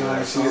crazy. Rihanna Like,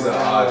 she's song an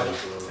out. artist.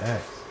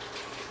 Facts.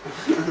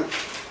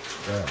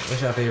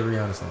 What's your favorite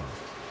Rihanna song?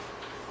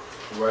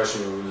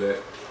 Russian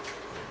roulette.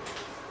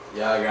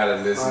 Y'all gotta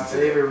listen My to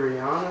favorite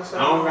Rihanna song?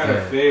 I don't got Yeah.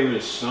 a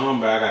favorite song,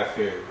 but I got a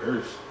favorite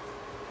verse.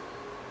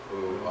 it.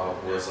 Ooh,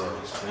 what song?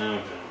 It's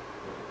Sound Jam.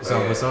 It's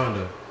on what song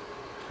though?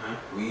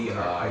 We Yeah,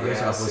 are. verse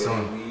Yeah, I off what said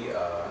song? we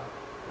are.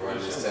 Run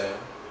this town.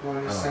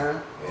 One Oh.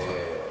 time. Yeah.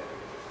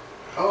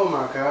 Oh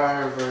my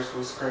god, her verse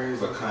was crazy.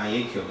 But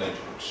Kanye killed that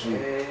joint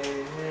too.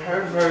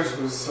 Her verse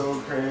was so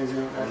crazy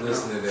on that I'm joint.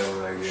 listening to them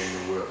when I get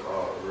in the whip.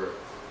 Oh, rip.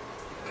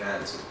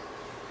 Got to.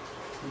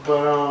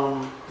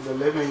 But the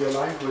Living Your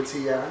Life with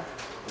T.I.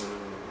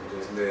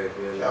 Just live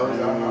your That was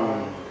life.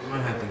 I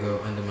might have to go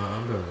under my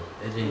umbrella.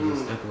 That Jay get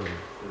stuck with me.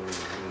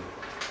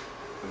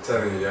 I'm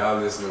telling you, y'all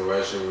listen to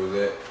Russian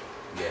roulette.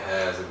 Get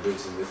high as a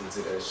bitch and listen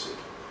to that shit.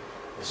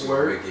 And she gonna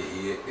Word. make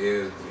your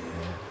ears bleed.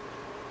 Yeah.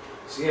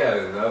 She had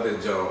another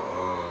joint,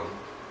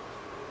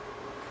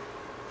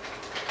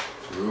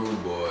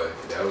 Rude Boy.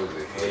 That was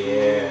a hit.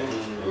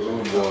 Yeah.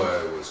 Rude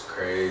Boy was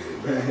crazy,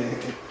 man.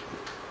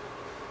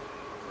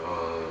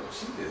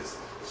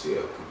 She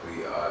a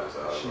complete artist.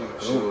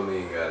 She don't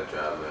even gotta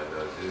drop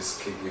nothing.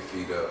 Just kick your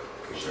feet up.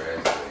 They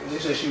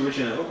Congratulations. said she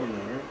richer than Oprah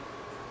now, right?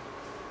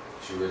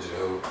 She richer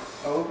than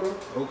Oprah?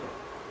 Oprah.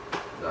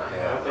 Nah, I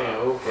hell think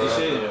no. They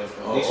said.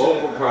 Oprah. They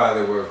said Oprah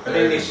probably worth I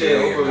think they $30 said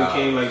billion. Oprah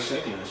became like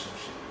second or some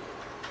shit.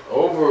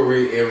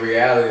 in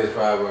reality, it's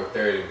probably worth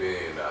 $30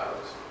 billion.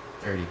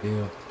 30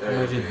 bill. How 30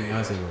 much is billion.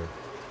 Beyonce worth?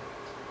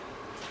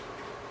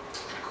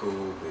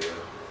 Cool bill.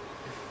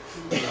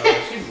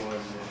 She more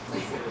than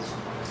that.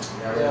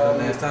 Y'all ready for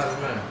the last topic,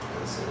 man?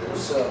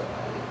 What's up?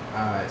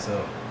 Alright,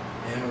 so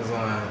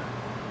Amazon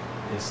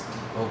is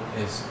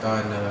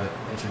starting to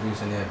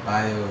introducing their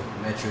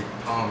biometric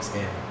palm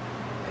scanner,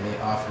 and they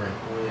offering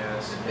Oh yeah,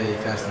 to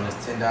pay customers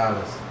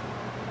 $10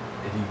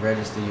 if you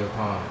register your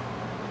palm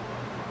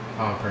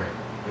print.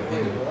 Your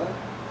individual-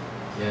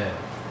 Yeah.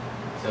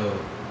 So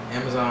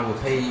Amazon will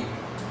paying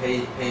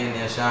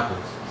their shoppers.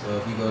 So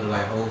if you go to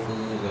like Whole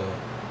Foods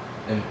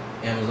or them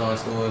Amazon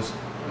stores,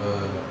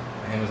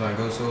 Amazon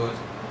Go stores,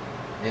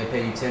 they'll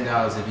pay you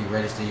 $10 if you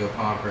register your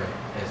palm print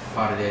as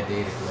part of their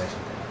data collection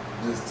thing.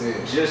 Just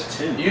 10. Just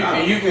 10. You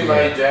can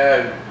like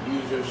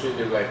use your shit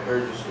to like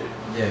purchase it.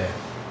 Yeah.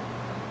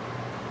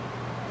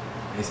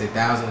 They say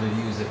thousands of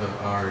users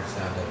have already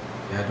signed up.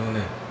 Y'all doing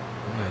that?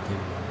 I'm not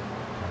giving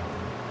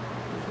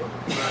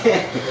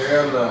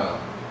Hell no.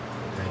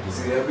 you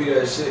See, that be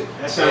that shit.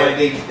 That sound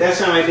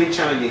like they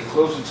trying to get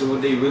closer to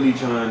what they really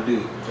trying to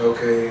do.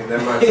 Okay,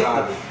 that's my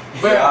topic.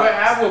 But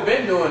Apple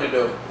been doing it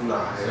though.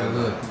 Nah, So hell no.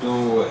 look,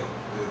 Doing what?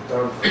 The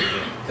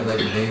thumbprint.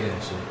 collecting data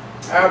and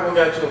shit. Apple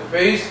got your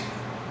face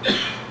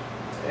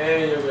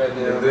and your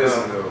goddamn Listen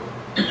mouth.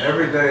 though,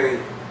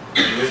 everything,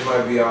 this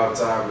might be off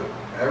topic,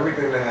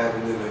 everything that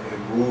happens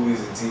in movies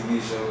and TV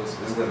shows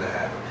is gonna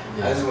happen.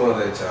 Yeah. I just wanna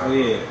let y'all know.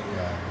 Yeah.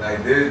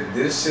 Like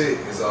this shit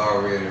is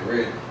already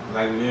written.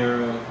 Like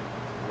Mirror.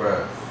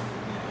 Bruh.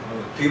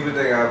 People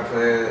think I'm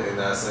playing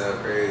and I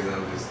sound crazy,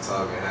 I'm just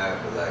talking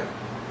happy. Like,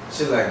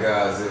 shit like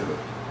Godzilla.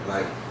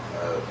 Like,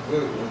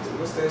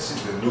 what's that shit?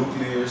 The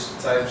nuclear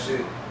type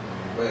shit?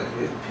 But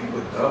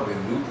people dumping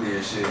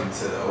nuclear shit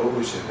into the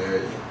ocean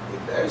there.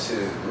 That shit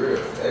is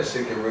real. That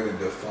shit can really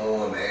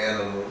deform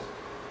animals.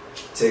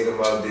 Take them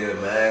out their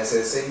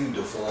mindset. Say you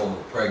deform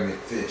a pregnant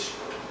fish.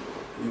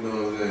 You know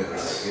what I'm saying?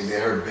 Like, and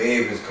then her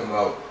babies come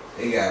out,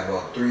 they got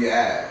about 3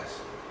 eyes.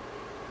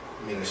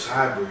 I mean, it's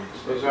hybrids.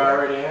 It's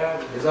already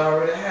happening. It's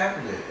already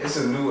happening. It's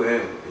a new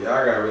animal.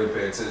 Y'all gotta really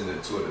pay attention to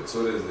Twitter.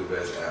 Twitter is the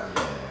best app.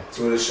 Yeah.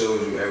 Twitter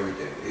shows you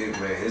everything.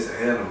 It's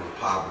animals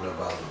popping up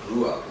out the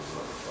blue out this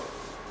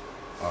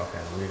motherfucker. All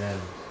kind of weird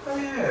animals. Oh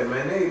yeah,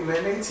 man.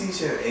 They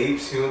teaching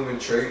apes human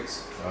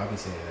traits. Oh, I be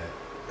saying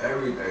that.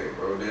 Everything,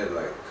 bro. They're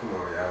like, come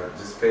on, y'all.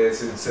 Just pay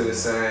attention to the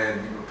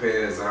sign. Be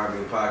prepared.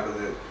 Zombie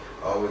apocalypse.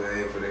 Always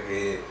aim for the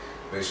head.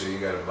 Make sure you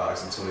got a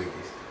box of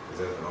Twinkies. Cause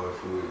that's the only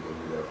food that's gonna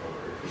be left on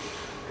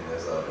Earth. And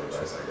that's all the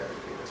advice I gotta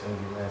give. Tell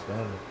you last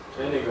forever.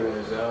 That nigga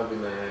in zombie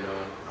land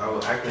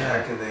on. I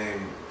can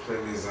name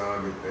plenty of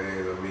zombie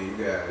things. I mean,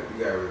 you got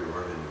really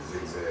running the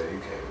zigzag. You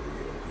can't really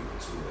get on people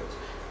too much.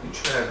 You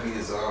try to beat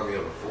a zombie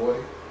on a 40.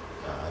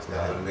 Nah, it's Now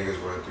not. them niggas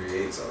run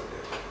 3/8 out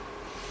there.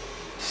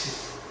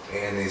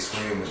 And they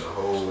screaming the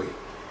whole way.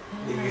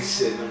 Niggas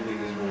said them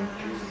niggas want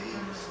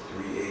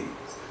 3/8.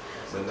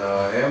 But no,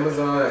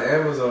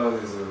 Amazon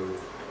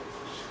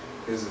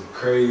is a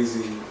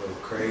crazy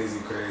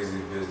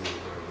business,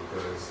 bro,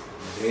 because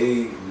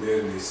they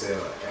literally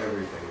sell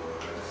everything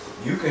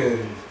online. You can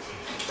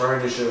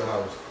furnish your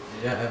house.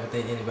 Did y'all ever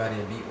think anybody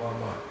would beat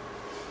Walmart?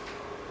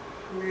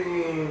 I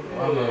mean,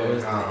 Walmart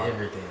was nah.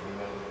 everything.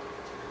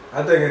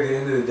 I think at the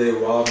end of the day,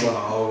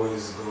 Walmart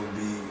always gonna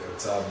be a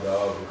top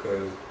dog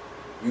because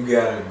you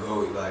gotta go,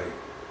 like,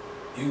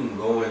 you can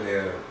go in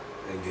there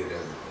and get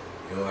everything.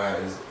 You know how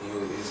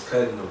it's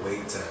cutting the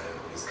wait time,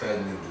 it's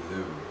cutting the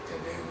delivery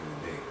at the end of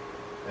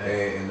the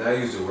day. And I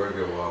used to work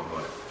at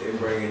Walmart. They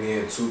bringing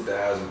in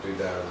 2,000,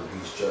 3,000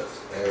 piece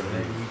trucks every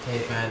You week.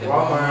 can't find it.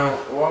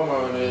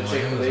 Walmart and that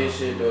Chick-fil-A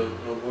shit, no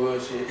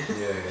bullshit.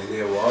 Yeah, and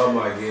then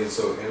Walmart getting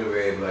so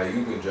innovative, like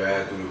you can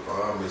drive through the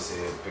pharmacy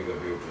and pick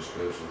up your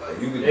prescription. Like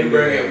you can They do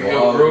bring that at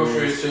your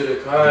groceries Walgreens. to the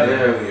car They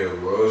now. bring your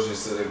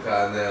groceries to the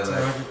car now.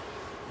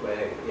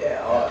 Like,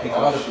 yeah,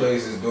 all the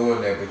places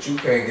doing that, but you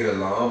can't get a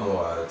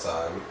lawnmower out of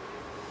Target.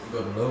 You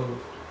go to Lowe's.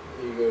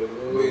 You go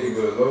to When you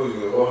go to Lowe's, you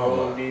go to Or Home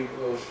Walmart.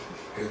 Depot.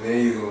 And then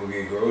you gonna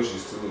get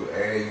groceries too,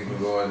 and you can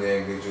go in there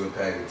and get you a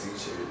pack of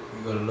t-shirts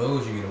You go to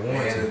Lowe's, you get a and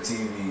warranty. a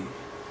TV.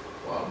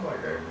 Walmart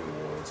got good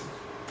warranty.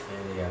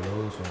 And they got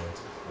Lowe's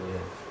warranty. Yeah.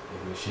 If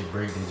your shit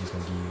break, they just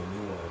gonna give you a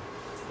new one.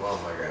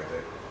 Walmart got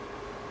that.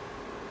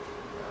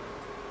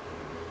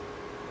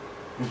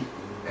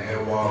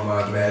 And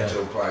Walmart match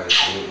your price.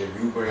 If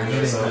you bring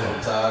in something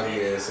from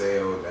Target and say,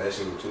 oh, that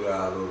shit was $2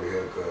 over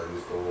here, cause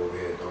it's $4 over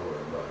here, don't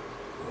worry about it.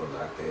 We're gonna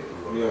knock that.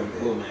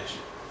 We'll match it.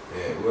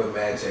 Yeah, we'll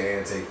match it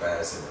and take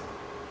 5 cents.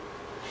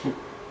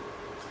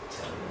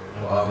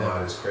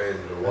 Walmart is crazy.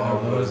 Then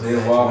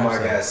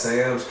Walmart got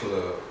Sam's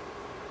Club.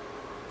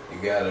 You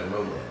gotta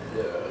remember.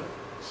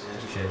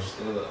 Yeah.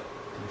 Still up.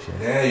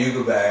 Now you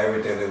can buy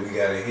everything that we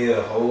got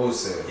here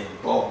wholesale. In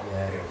bulk.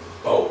 Yeah. In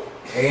bulk.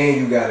 And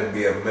you gotta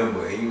be a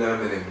member. And you know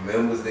how many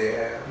members they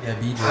have? Yeah,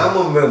 BJ. I'm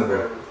a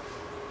member.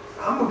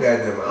 I'm a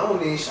goddamn. I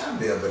don't even shop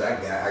there, but I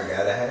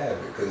gotta have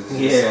it because it's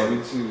just Yeah,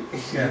 something. me too.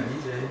 Yeah,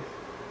 BJ.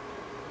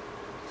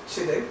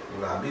 Shit, BJ's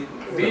not we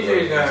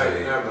ain't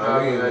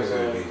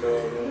gonna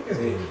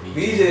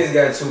BJ's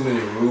got too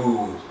many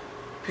rules.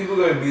 People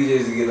go to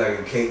BJ's to get like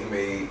a cake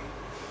made.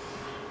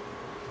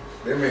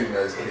 They make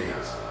nice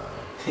cakes.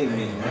 They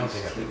make nice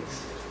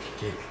cakes.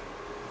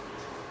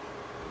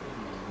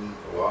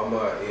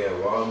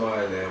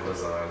 Walmart and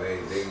Amazon,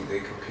 they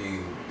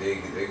compete.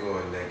 They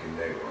going neck and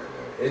neck right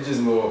now. It's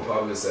just more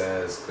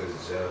publicized because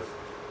Jeff,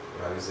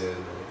 how do you say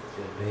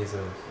his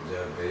name?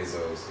 Jeff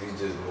Bezos. He's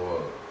just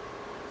more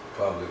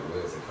public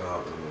with his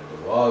compliment.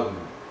 The Walton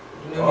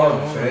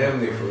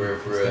family for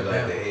real,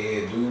 like the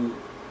head dude,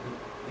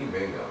 he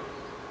been gone.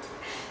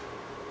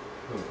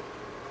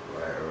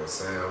 Like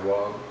Sam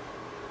Walton.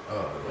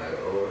 Oh, like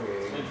old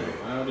head.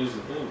 How does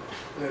it think?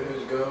 That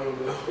is gone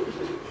though.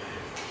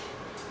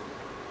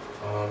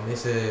 They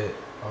said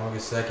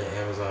August 2nd,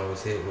 Amazon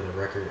was hit with a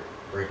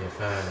record-breaking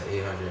fine of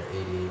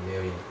 $888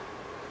 million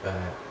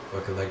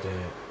for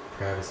collecting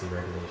privacy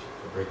regulations,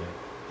 for breaking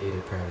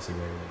data privacy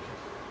regulations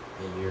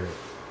in Europe.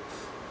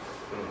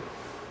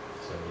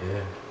 So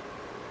yeah.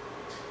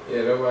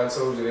 Yeah, that's why I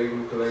told you they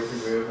can collect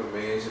people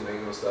information. They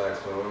gonna start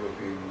cloning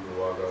people. You can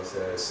walk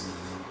outside, see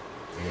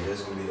you, and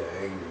this gonna be the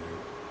angry.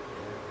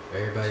 For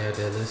everybody out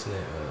there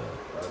listening,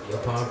 your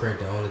palm print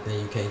the only thing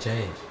you can't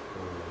change.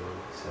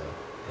 So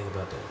think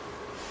about that.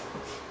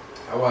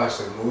 I watched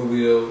a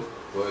movie though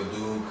where a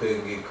dude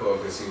couldn't get caught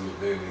because he was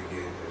literally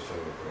getting his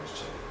fingerprints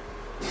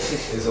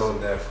changed. It's on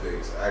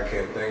Netflix. I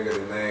can't think of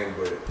the name,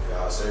 but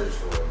y'all search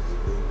for it.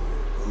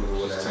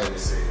 Google what I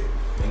said.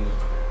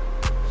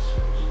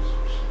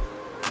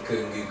 He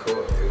couldn't get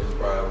caught. It was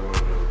probably one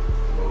of the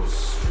most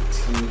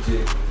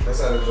strategic. That's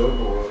how the Joker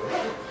was.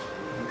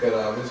 He cut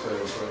off his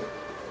fingerprint.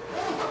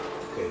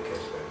 Couldn't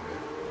catch that, man.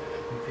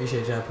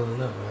 Appreciate y'all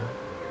pulling up, man.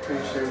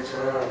 Appreciate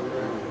y'all,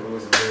 man. It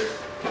was lit.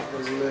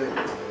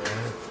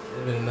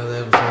 It's been another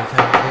episode of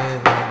Countin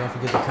Deadz. Don't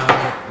forget to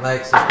comment,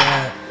 like,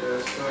 subscribe.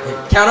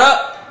 Count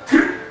up!